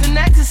vice and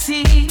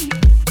ecstasy,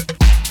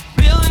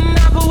 building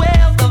up a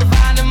wealth of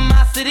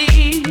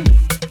animosity.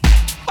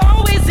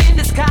 Always in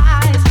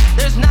disguise,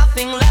 there's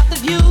nothing left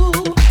of you.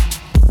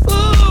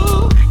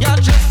 Ooh,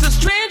 you're just a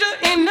stranger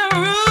in the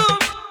room.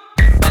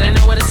 Better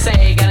know what to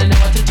say, gotta know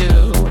what to do.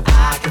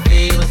 I can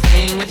feel a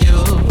thing with you.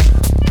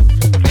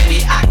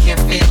 Baby, I can't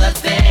feel a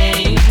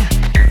thing.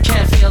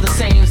 Can't feel the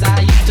same as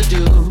I used to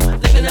do.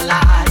 Living a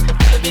lie,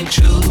 never been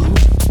true.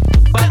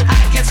 But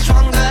I get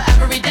stronger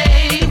every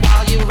day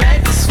while you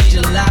reckless with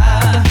your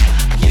love.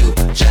 You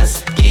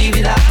just give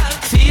it up,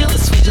 feel the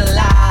sweet your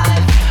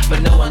life,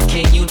 but no one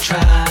can you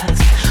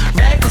trust.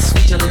 Reckless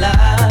with your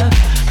love,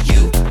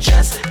 you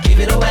just give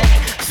it away.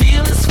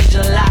 Feel the sweet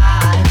your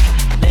life,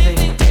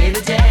 living day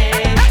to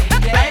day.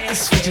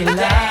 Reckless with your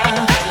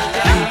love,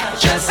 you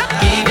just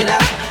give it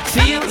up.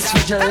 Feel the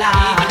sweet your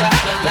life,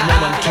 but no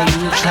one can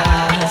you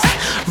trust.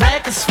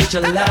 Reckless with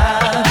your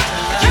love,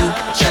 you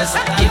just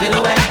give it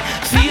away.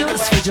 Feel the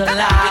sweet your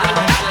life,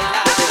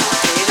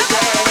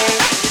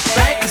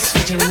 reckless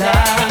with your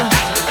love,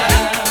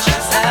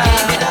 just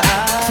give it up.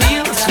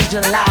 Feel the sweet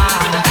your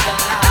life,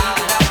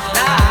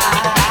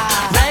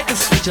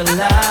 reckless with your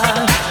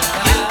love,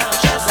 you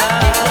just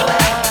give it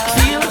away.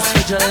 Feel the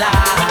sweet your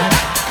life.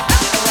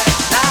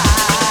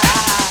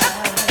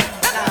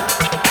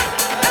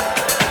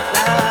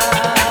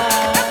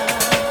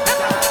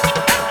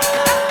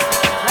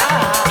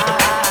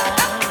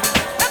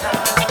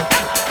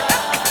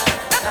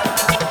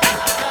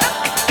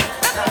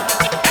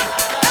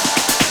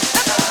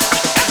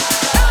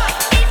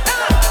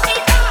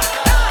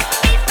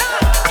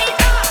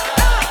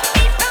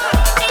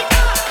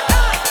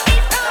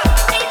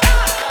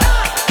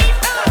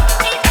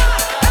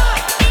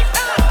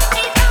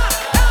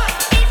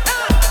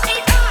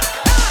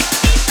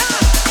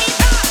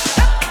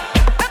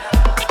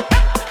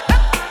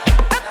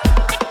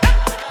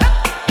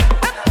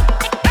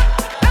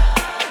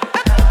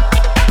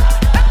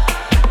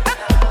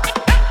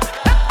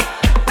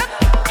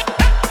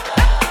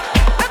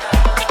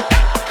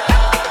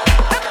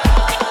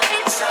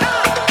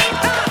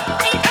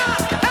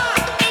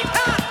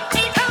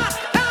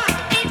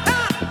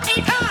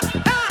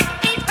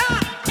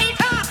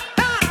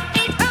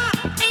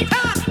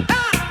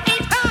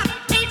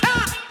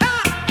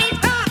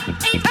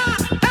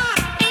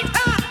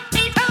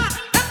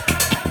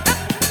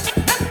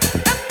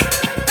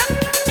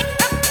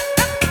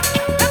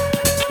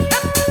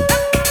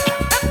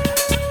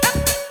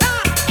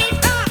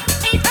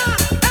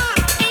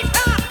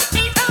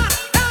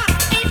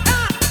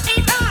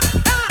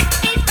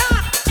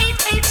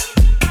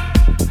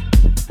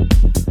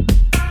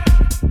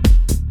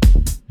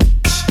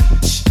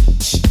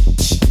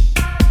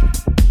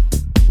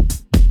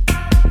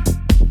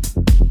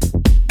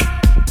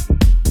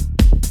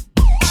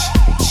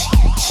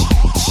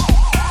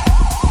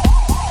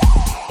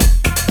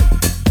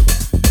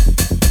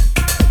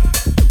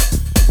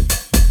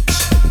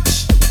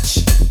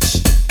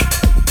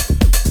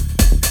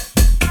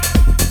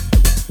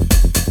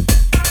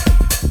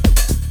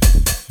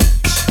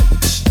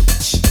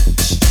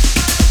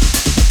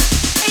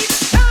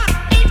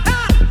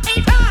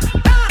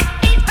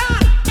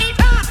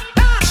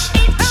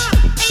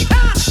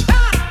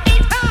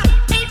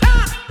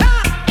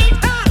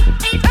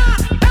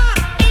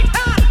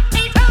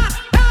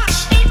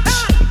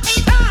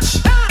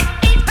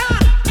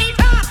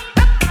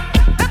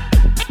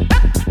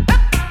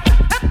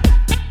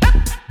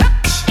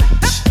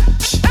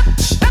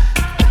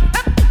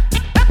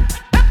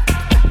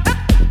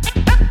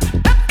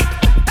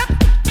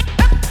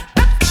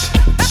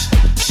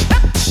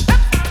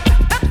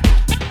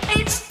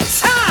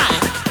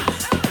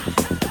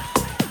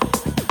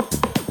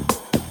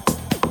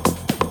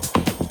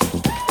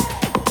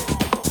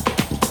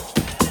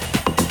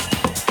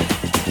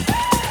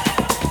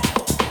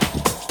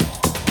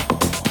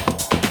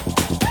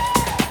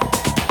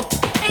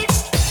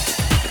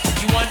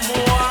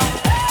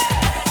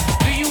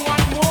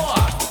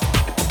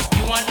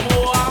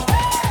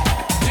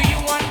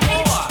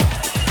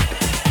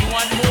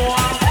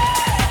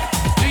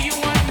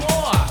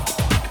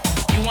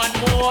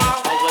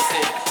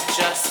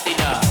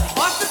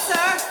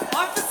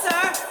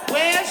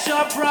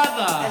 your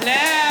brother? Hello?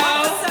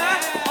 Officer,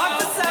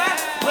 officer,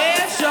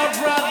 where's your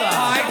brother?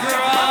 Hi,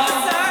 girl.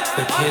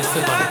 The kids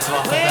are gonna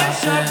talk about this.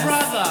 Where's your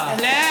brother?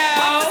 Hello?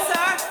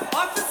 Officer,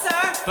 officer,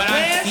 but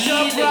I'm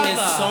feeling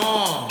this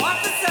song.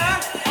 Officer,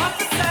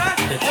 officer,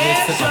 the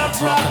kids are gonna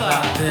talk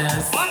about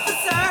this.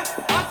 Officer,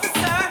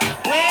 officer,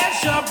 where's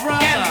your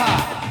brother? Get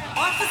her.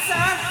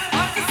 Officer,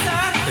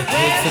 officer, the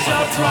kids are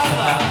gonna talk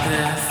about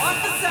this.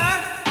 Officer,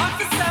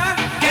 officer,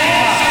 get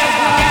her.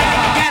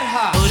 Get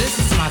her. Oh, this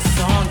is my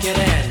song, get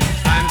in.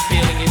 I'm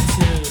feeling it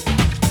too.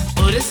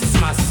 Oh, this is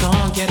my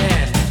song, get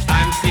in.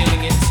 I'm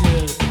feeling it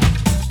too.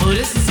 Oh,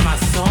 this is my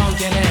song,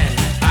 get in.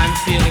 I'm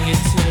feeling it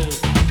too.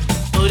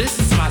 Oh, this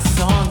is my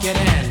song, get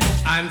in.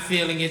 I'm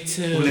feeling it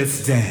too.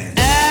 Let's dance.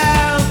 Oh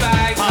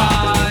my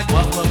God,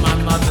 what would my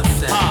mother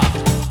say? Oh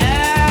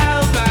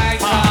my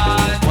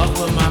God, what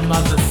would my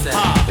mother say? Oh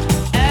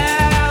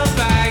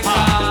my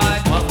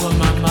God, what would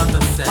my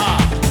mother say? Oh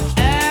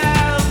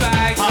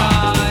my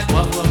God,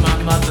 what would my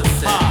mother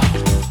say?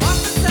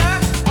 Officer,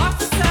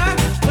 officer,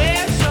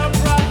 where's your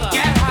brother?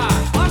 Get her.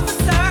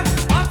 Officer,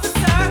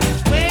 officer,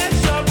 where's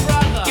your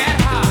brother? Get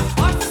her.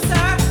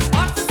 Officer,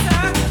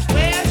 officer,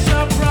 where's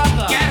your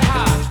brother? Get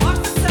her.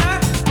 Officer,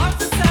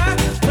 officer,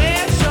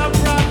 where's your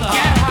brother?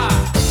 Get her.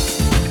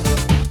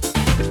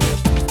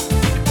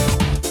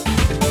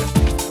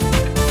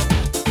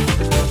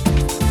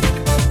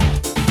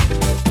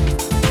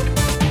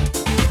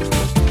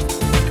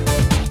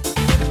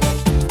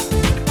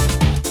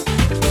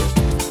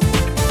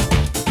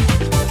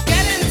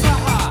 Get into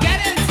her, get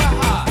into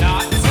her,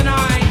 not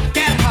tonight,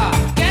 get her,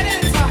 get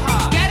into her,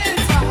 get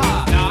into her,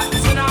 not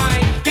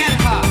tonight, get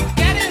her,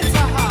 get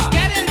into her,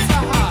 get into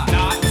her,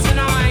 not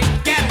tonight,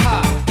 get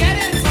her, get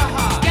into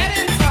her, get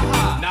into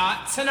her, not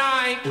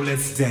tonight.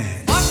 Let's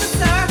dance.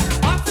 Officer,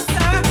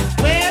 officer,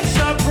 where's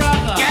your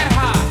brother? Get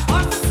her.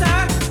 Officer,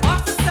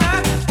 officer,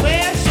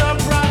 where's your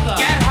brother?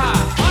 Get her.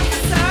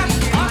 Officer,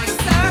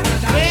 officer,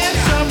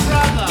 where's your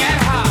brother? Get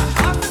her.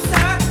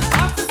 Officer,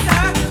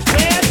 officer,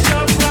 where's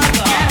your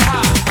brother? Get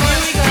her. Here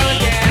we go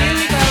again. Here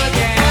we go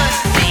again.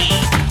 Pussy.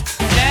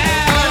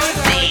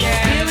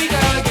 Here we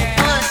go again.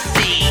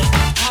 Pussy.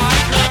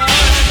 Hot girl.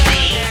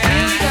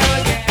 Here we go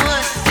again.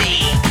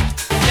 Pussy.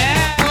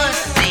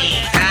 Pussy.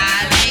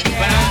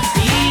 But I'm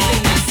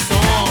feeling this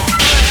song.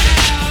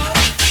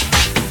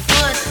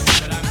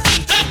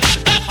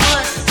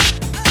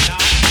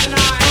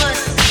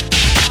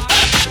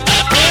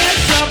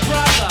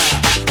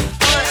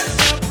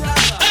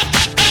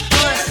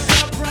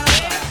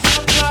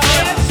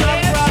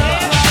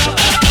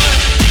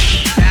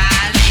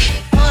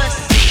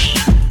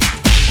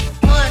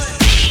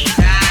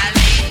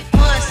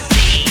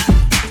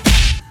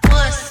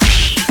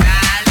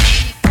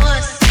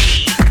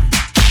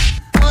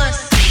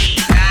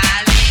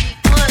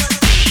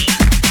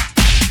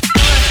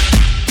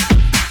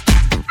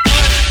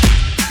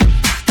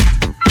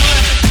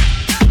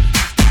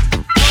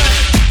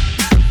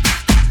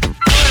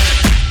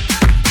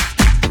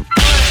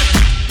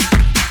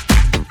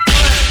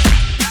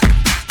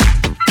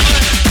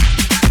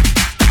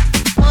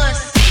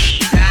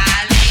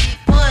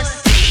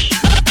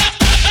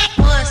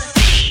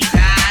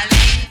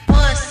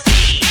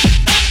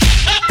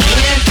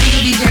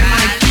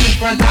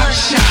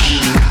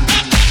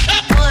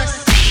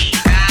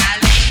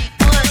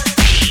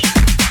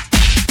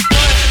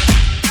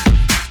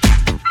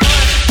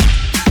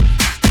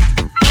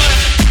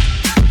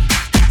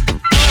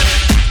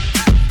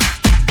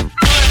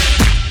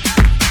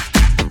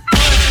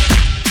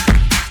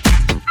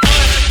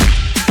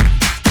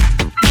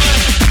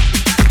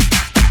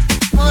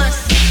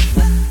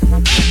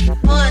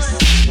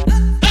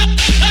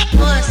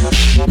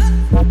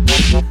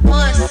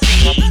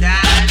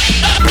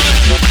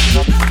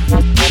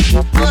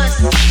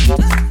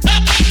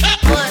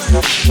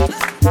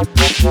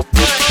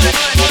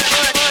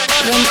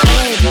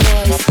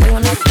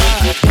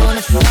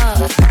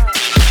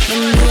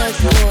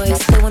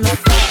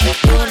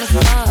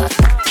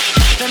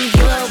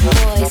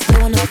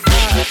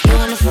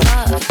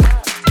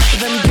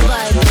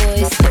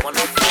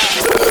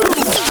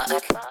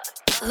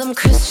 Them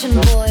Christian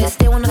boys,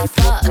 they wanna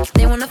fuck,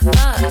 they wanna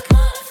fuck.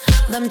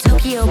 Them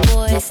Tokyo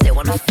boys, they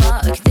wanna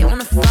fuck, they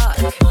wanna fuck.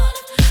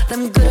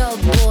 Them good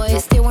old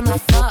boys, they wanna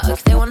fuck,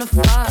 they wanna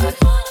fuck.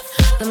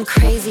 Them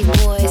crazy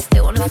boys,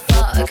 they wanna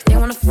fuck, they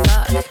wanna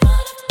fuck.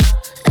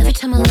 Every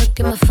time I look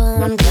at my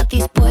phone, got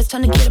these boys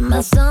trying to get in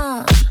my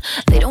zone.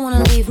 They don't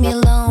wanna leave me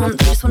alone,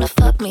 they just wanna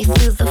fuck me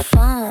through the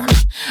phone.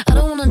 I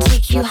don't wanna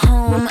take you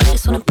home, I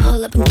just wanna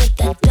pull up and get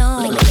that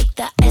dome. Lick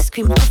that ice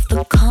cream off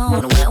the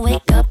cone. When I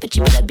wake up, bitch,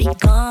 you better be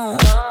gone.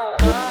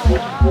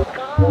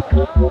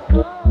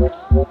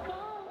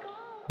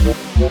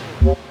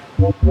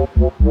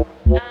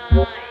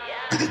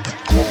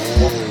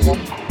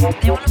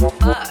 They wanna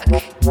fuck.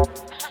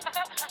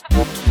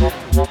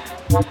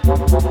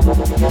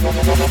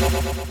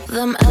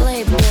 Them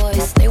LA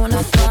boys, they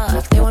wanna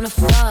fuck, they wanna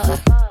fuck.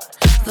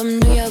 Them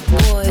New York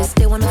boys,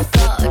 they wanna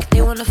fuck,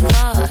 they wanna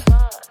fuck.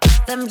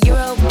 Them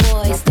Euro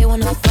boys, they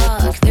wanna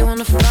fuck, they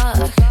wanna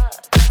fuck.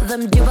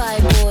 Them Dubai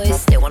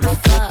boys, they wanna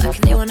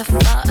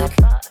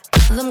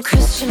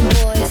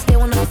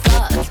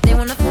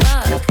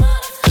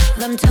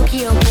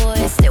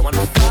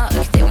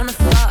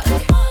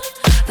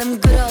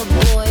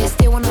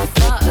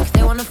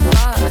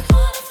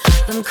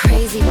Them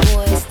crazy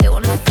boys, they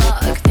wanna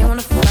fuck, they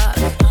wanna fuck.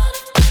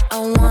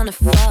 I wanna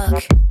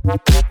fuck,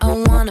 I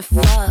wanna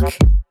fuck,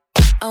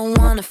 I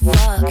wanna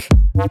fuck,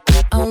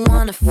 I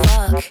wanna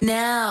fuck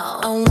now.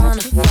 I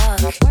wanna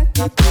fuck,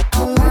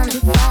 I wanna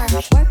fuck,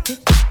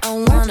 I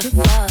wanna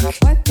fuck,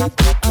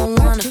 I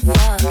wanna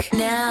fuck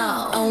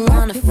now. I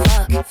wanna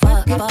fuck, fuck,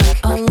 fuck,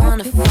 I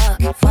wanna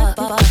fuck, fuck,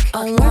 fuck,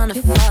 I wanna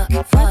fuck,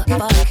 fuck,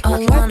 fuck,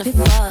 I wanna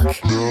fuck.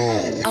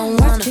 I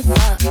wanna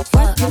fuck,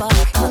 fuck,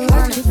 fuck, I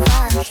wanna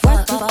fuck,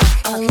 fuck, fuck,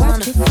 I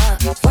wanna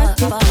fuck, fuck,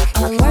 fuck,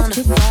 I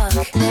wanna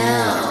fuck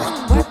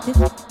now. What it,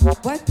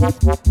 what it, what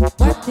it,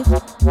 what it,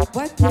 what it,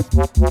 what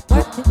it,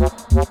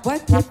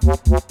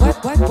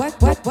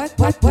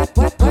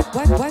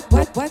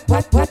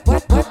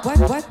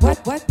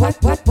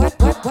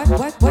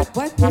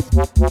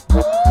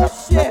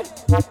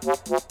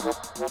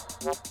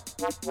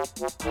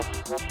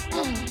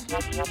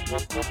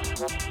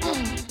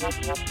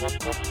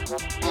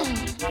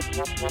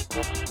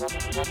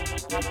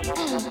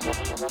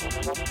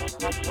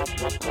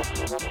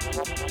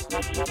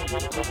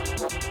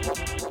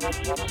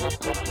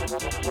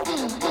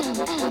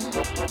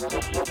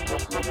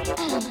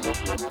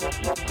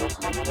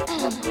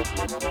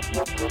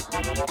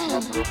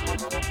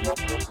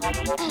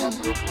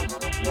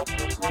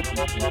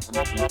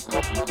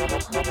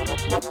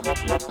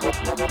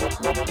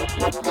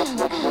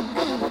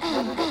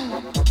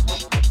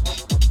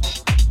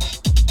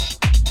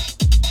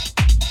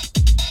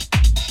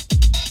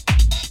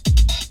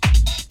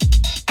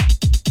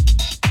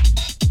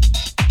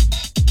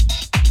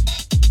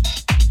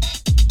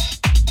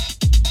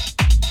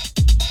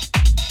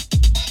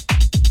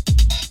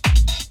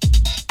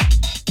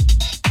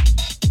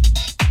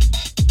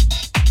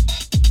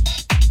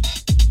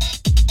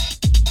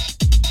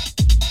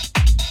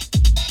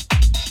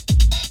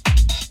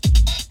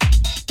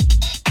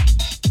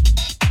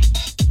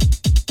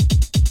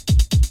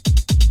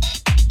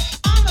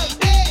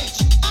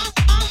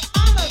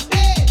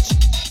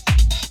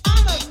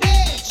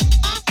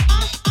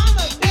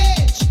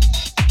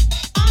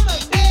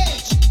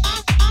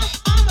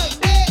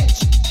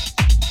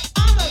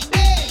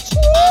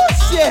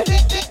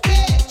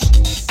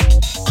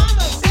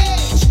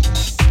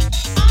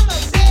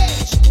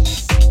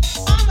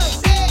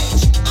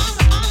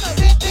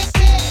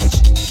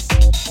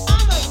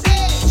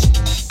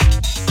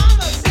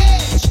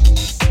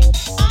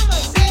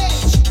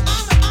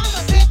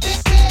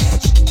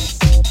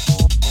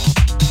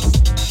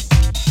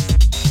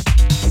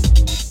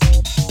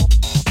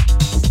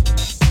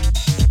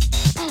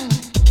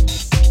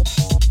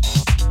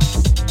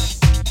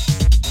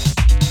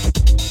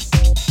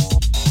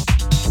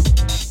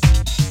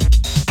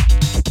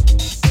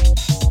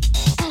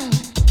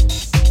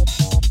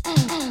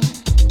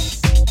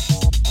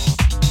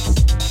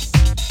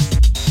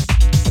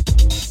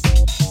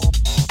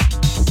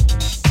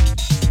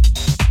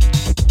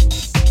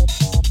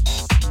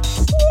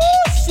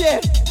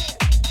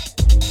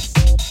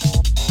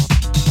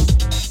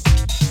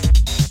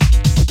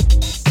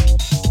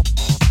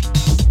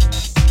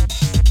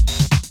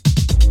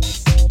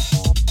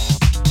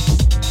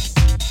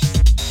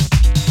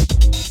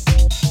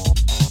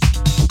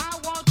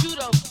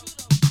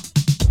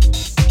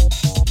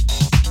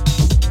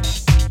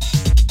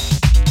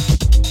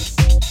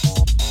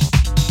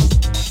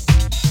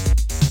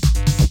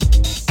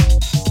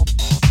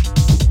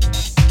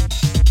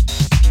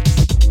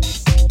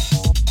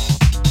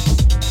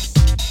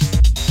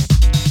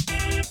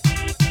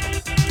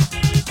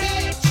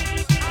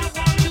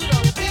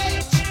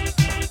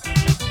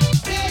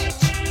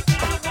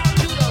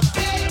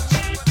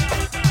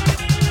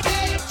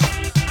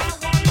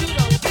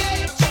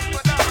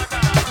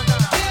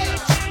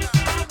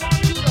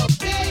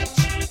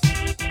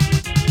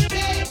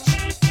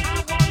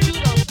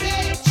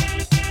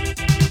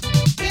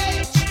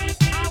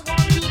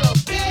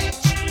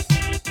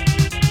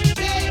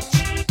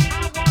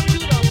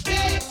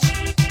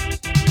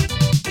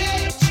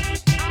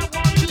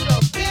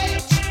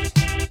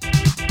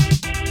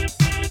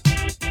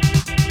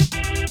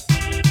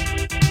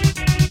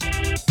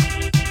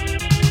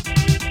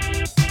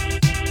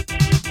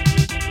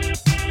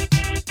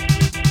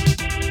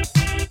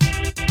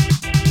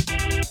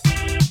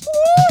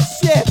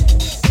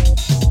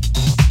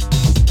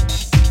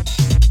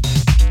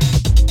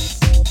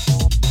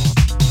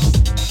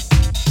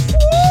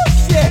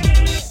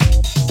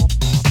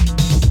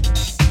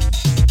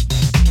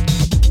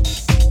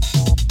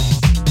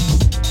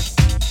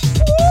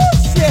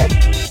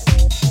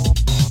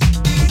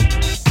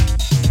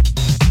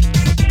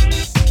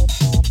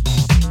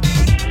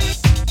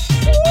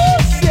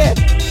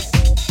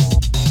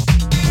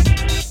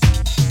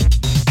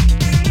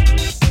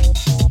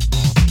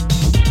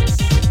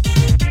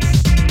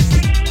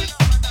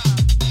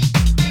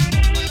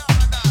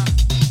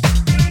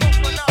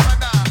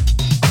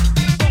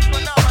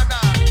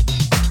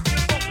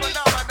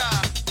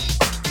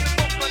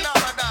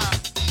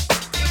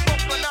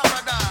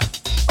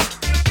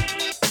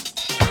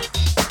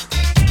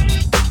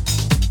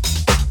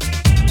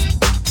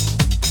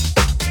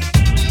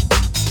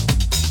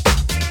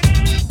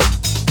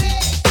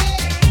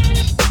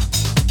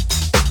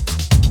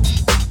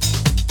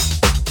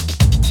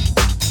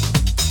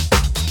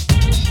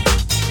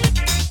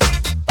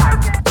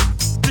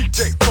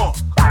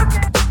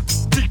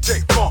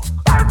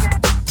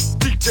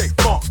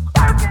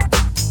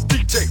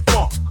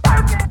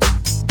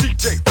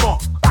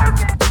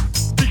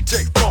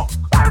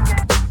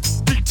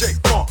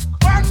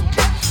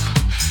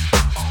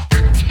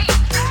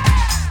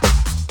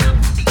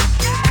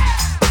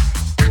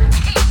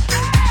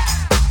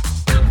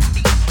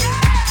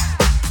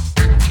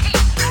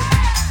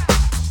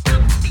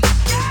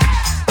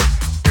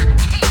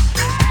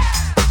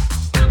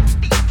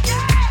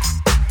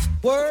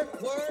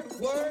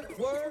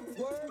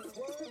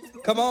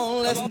 Come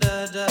on, let's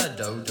da da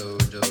do do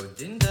do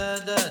din da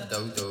da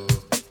do do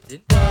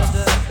din da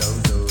da do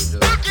do do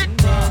din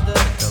da da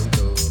do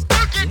do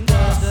din da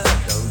da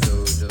do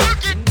do do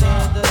din da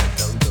da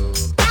do do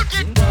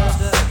din da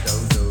da do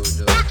do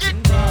do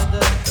din da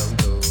da do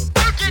do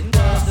din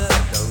da da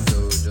do do do din da da do do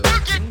din da da do do do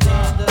din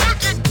da da do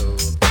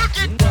do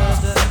din da da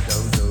do do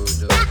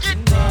do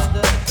din da da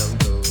do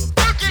do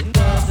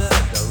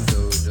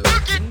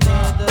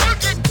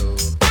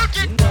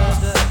din da da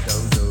do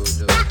do do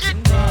din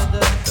da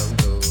da do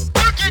do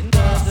din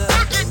da da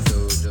do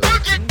do do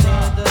din da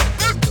da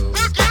do do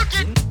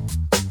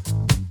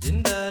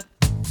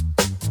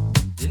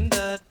din da din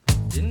da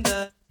din da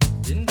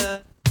din da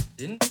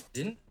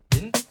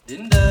din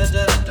din da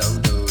da do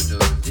do do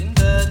din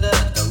da da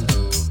do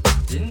do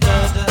din da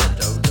da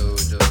do do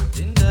do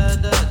din da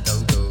da do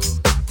do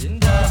din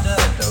da da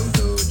do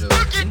do do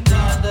din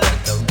da da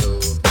do do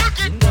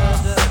din da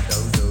da do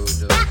do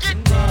do din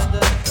da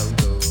da do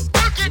do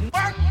din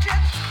work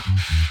it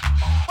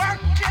work it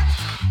work it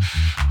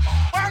work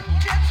it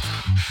work work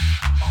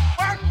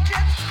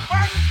work it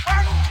work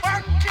it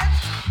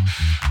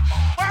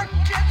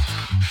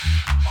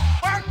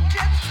work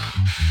it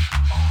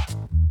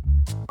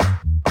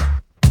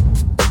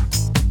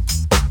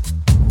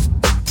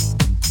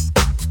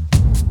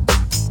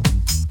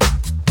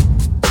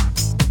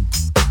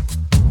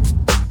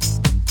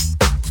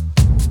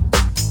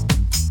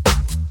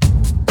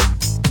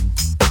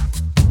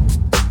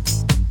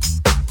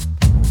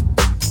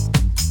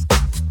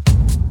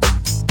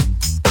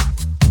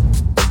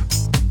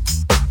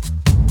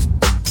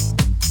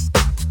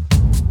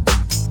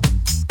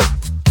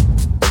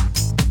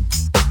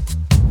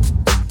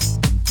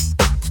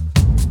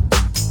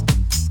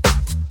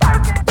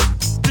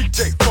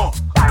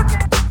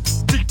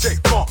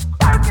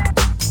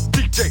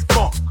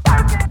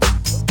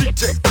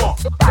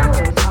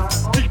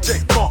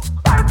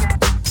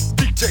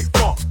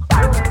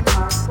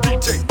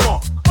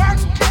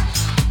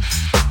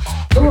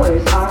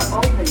Doors are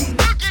opening.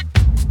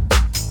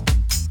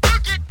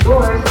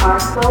 Doors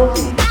are closing.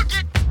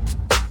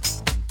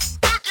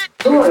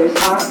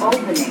 Doors are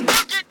opening.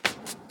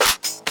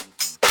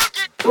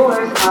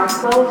 Doors are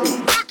closing.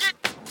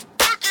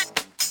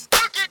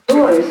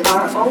 Doors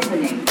are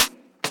opening.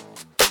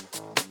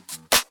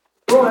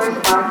 Doors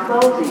are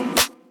closing.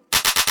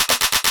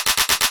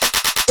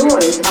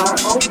 Doors are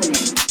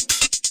opening.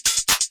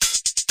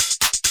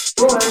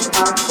 Doors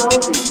are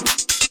closing.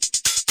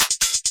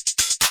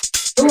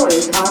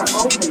 Doors are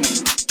opening.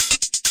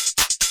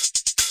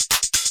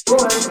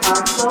 Doors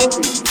are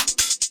closing.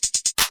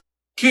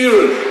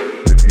 Kieran.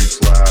 If you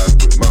slide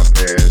with my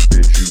past,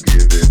 bitch, you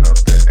giving up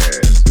the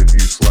ass. If you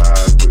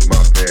slide with my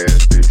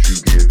past, bitch, you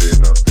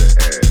giving up the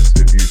ass.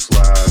 If you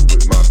slide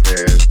with my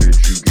past,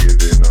 bitch, you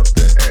giving up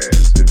the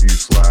ass. If you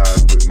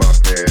slide with my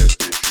past,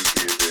 bitch, you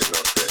giving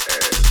up the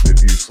ass. If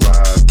you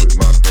slide with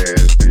my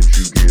past, bitch,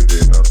 you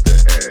giving up the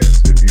ass.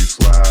 If you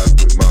slide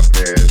with my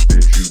past,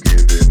 bitch, you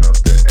giving up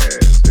the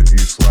ass. If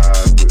you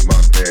slide with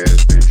my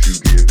past, bitch, you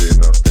giving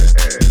up the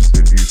ass.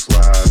 If you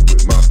slide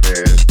with my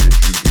past,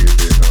 bitch, you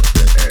giving up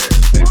the ass.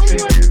 Bitch,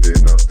 you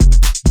giving up.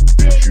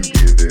 Bitch, you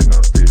giving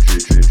up. Bitch,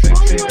 you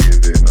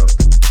giving up.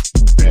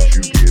 Bitch,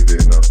 you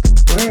giving up.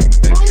 Bitch,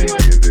 you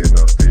giving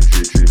up. Bitch,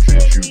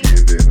 you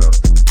giving up.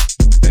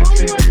 Bitch,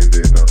 you giving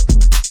up.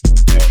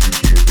 Bitch,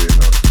 you giving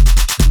up.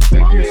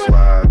 If you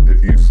slide, if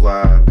you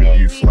slide, if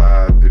you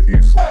slide, if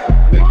you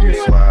slide, if you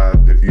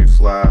slide, if you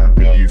slide,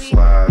 if you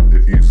slide,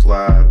 if you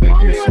slide, if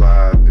you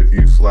slide, if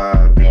you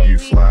slide, if you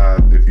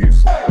slide, if you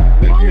slide,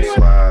 if you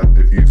slide,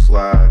 if you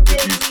slide,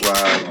 if you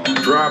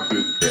slide, drop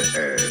it. The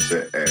ass, the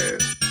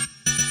ass,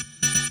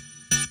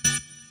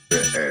 the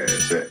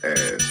ass, the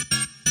ass,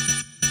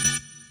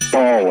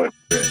 ballin'.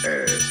 The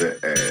ass, the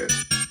ass,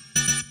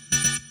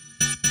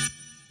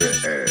 the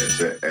ass,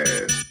 the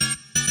ass,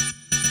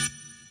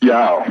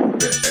 yo.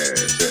 The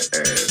ass, the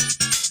ass,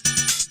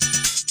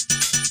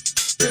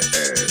 the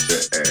ass, the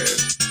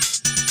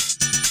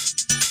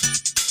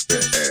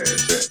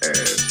ass, the ass, the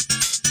ass,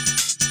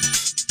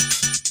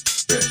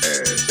 the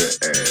ass, the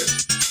ass.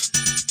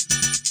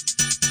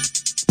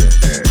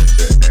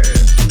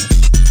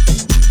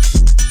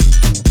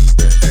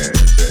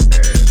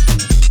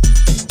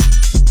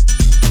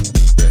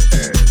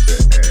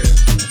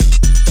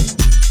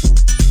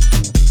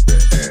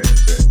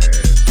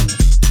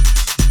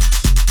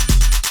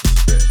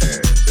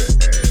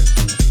 The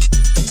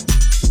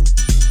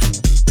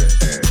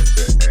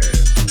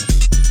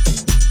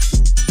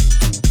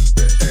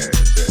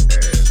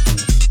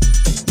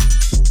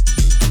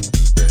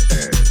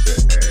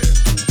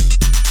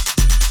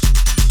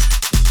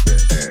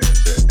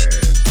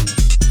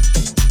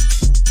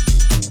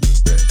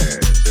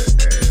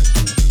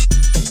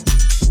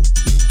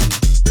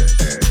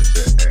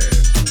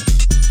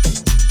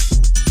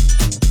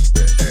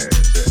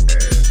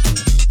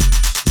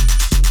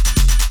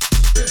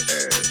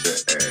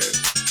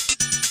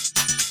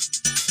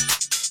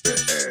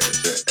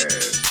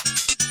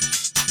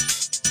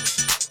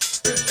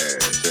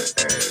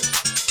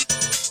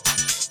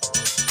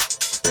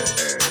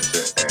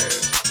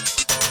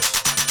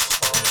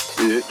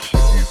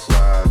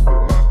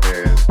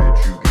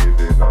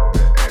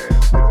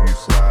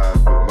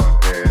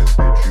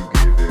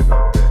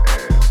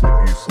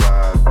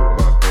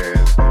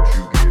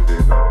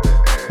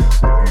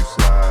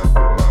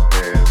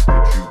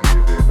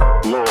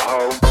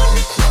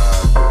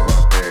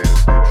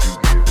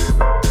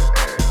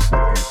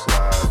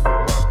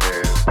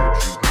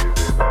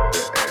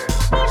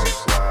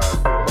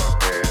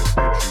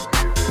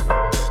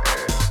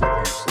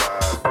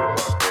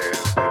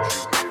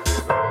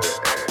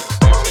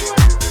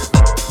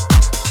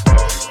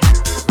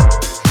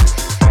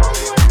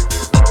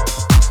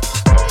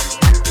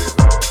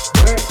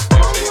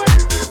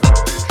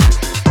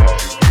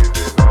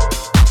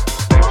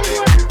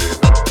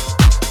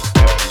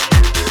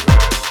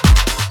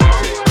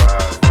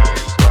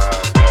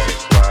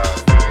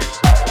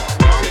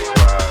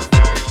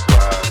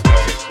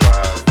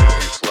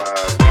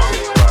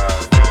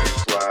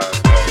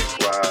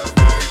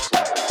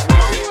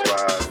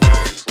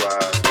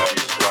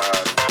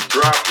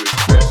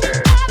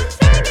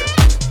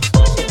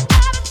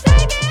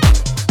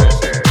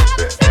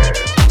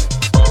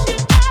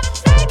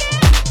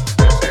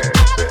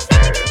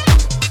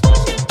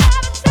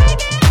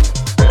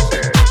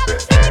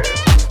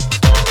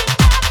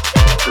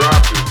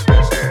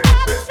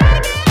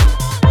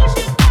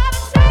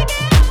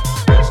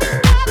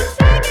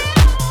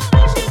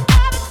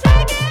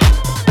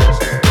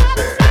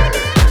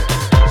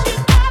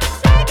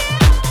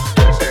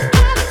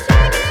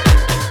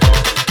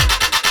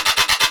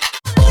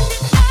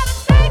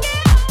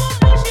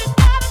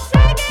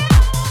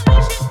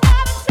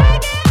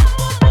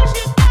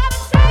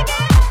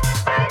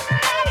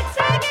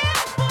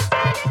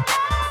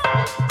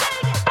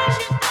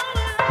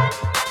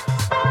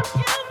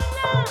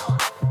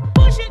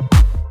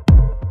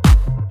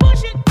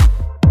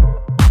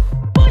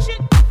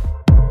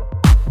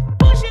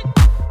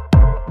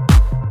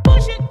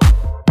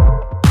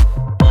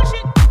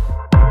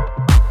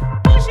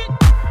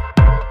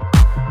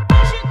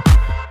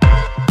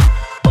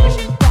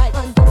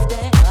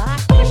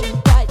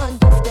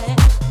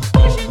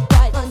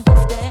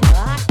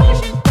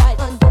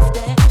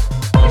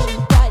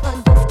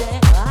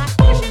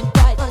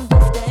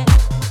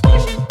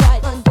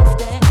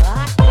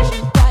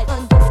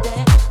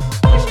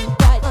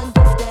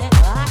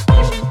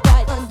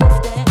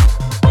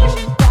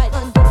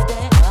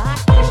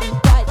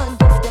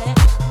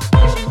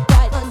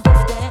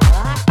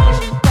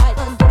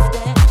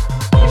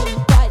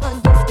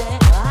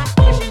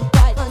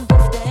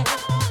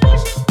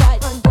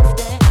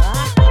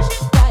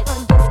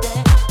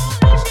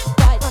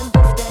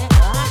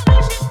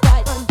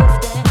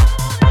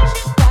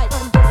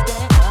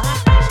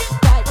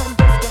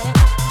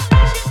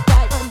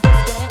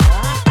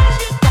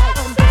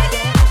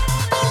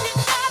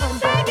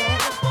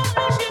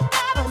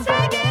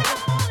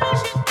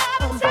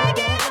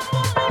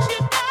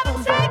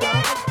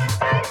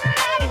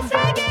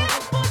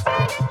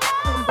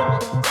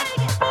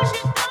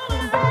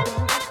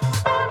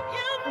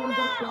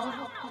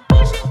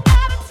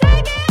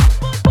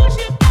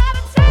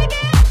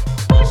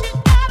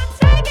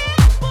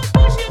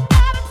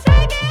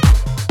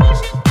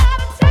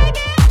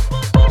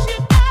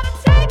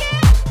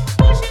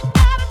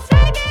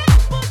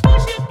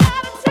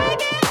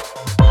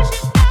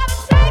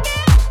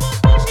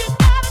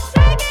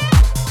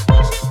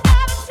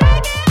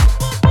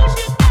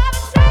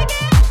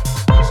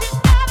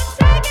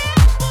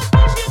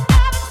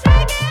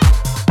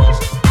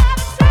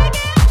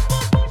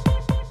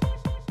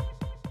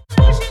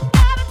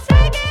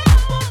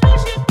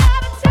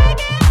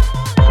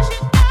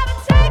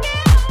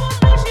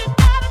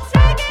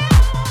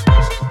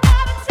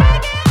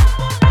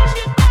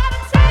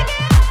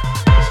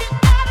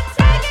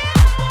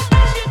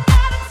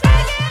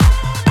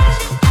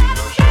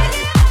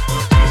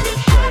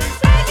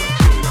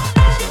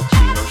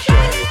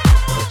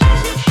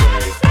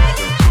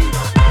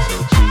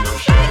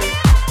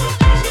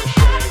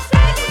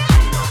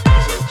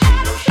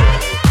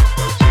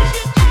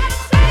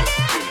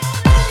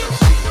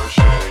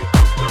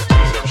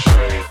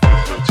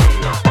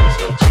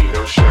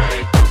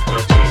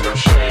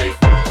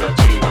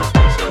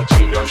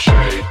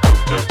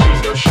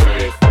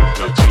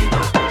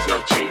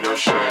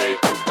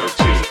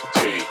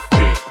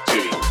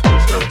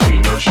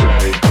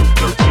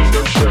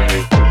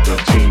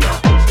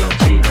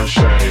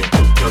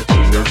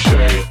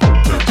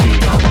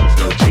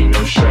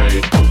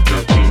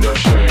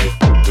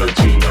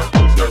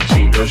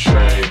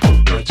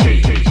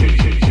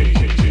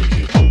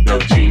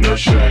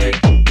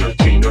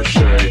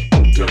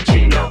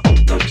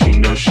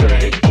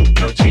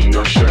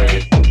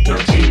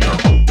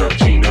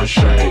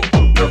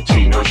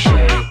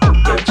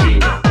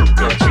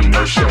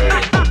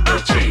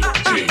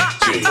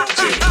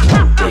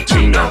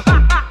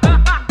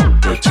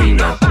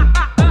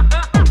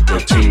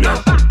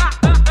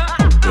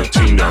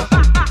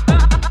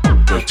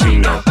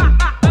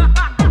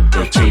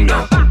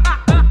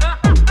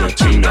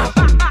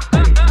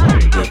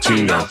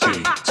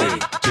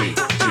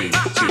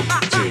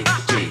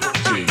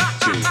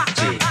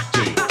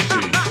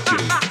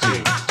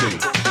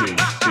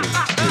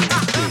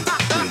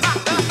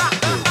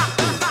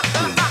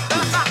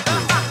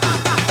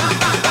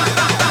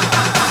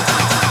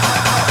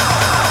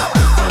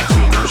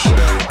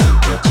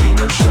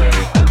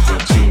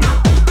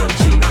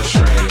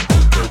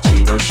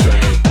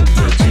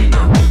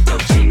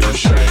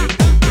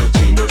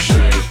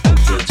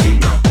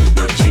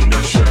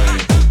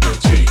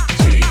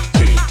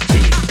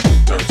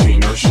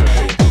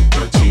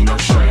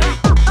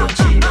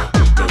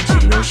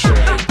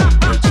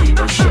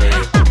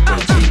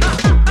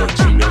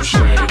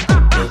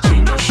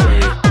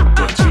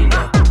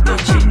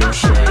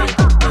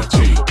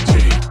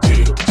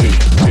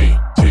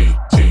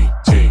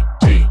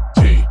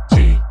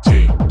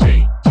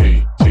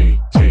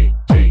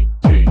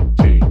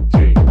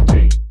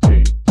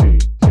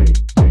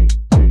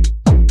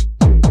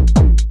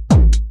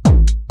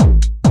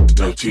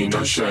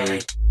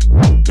shade.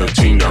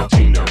 Latino,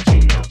 Latino,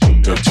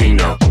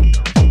 Latino,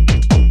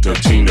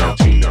 Latino,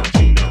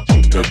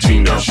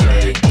 Latino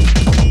shade.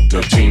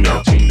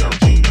 Latino, Latino,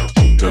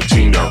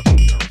 Latino,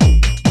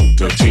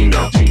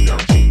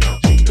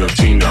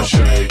 Latino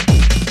shade.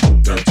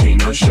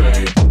 Latino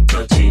shade.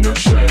 Latino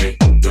shade.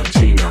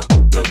 Latino,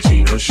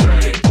 Latino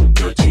shade.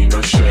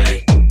 Latino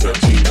shade.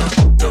 Latino,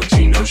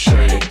 Latino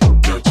shade.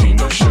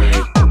 Latino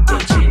shade.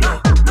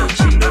 Latino,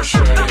 Latino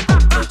shade.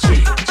 Latino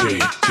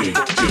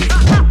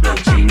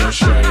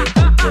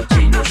shade.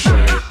 Latino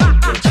shade.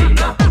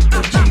 Latino,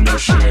 Latino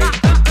shade.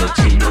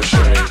 Latino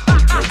shade.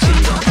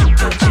 Latino,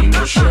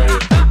 Latino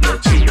shade.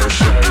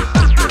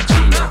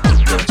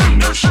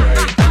 Latino shade.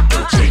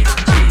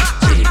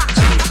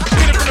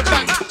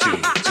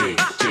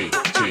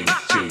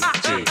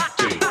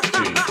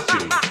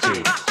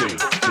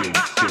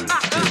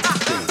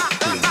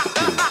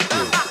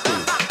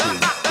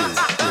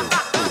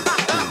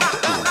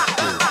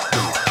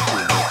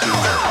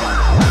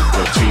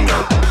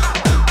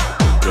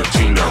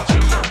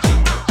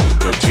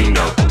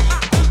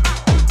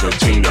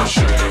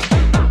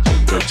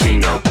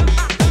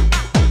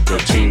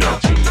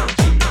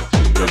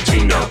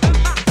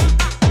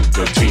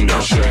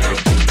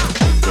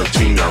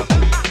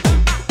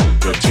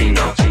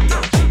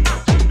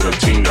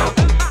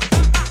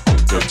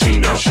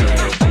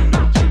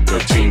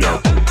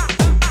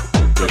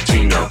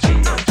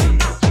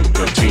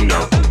 Latino,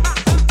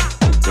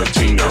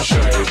 Latino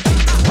shade.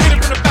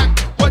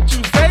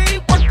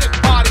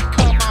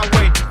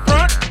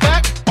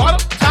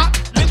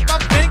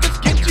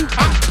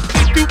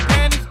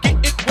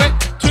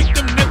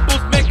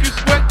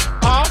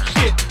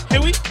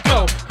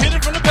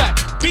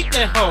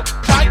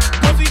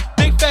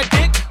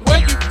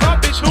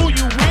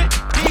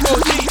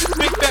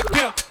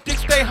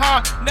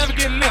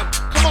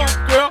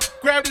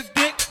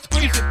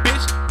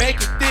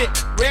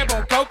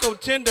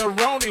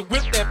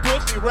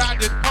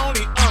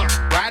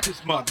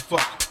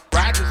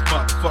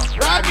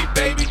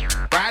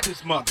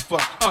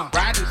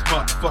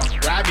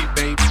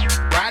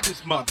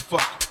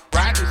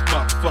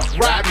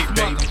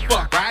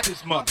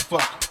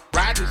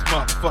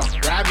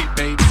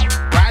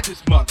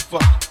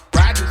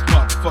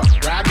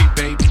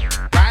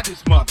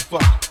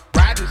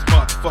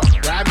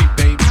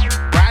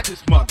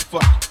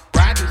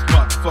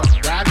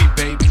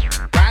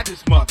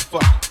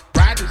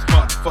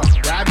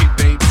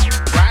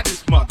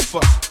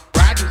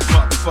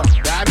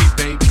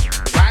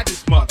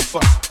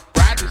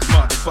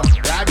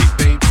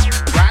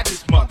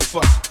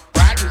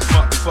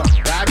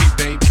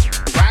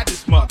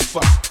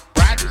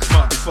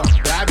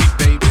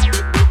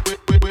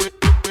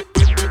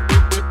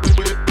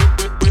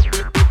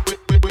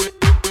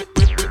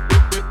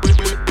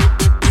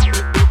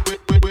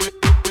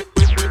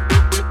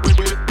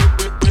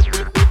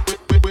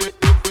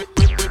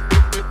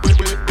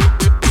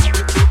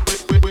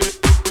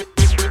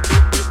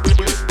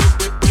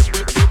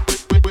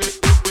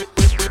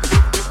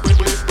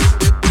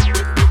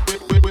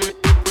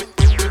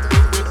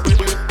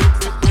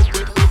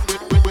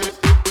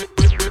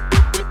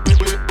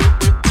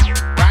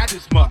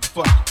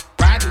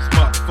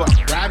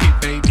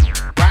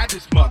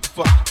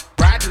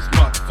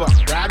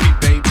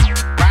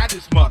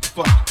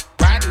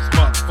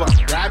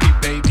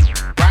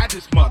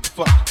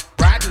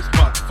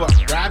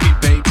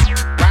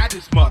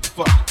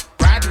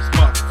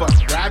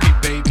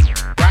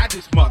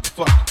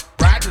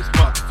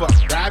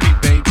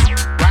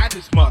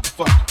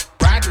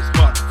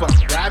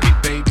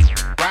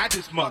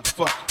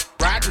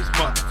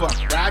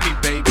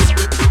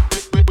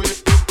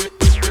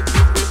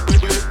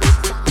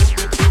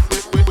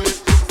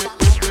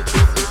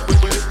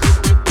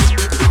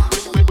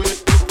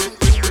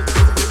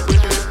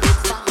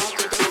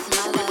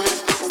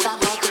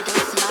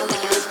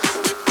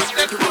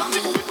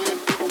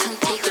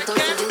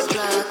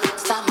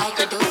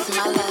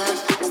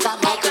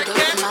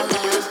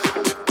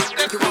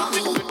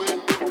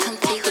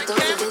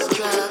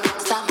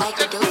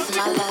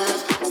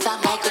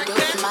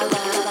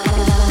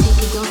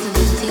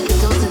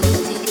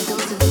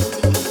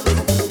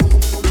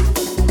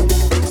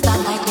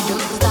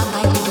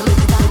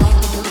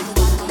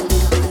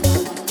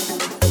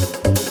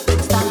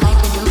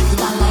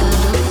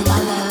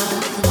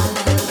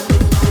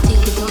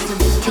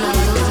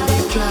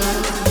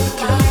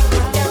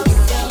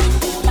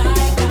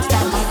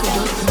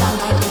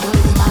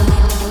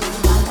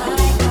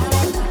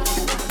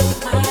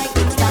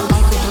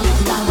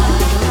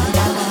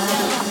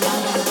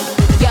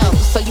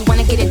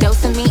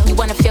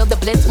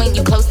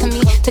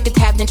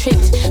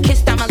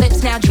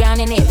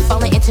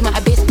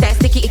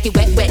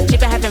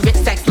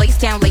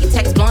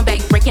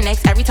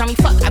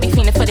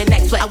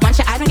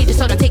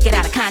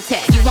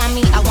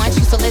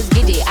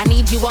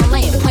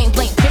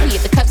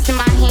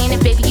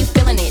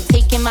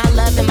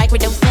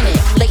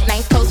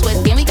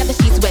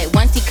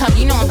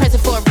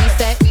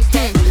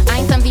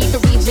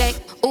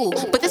 Ooh,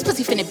 but this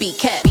pussy finna be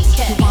kept.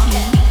 You want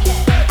me?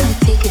 Come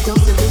take a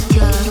dose of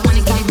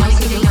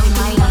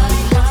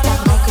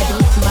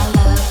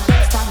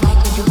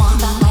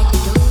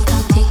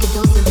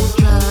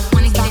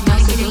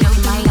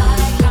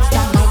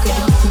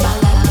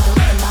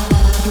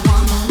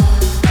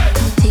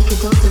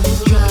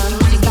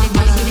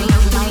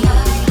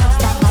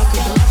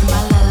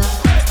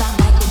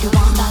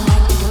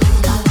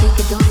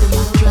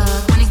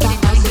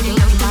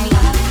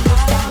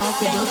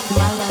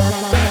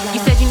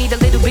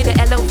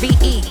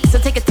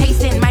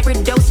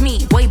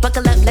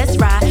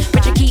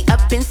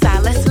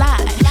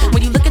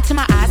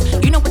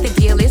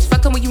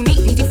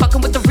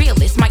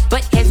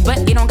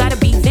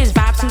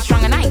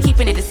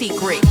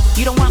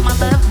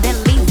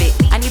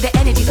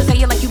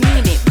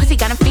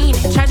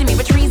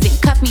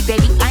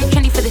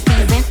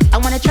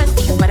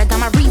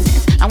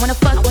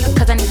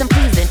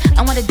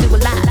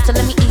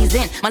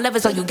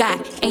whatever's all you got.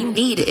 Ain't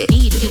need it.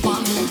 You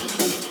want me?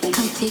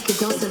 Come take a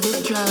dose of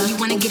this drug. You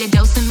wanna get a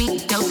dose of me?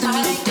 Dose of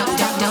me? Dose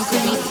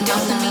of me?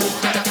 Dose of me?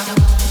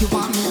 You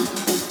want me?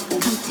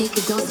 Come take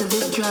a dose of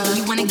this drug.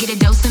 You wanna get a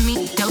dose of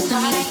me? Dose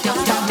of me?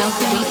 Dose of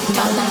me?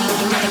 Dose of me?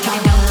 You wanna get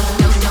a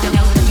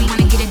dose? You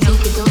wanna get a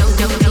dose?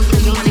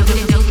 You wanna get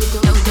a dose? You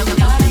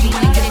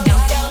wanna get a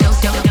dose?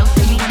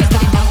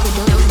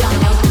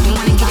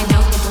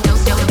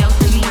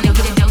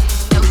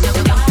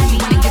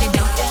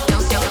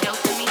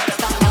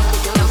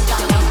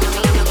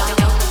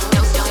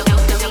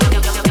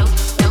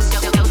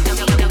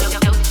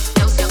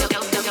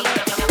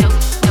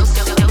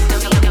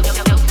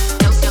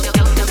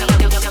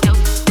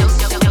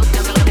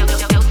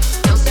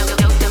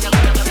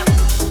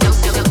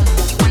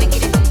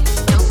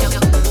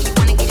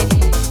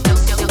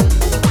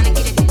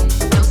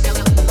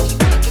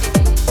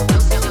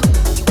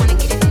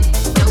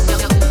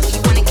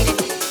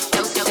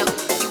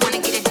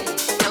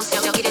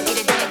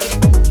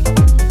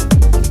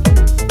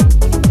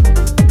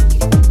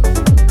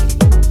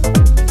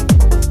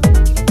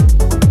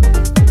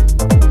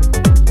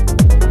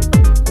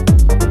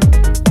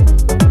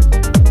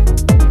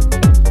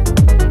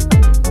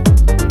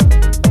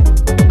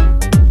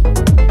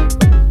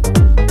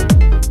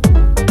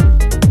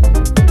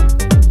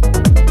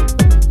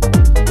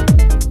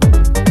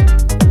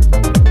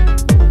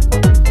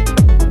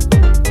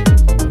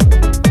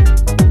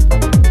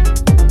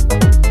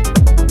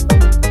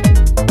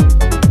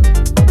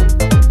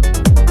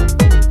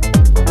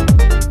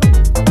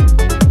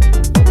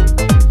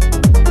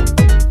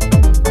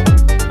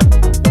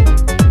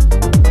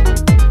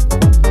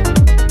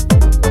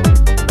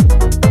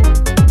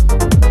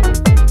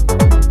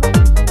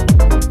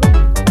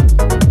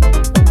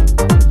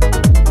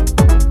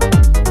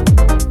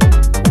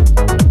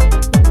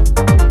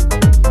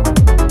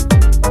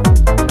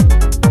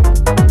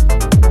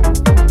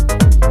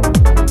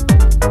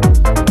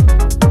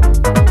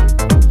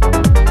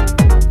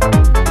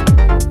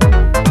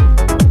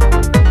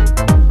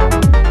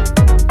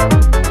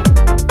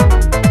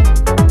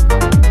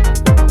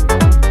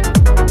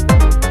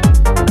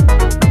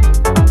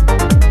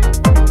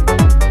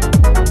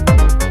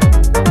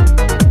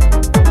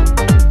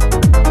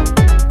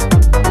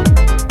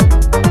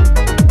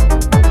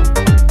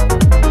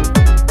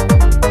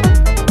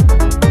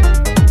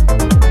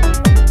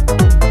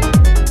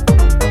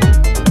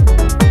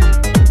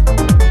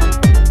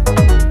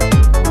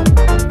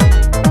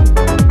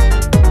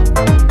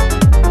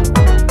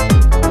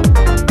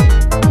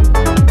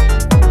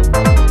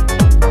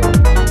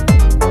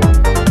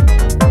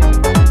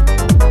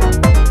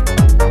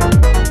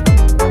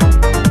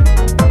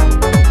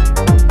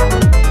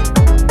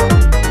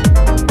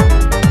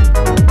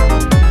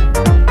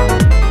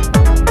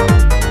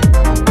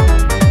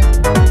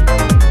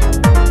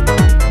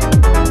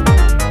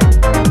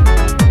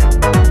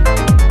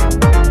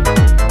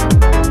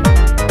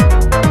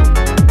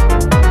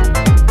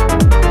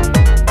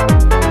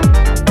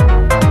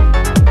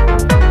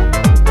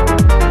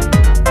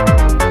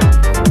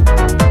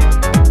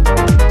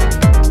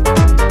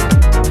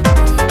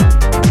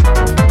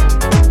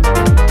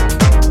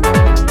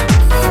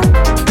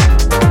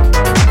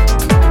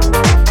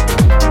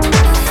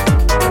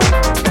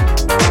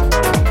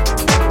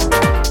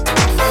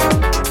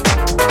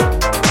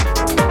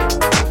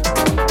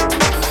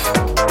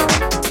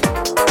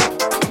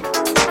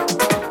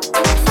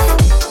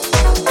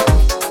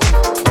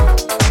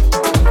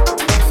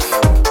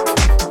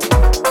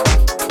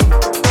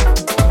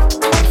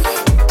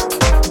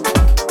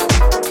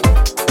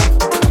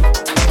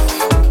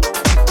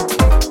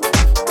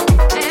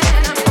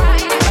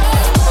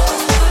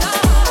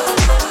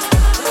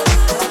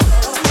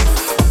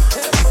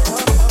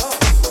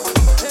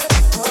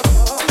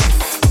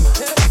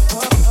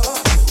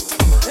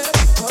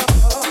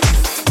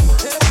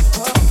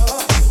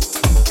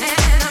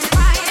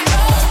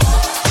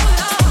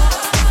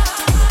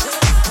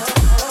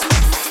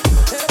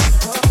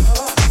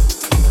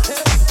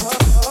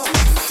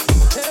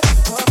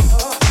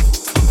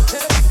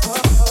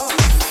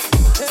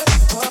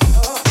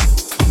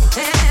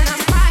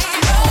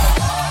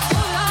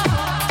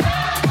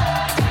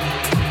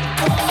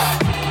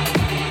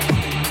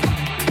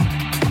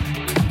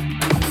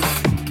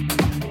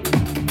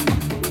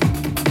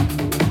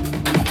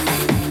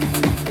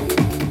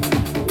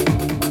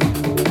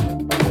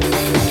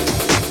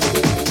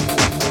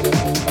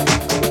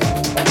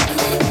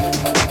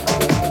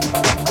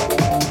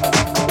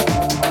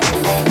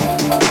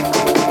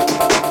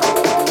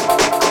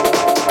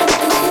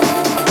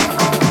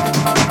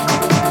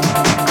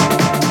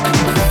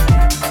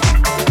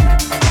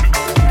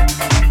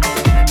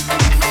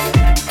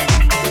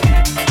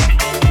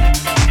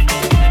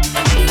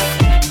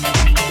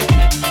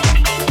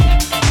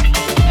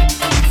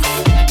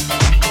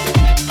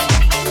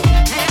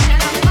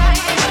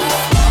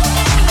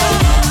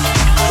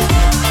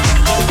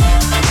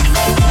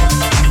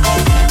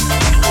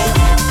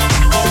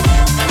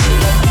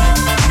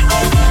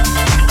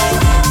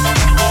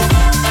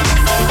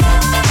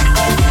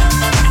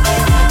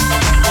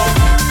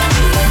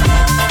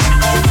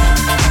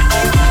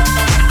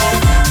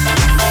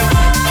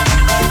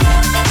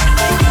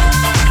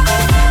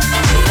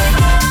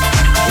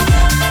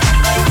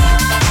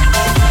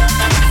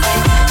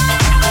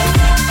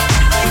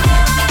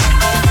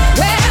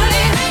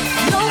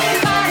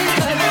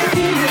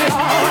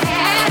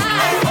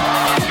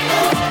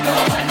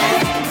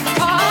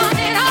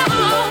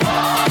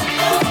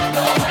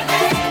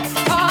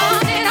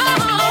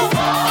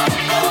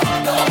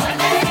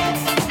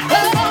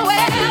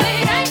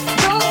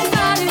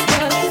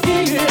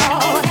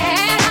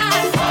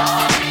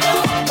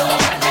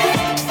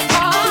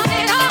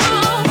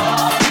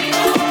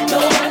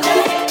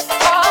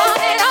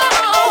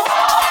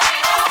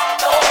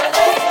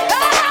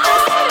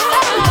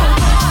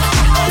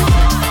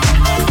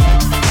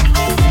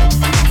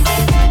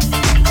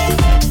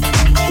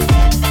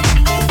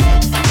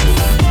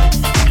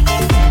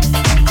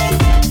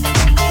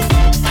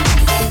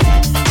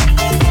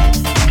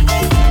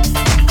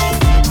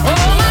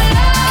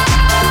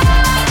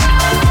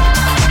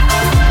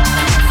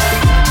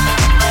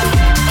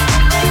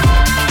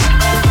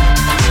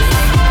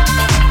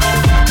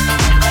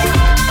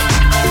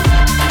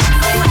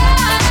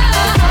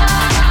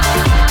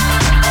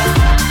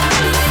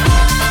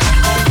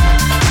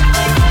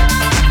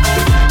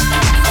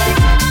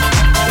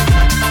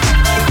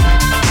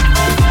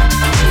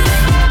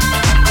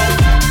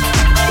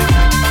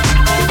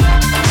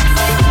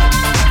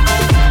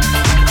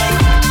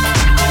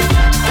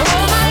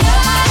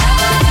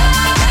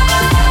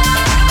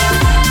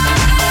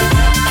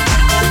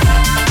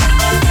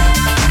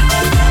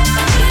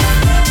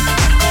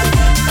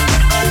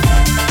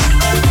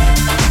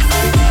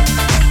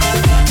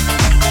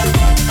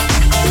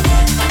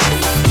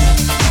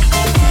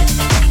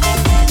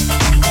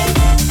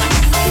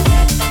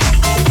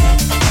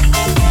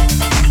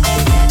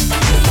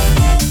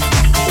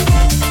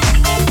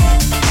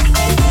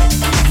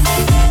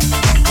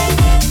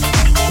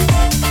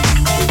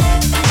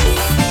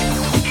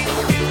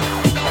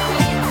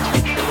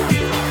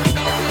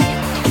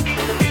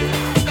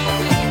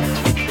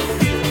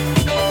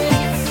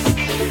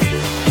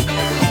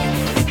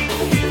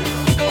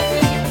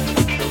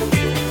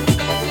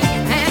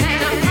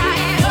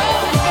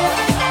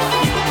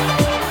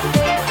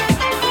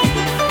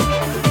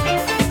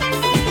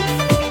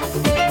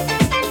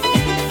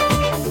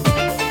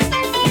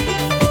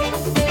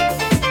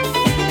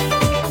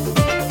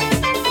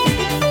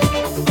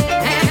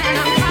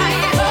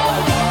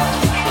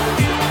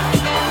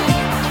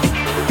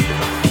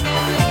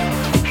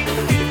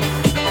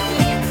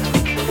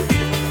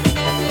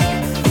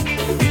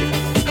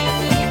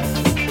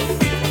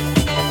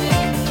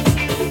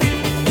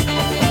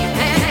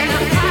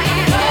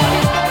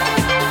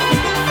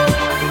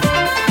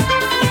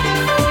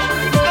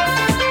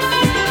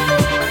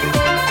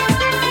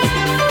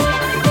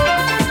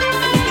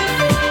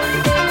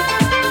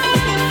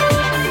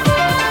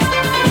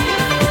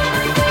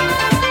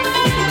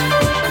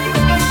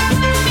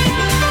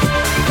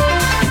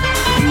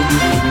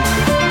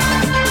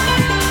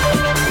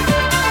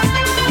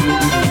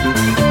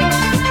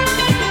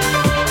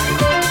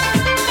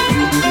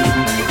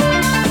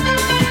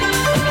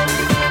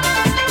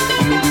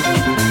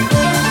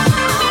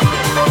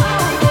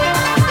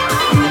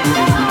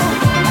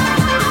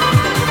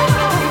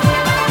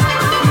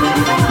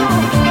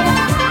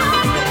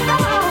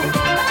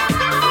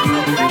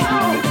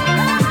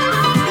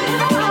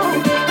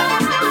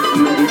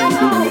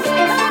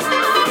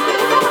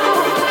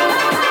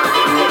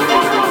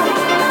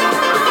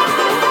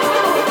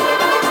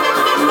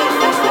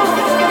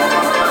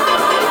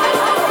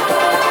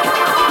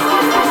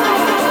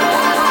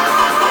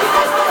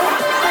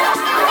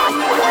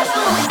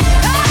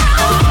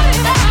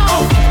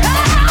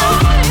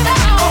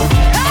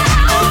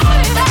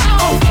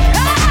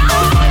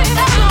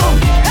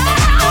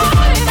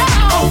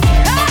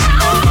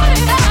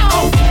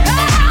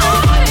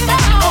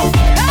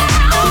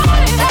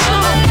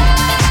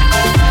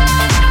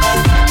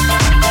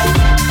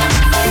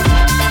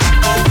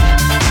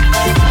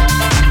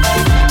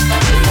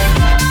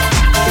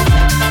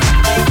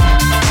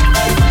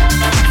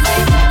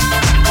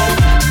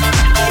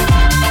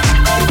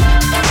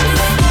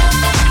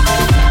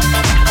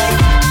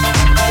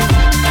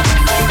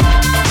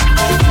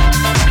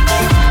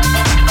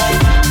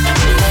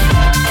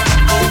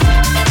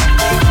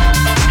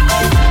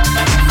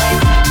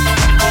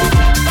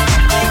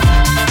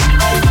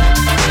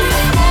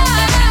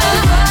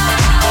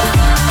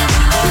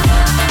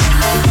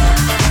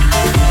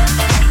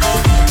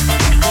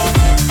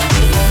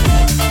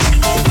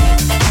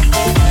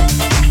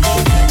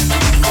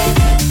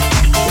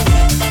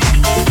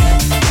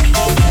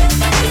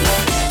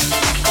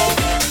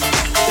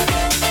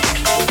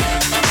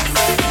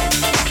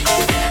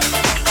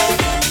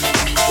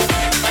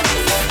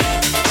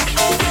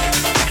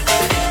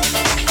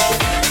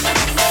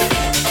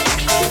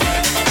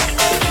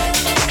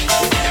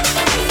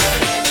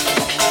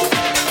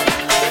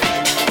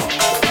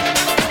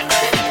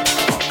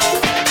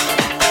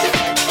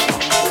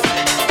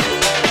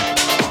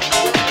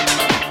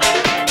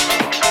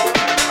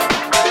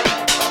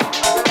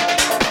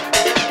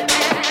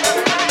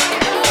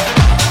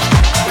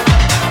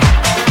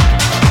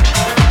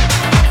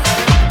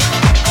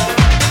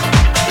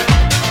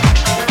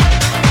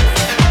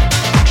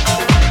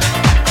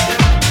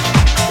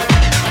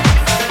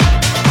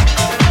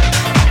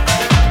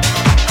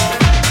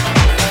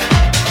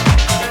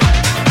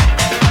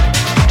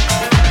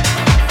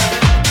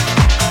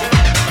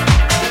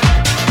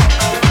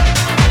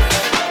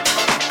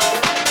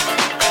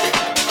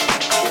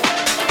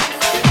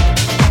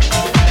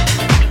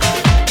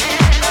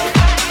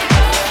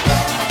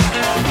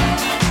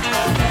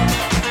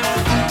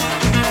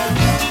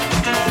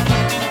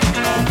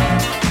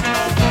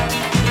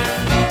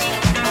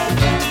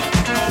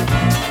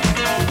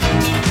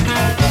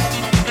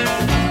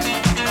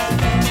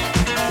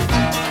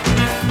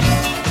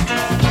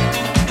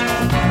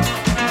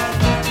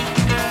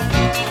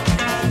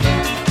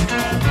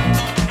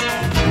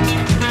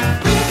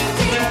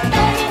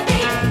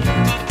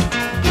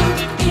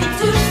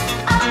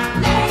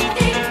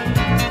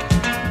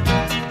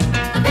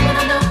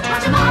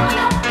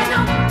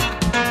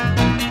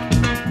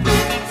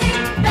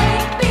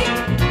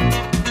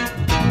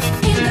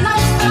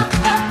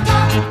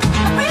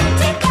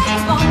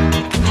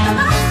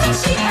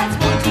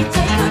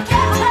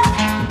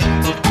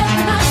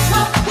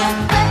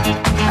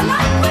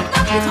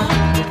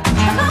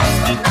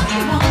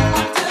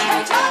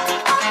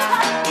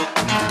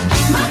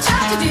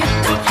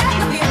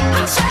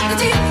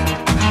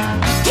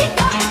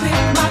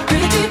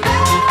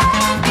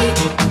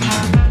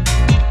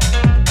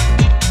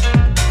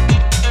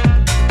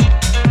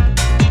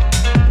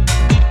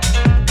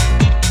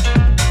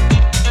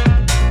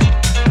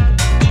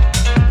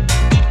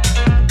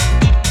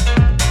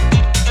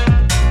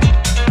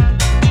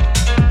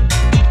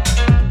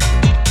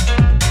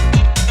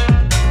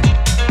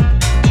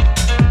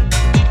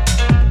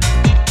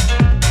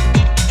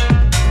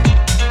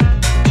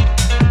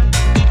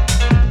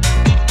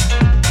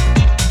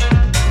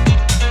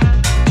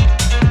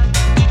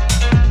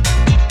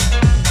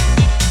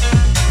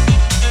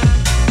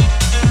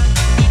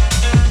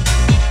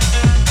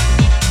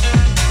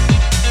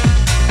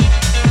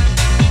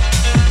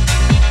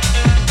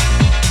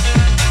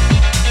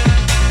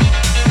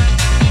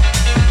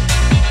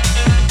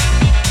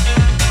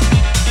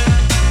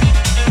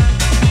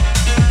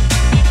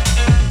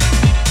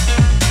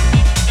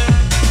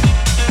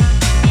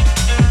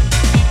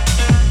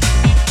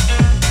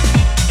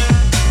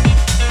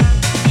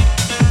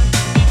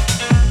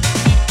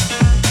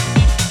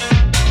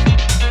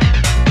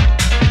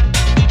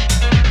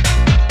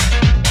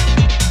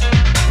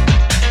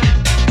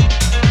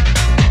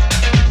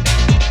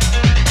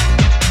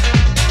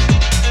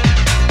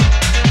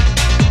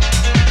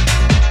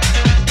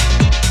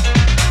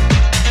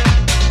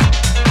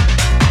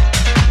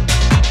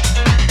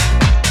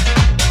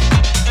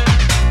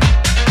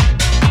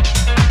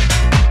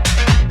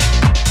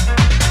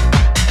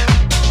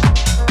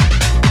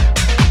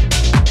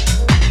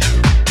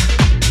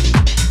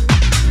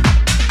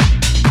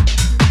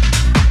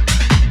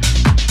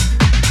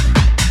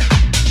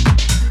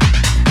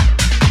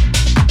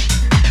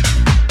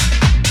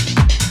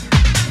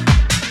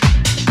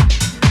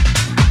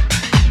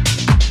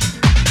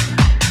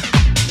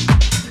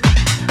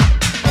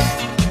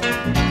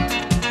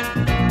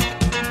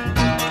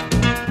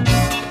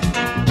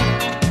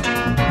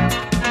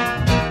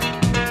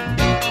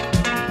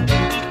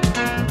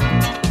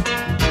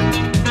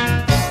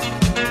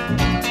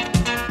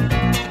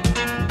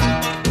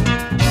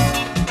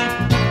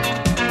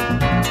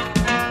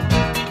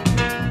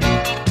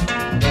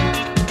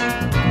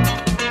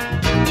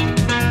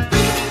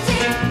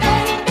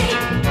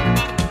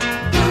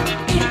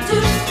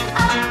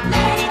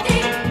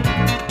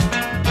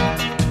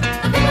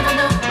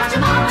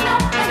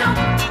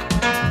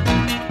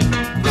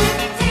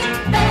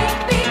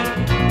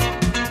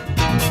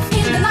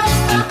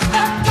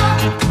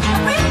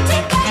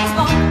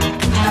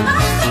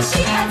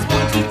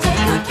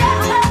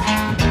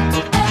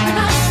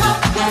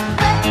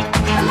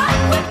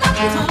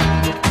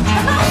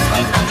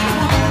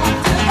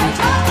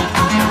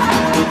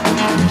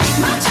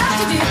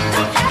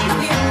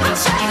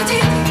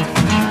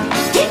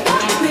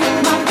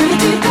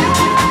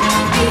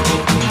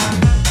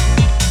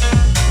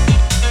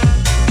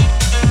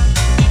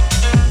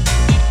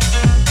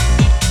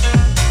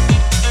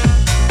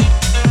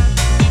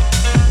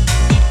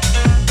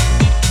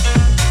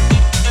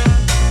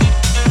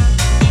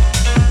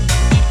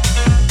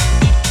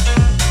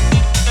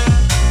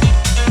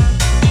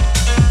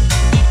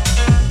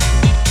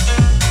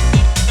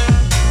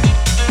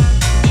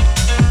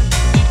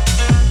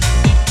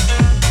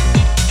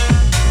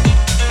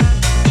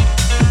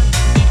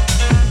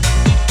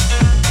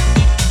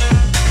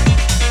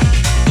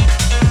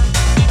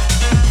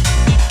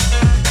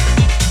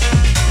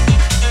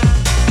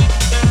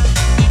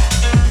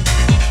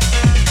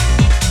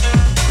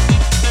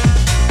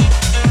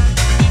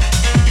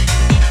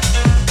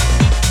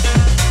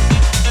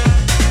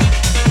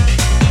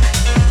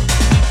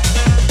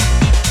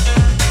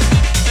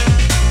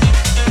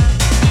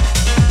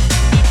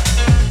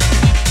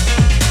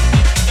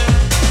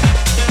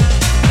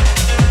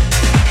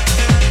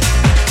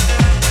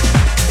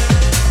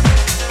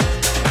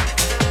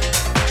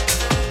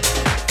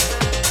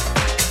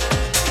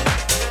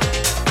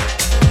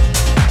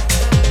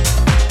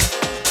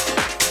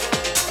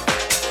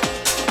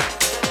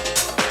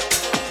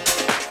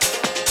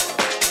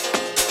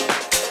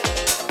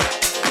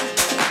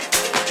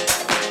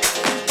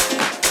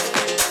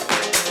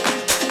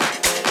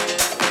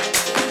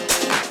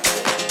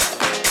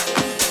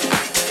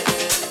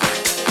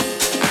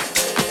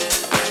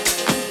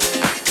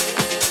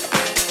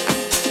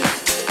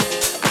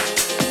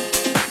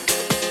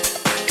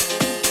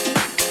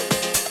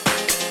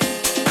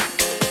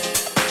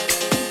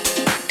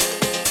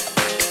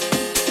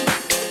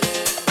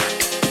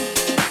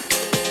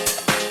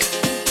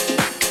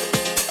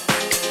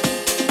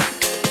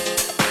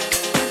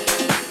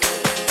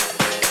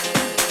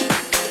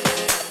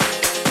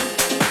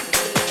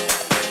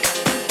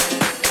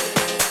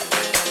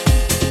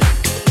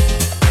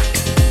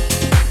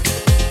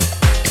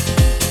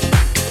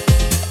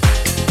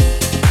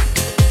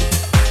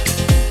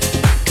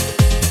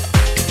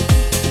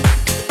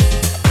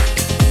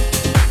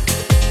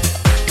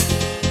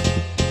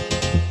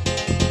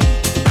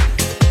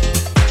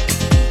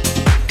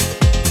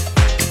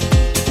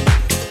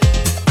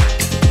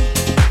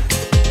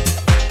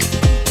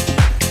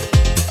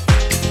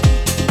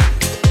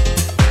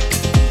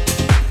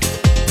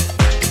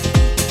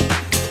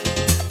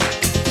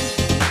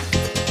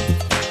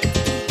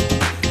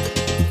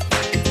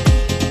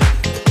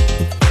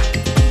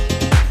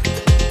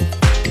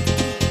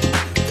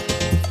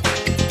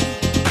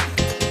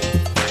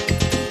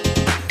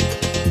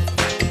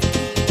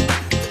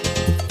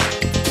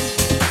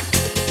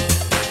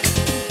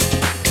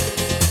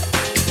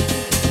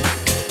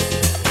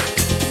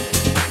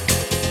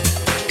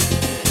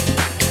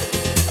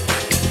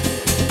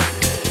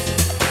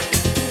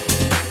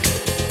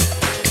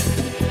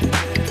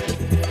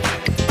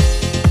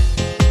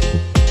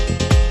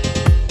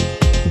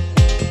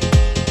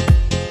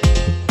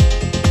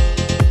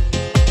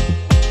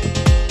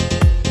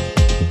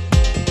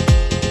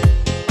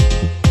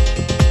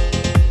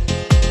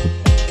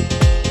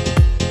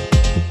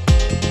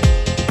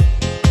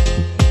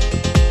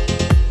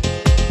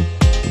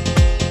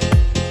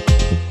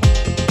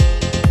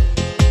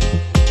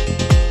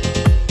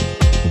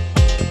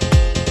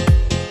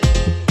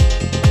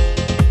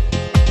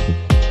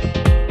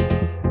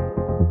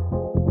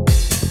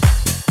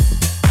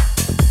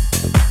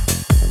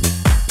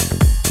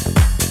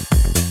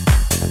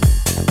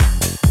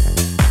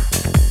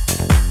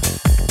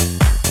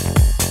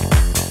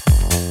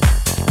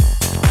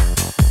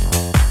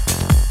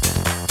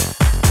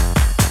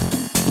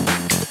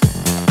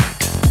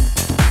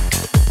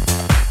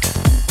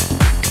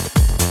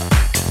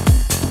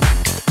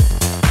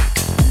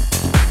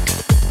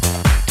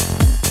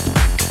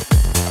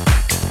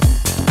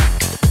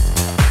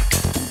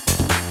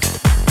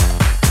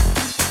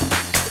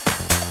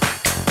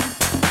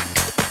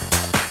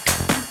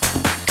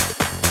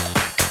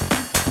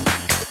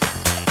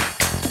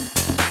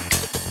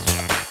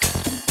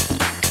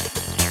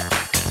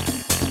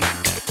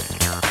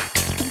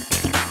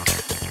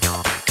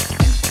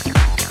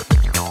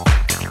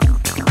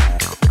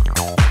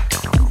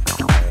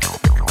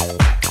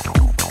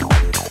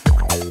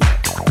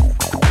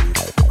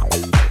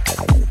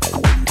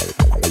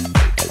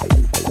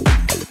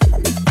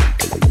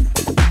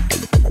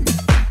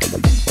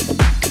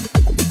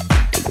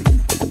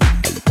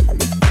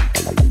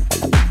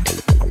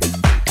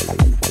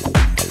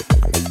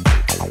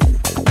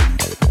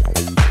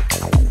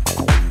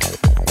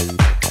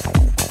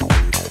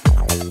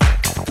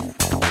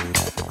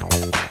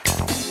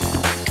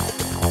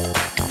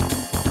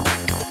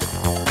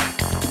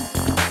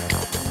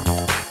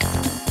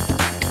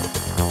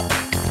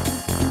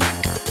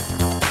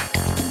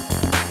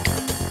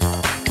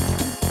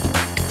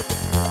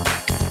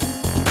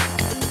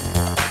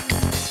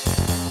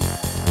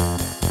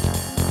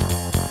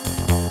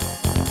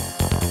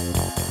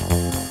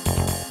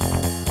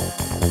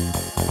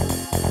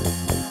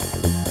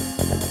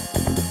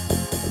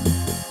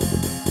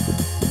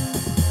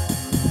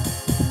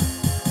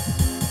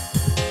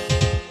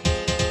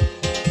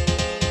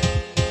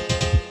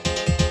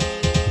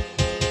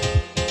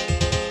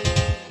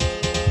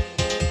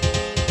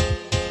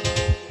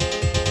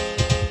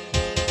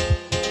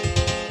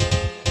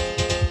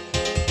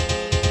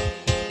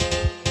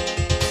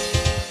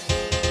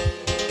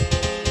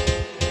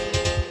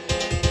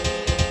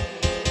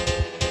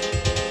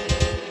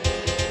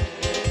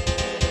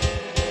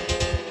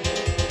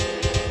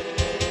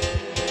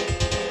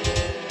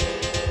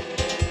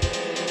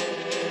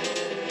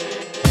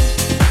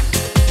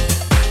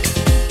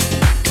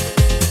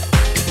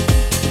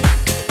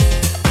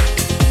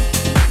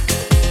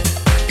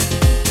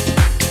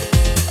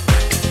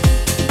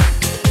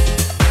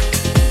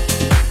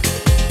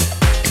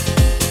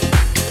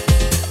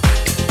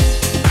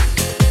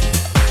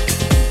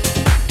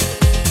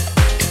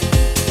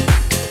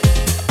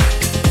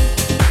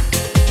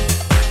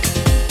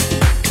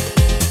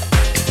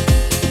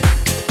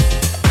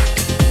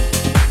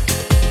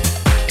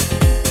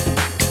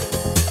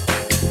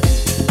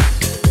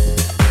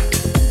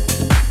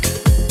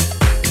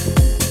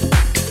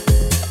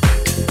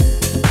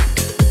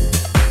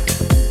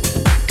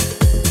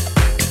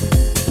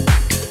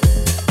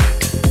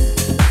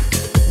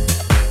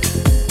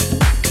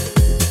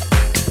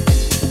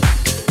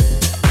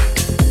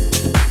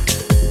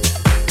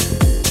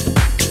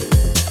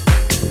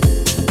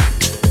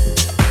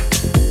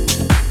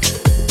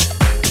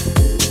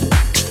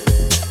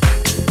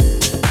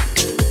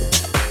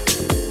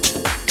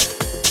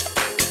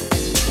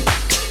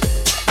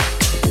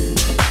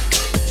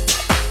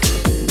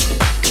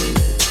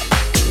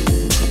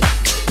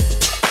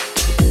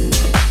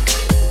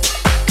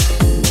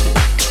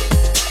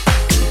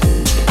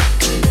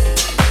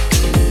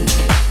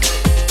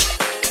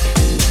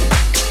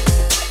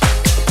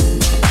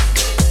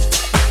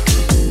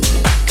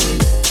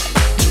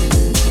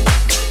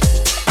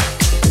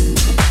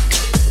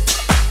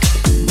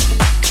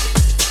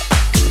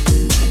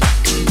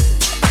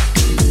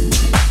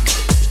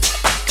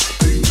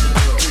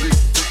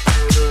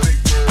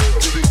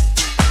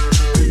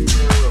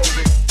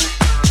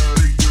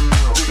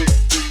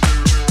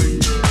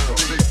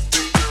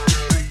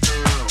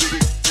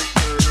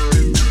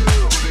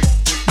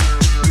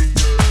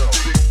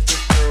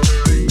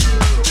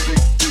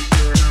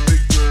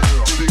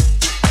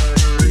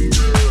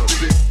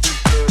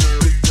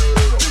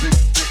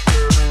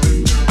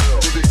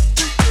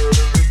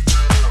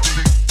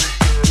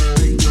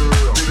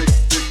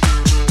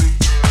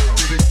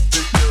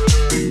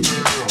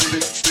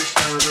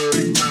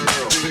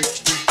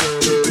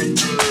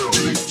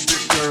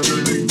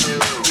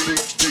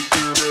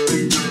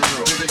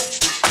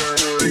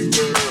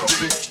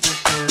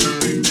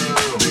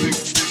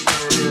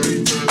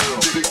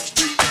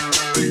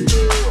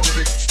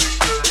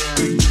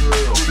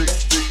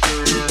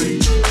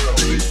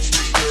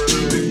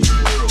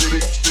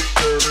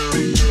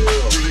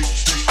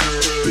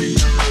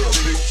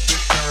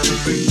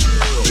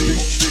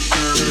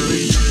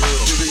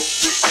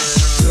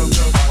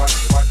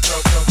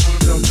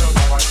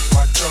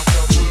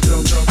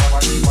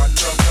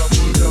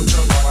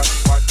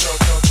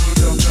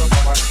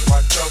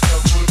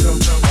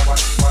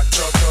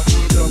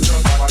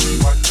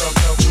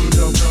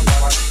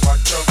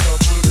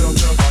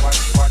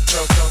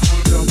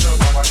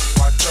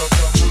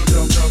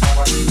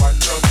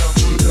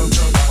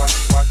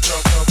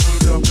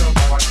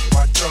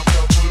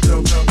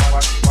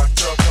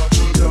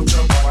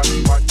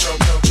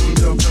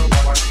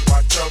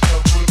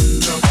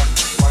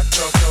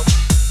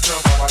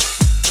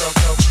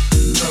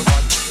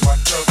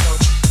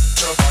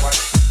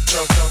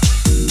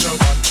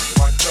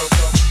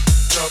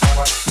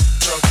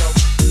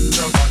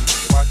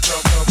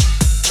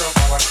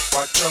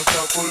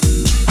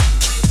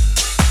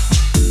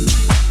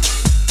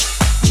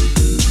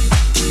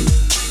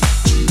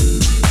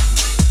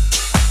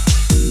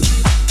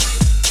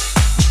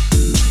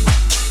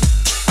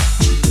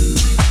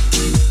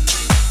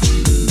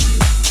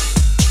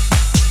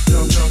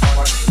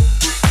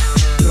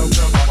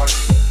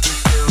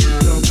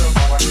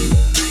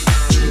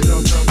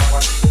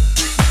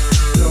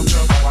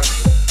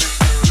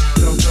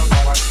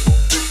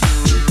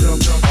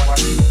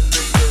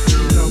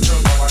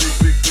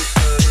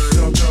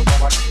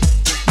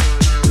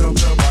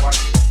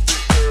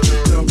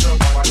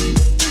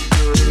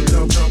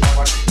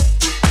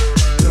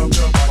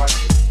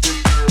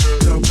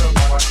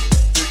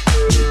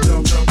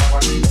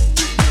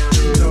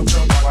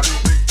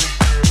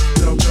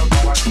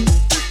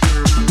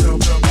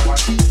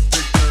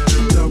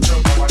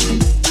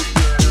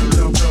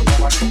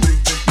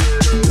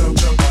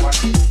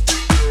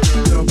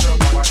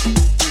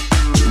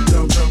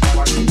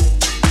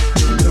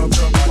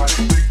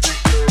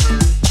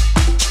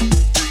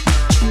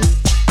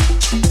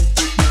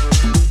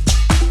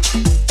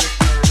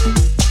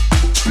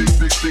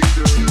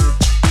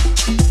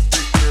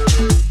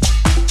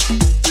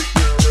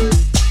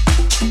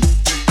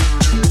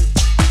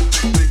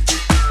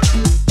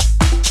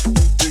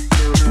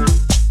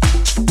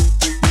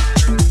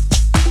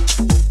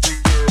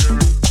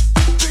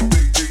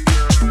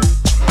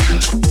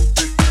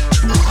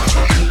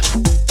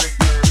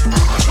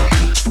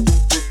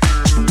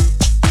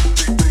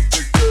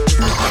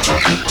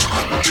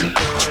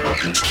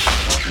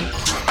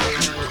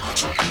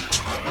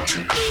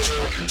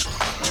 Thank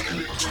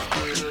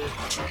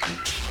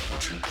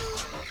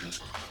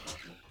you.